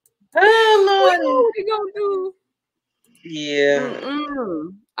 Oh We Lord. know what he gonna do. Yeah.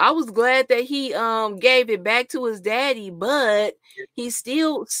 I was glad that he gave it back to his daddy, but he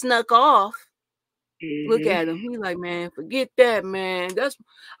still snuck off. Look at him. He's like, man, forget that, man.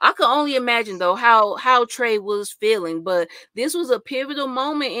 I could only imagine though how Trey was feeling, but this was a pivotal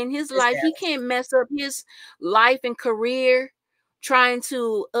moment in his life. He can't mess up his life and career trying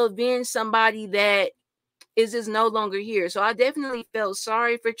to avenge somebody that is just no longer here. So I definitely felt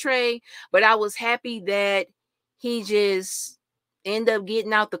sorry for Trey, but I was happy that he just ended up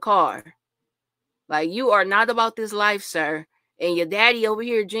getting out the car. Like, you are not about this life, sir. And your daddy over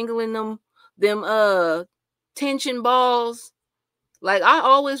here jingling them tension balls. Like, I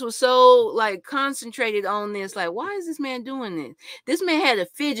always was so like concentrated on this. Like, why is this man doing this? This man had a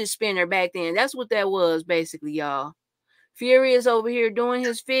fidget spinner back then. That's what that was, basically, y'all. Furious over here doing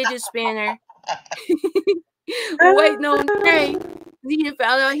his fidget spinner. Waiting on Trey. He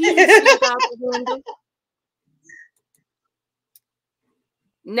found out he snuck out the window.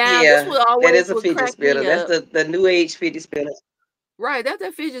 Now, this was always that is a what fidget cracked spinner. me That's up. the new age fidget spinner. Right, that's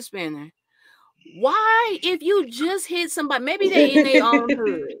that fidget spinner. Why, if you just hit somebody, maybe they in their own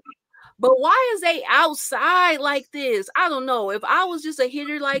hood, but why is they outside like this? I don't know. If I was just a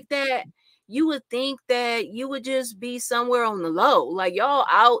hitter like that, you would think that you would just be somewhere on the low. Like, y'all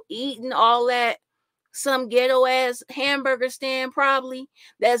out eating all that, some ghetto ass hamburger stand probably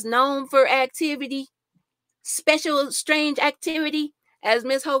that's known for activity, special strange activity, as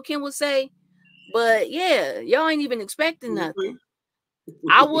Miss Hokin would say. But yeah, y'all ain't even expecting nothing.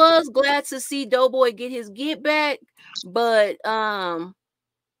 I was glad to see Doughboy get his get back, but I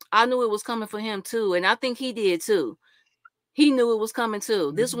knew it was coming for him too, and I think he did too. He knew it was coming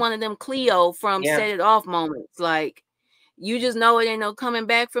too. This one of them Cleo from Set It Off moments. Like, you just know it ain't no coming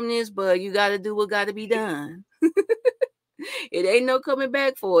back from this, but you got to do what got to be done. It ain't no coming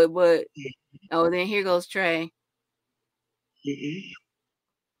back for it, but oh, then here goes Trey.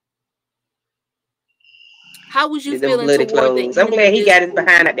 How was you feeling toward the end I'm glad of he this got his movie?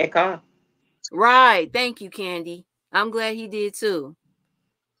 behind at that car. Right. Thank you, Candy. I'm glad he did too.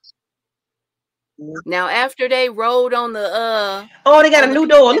 Now, after they rode on the oh, they got a new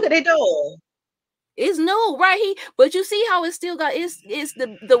door. Look at their door. It's new, right? But you see how it still got it's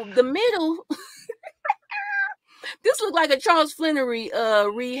the middle. This looked like a Charles Flannery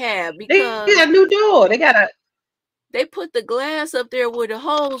rehab because they got a new door. they put the glass up there where the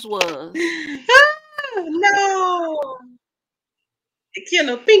hose was. No. The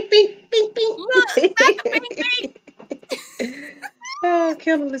killer, ping, ping, ping, ping. Look, not the bing bing. Oh,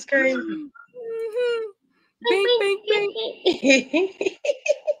 Kendall is crazy. Mm-hmm. Bing, bing, bing.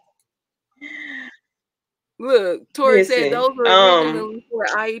 Look, Tori said those were originally for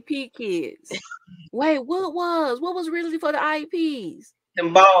IEP kids. Wait, what was originally for the IEPs?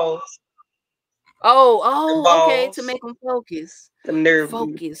 Them balls. Oh, okay, to make them focus. Them nerve.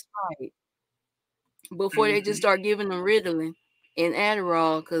 Focus, right. Before they just start giving them Ritalin and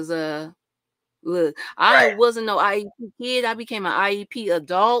Adderall, because look, I wasn't no IEP kid. I became an IEP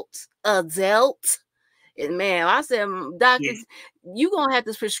adult. And man, I said, doctor, you gonna have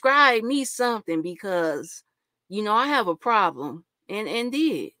to prescribe me something because you know I have a problem. And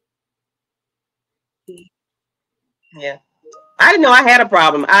did. Yeah. I didn't know I had a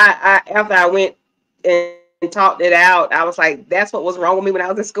problem. I after I went and talked it out, I was like, that's what was wrong with me when I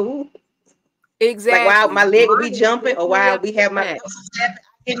was in school. Exactly. Like, why my leg would be jumping or why we have my I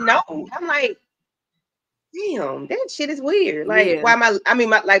didn't know. I'm like, damn, that shit is weird. Like, why my I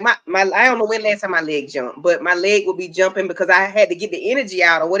don't know when last time my leg jumped, but my leg would be jumping because I had to get the energy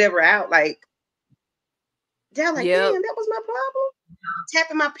out or whatever out. Like, damn, damn, that was my problem.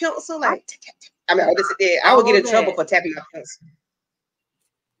 Tapping my pencil, like, I mean, I would get in trouble for tapping my pencil.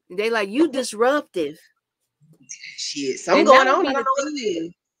 They like, you disruptive. Shit, something going on. I don't know what it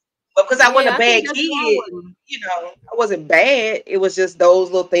is. But because I wasn't a bad kid, you know, I wasn't bad. It was just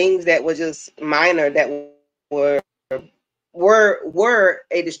those little things that were just minor that were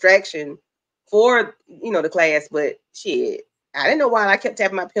a distraction for, you know, the class. But shit, I didn't know why I kept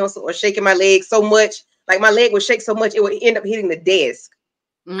tapping my pencil or shaking my leg so much. Like, my leg would shake so much it would end up hitting the desk.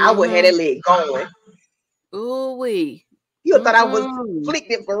 I would have that leg going. Ooh wee. You thought I was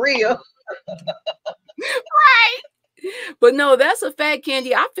flicked it for real. Right. But no, that's a fact,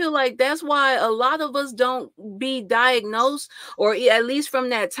 Candy. I feel like that's why a lot of us don't be diagnosed, or at least from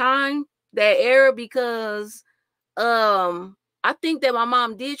that time, that era because I think that my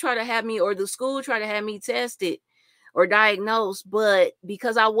mom did try to have me, or the school tried to have me tested or diagnosed, but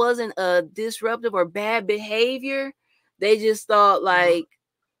because I wasn't a disruptive or bad behavior, they just thought like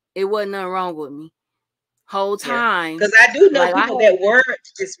it wasn't nothing wrong with me. Whole time. Because I do know Like I people had, that weren't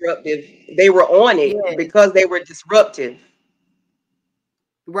disruptive. They were on it yeah, because they were disruptive,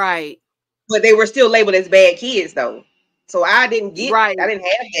 right, but they were still labeled as bad kids though. So I didn't right. have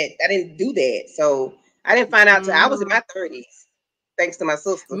that. I didn't do that. So I didn't find out till I was in Mhm. my 30s, thanks to my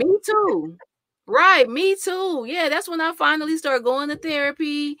sister. Me too. Right, me too. Yeah, that's when I finally started going to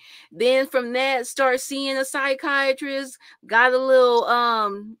therapy. Then from that, start seeing a psychiatrist, got a little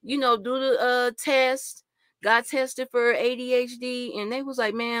do the test, got tested for ADHD, and they was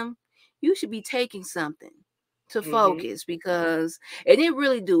like, "Ma'am, you should be taking something to Mm-hmm. focus because and it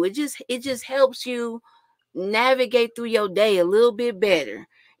really do. It just helps you navigate through your day a little bit better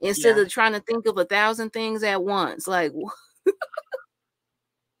instead Yeah. of trying to think of 1,000 things at once. Like,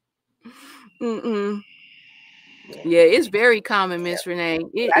 mm-mm. Yeah. Yeah, it's very common, Yeah. Miss Renee.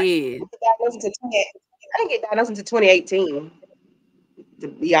 It I is. didn't get diagnosed until 20, I didn't get diagnosed until 2018, to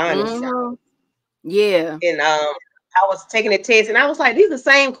be honest. Mm-hmm. Yeah. And I was taking a test, and I was like, these are the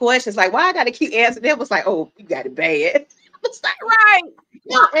same questions. Like, why I got to keep answering? It was like, oh, you got it bad. I was like, Right.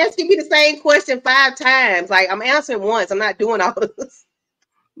 y'all asking me the same question 5 times. Like, I'm answering once. I'm not doing all this.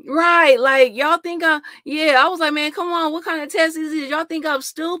 Right. Like y'all think I was like, man, come on, what kind of test is this? Y'all think I'm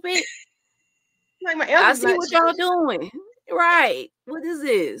stupid? Like, my I answer's see not what y'all changing. doing. Right. What is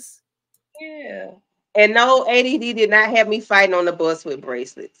this? Yeah. And no, ADD did not have me fighting on the bus with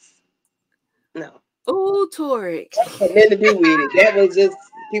bracelets. No. Ooh, Toric. Had nothing to do with it. That was just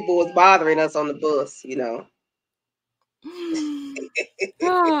people was bothering us on the bus.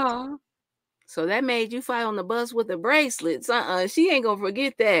 Ah. So that made you fight on the bus with the bracelets. She ain't gonna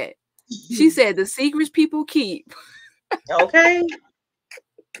forget that. She said the secrets people keep. Okay.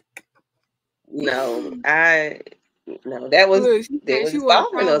 No, no, that was Look, she they said was she just want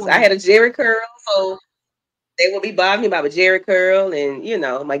a bothering us. I had a troublemaker. Jerry curl, so they would be bothering me about my Jerry curl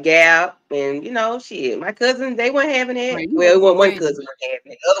and my gap and shit. My cousins, they weren't having it. Right, you Well, wasn't one ready. cousin was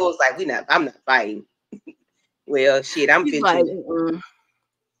having it. The other was like, I'm not fighting. Well, shit, I'm He's like, finna.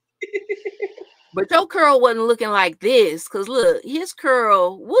 but your curl wasn't looking like this. Cause look, his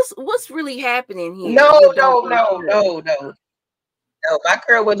curl, what's really happening here No, with Don't no, Boy no, Curl? no, no, no. My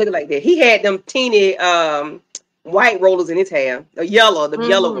curl wasn't looking like that. He had them teeny white rollers in his hair, the yellow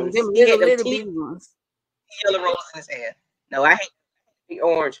Mm-hmm. ones. Them He had them little teeny bitty ones. yellow rollers in his hair. No, I hate the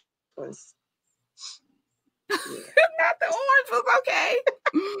orange ones. Yeah. Not the orange was okay.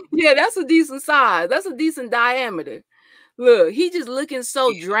 Yeah, that's a decent size. That's a decent diameter. Look, he just looking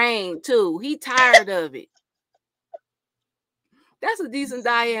so drained too. He tired of it. That's a decent You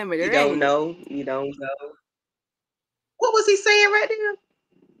diameter, don't ain't it? know. You don't know. What was he saying right there?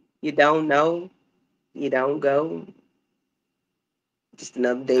 You don't know. You don't go. Just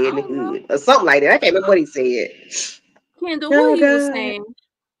another day I in the don't know. hood. Or something like that. I can't remember what he said. Kendall, what Oh he was God. saying.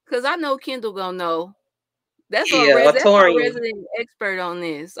 Cause I know Kendall gonna know. Yeah, a That's our Torian. resident expert on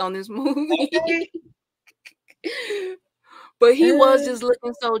this movie. Okay. But he was Uh, just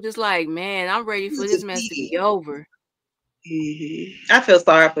looking so just like, man, I'm ready he for was this mess to defeated. be over. I feel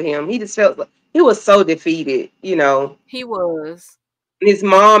sorry for him. He just felt like he was so defeated. He was. And his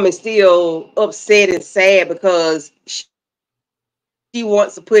mom is still upset and sad because she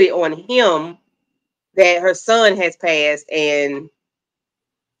wants to put it on him that her son has passed, and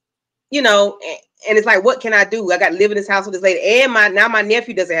it's like, what can I do? I got to live in this house with this lady, and my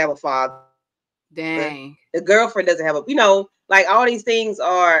nephew doesn't have a father. Dang. The girlfriend doesn't have like all these things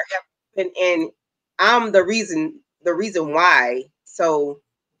are and I'm the reason why. So,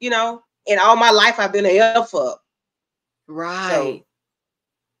 in all my life I've been a F up. So Right.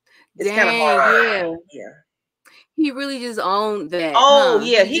 it's kind of Dang, hard. yeah. Yeah. He really just owned that, Oh huh?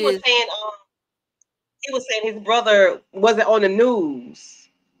 yeah, He just he was saying his brother wasn't on the news.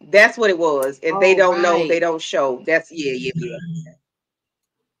 That's what it was. And they oh don't know, right. they don't show. That's yeah.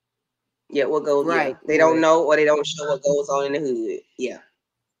 Yeah, what goes yeah. Right, They don't Tori. know or they don't show what goes on in the hood. Yeah.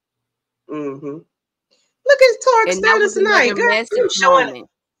 Mm-hmm. Look at Torque And that status was tonight. another Girl, message you showing moment.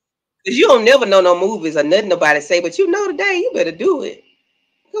 because you don't never know no movies or nothing nobody say, but you know today, you better do it.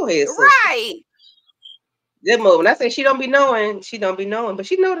 Go ahead, sister. Right. That move. When I say she don't be knowing, she don't be knowing, but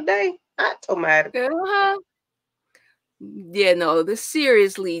she know today. I told my Uh-huh. Yeah, no, this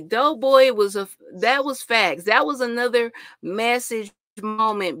seriously, Doughboy that was facts. That was another message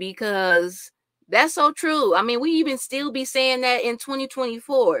moment because That's so true. I mean, we even still be saying that in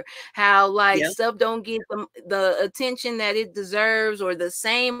 2024, how like Yeah. stuff don't get the attention that it deserves, or the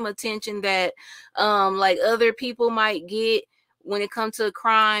same attention that like other people might get when it comes to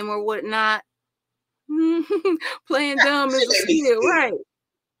crime or whatnot. Playing dumb She is a make me skill, sick. right?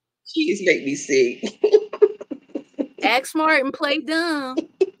 She just make me sick. Act smart and play dumb.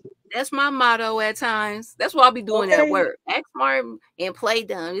 That's my motto at times. That's what I'll be doing at Okay. work. Act smart and play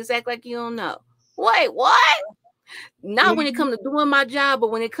dumb. Just act like you don't know. Wait, what? Not when it Mm-hmm. comes to doing my job,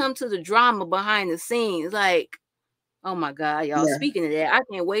 but when it comes to the drama behind the scenes. Like, oh my God, y'all. Yeah. Speaking of that, I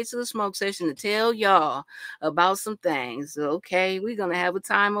can't wait till the smoke session to tell y'all about some things. Okay, we're gonna have a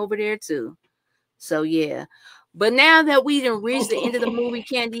time over there too. So yeah. But now that we done reached the end of the movie,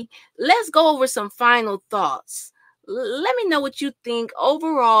 Candy, let's go over some final thoughts. Let me know what you think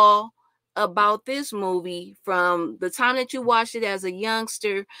overall about this movie, from the time that you watched it as a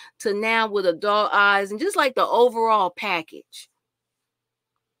youngster to now with adult eyes, and just like the overall package.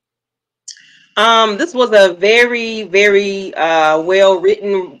 This was a very, very well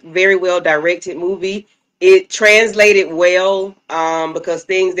written, very well directed movie. It translated well, because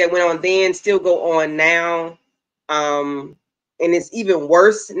things that went on then still go on now. And it's even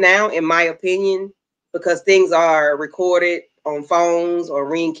worse now, in my opinion, because things are recorded on phones or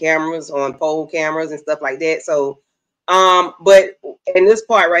Ring cameras, on pole cameras and stuff like that. So, but in this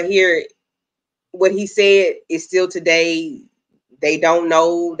part right here, what he said is still today. They don't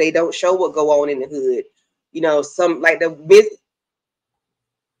know. They don't show what go on in the hood. You know, some like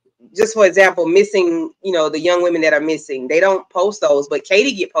just for example, missing. You know, the young women that are missing. They don't post those, but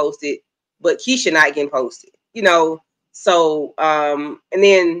Katie get posted, but Keisha not getting posted. You know, so and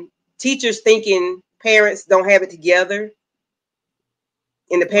then teachers thinking parents don't have it together,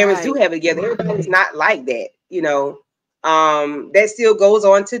 and the parents do Right. have it together. Everybody's not like that. You know, that still goes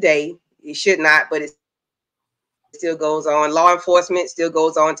on today. It should not, but it still goes on. Law enforcement still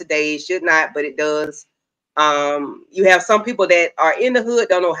goes on today. It should not, but it does. You have some people that are in the hood,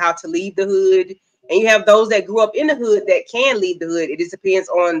 don't know how to leave the hood, and you have those that grew up in the hood that can leave the hood. It just depends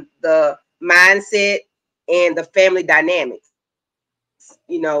on the mindset and the family dynamics.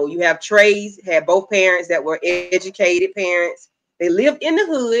 You know, you have Trey's had both parents that were educated parents. They lived in the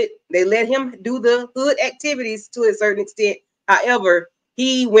hood. They let him do the hood activities to a certain extent. However,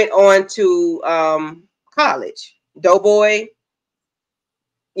 he went on to college. Doughboy,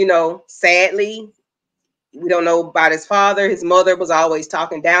 you know, sadly, we don't know about his father. His mother was always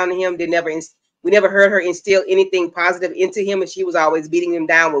talking down to him. We never heard her instill anything positive into him, and she was always beating him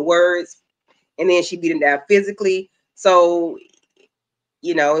down with words, and then she beat him down physically. So,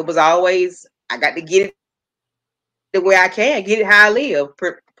 you know, it was always, I got to get it the way I can, get it how I live,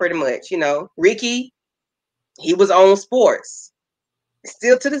 pretty much. You know, Ricky, he was on sports.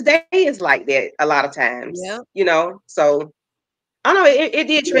 Still to this day is like that a lot of times. You know, Yep. so I don't know. It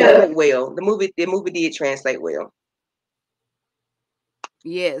did translate well. The movie did translate well.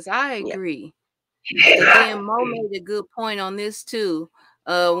 Yes, I Yeah. agree. And then Mo made a good point on this too.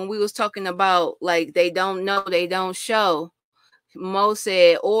 When we was talking about like they don't know, they don't show. Mo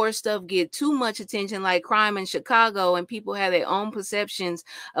said, or stuff get too much attention, like crime in Chicago, and people have their own perceptions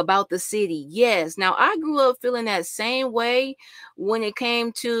about the city. Yes. Now, I grew up feeling that same way when it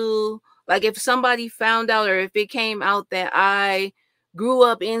came to, like, if somebody found out or if it came out that I grew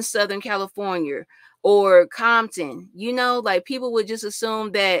up in Southern California or Compton, like people would just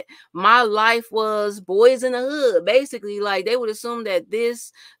assume that my life was boys in the hood. Basically, like they would assume that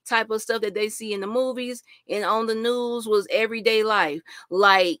this type of stuff that they see in the movies and on the news was everyday life.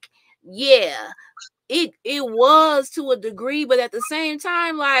 Like, yeah, it was to a degree, but at the same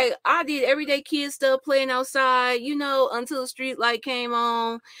time, like I did everyday kid stuff, playing outside, until the street light came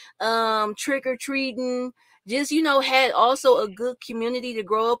on, trick or treating, just had also a good community to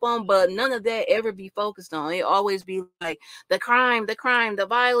grow up on, but none of that ever be focused on. It always be like the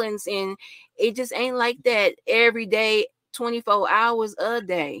violence, and it just ain't like that every day, 24 hours a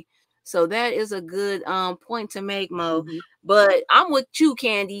day. So that is a good point to make, Mo. Mm-hmm. But I'm with you,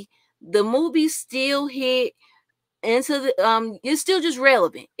 Candy. The movie still hit into the it's still just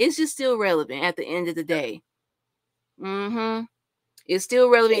relevant. It's just still relevant at the end of the day. Mm-hmm. It's still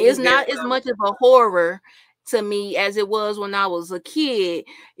relevant. It It's was very not as well. much of a horror to me as it was when I was a kid.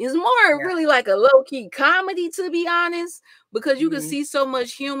 It's more Yeah. really like a low-key comedy, to be honest, because you can Mm-hmm. see so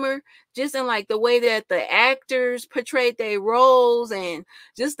much humor just in like the way that the actors portrayed their roles, and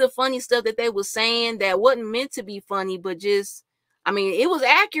just the funny stuff that they were saying that wasn't meant to be funny, but just, I mean, it was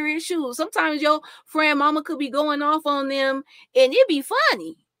accurate. Shoot, sometimes your friend mama could be going off on them and it'd be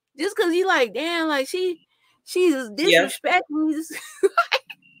funny. Just cause you like, damn, like she's Yeah. disrespecting me.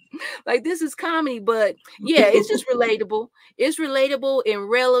 Like, this is comedy, but yeah, it's just relatable. It's relatable and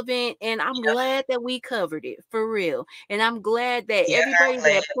relevant, and I'm glad that we covered it for real. And I'm glad that Yeah, everybody I'm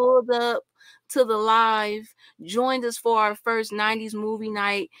glad. that pulled up to the live joined us for our first 90s movie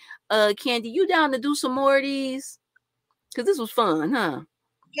night. Candy, you down to do some more of these? Because this was fun, huh?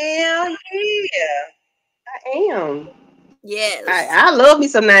 Hell yeah, I am. Yes. I love me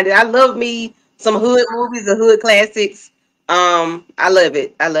some 90s. I love me some hood movies, the hood classics. I love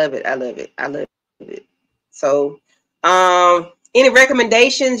it. I love it. I love it. I love it. So, any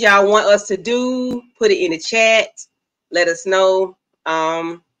recommendations y'all want us to do? Put it in the chat. Let us know.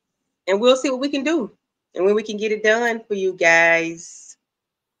 And we'll see what we can do, and when we can get it done for you guys.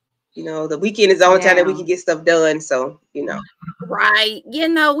 You know, the weekend is the only time that we Now, can get stuff done. So, you know, right.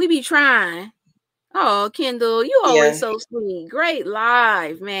 We be trying. Oh, Kendall, you always yeah, so sweet. Great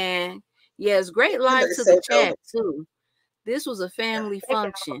live, man. Yes, great live it's to the so dope. chat too. This was a Yeah, family thank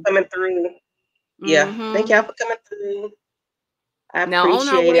y'all for function. coming through. Yeah, thank Mm-hmm. y'all for coming through. I Now on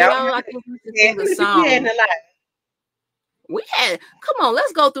our appreciate it. way I don't out, know I think we should sing how a many people we had in song. the live. We had, come on,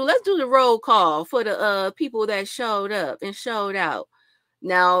 let's go through. Let's do the roll call for the people that showed up and showed out.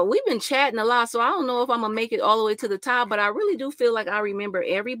 Now, we've been chatting a lot, so I don't know if I'm gonna make it all the way to the top, but I really do feel like I remember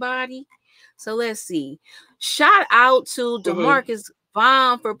everybody. So let's see. Shout out to Mm-hmm. DeMarcus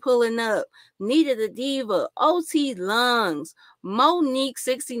Vaughn for pulling up, Nita the Diva, OT Lungs, Monique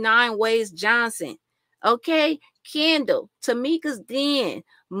 69 Ways Johnson, okay, Kendall, Tamika's Den,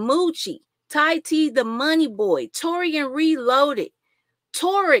 Moochie, Ty T the Money Boy, Torian Reloaded,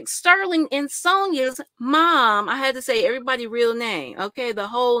 Torix, Sterling, and Sonia's mom. I had to say everybody' real name, okay, the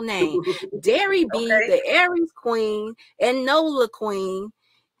whole name. Dairy B, Okay. the Aries Queen, and Nola Queen.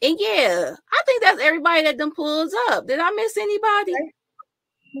 And yeah, I think that's everybody that done pulls up. Did I miss anybody?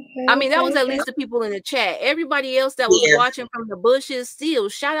 I mean, that was at Okay. least the people in the chat. Everybody else that was Yeah. watching from the bushes, still,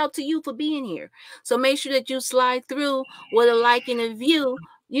 shout out to you for being here. So make sure that you slide through with a like and a view,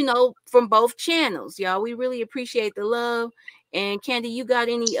 from both channels, y'all. We really appreciate the love. And Candy, you got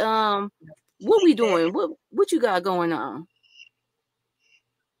any what we doing? What you got going on?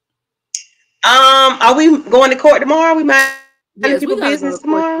 Are we going to court tomorrow? We minding people Yes, business we gotta go tomorrow? to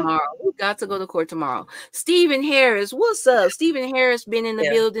court tomorrow. We got to go to court tomorrow. Stephen Harris, what's up? Stephen Harris been in the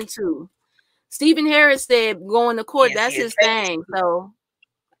Yeah. building too. Stephen Harris said going to court, Yes, that's yes. his thing. So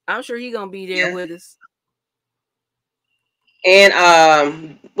I'm sure he's gonna be there Yeah. with us.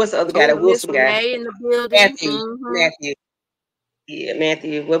 And what's the other guy? Oh, The Miss Wilson guy? Renee in the building. Matthew. Mm-hmm. Matthew. Yeah,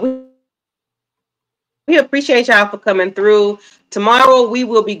 Matthew. Well, we appreciate y'all for coming through. Tomorrow we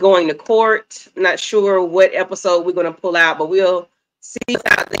will be going to court. Not sure what episode we're gonna pull out, but we'll see what's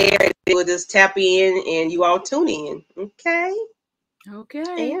out there. We'll just tap in and you all tune in. Okay.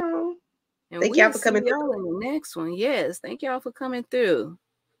 Okay. Yeah. And Thank y'all we'll for see coming through. y'all in the next one. Yes. Thank y'all for coming through.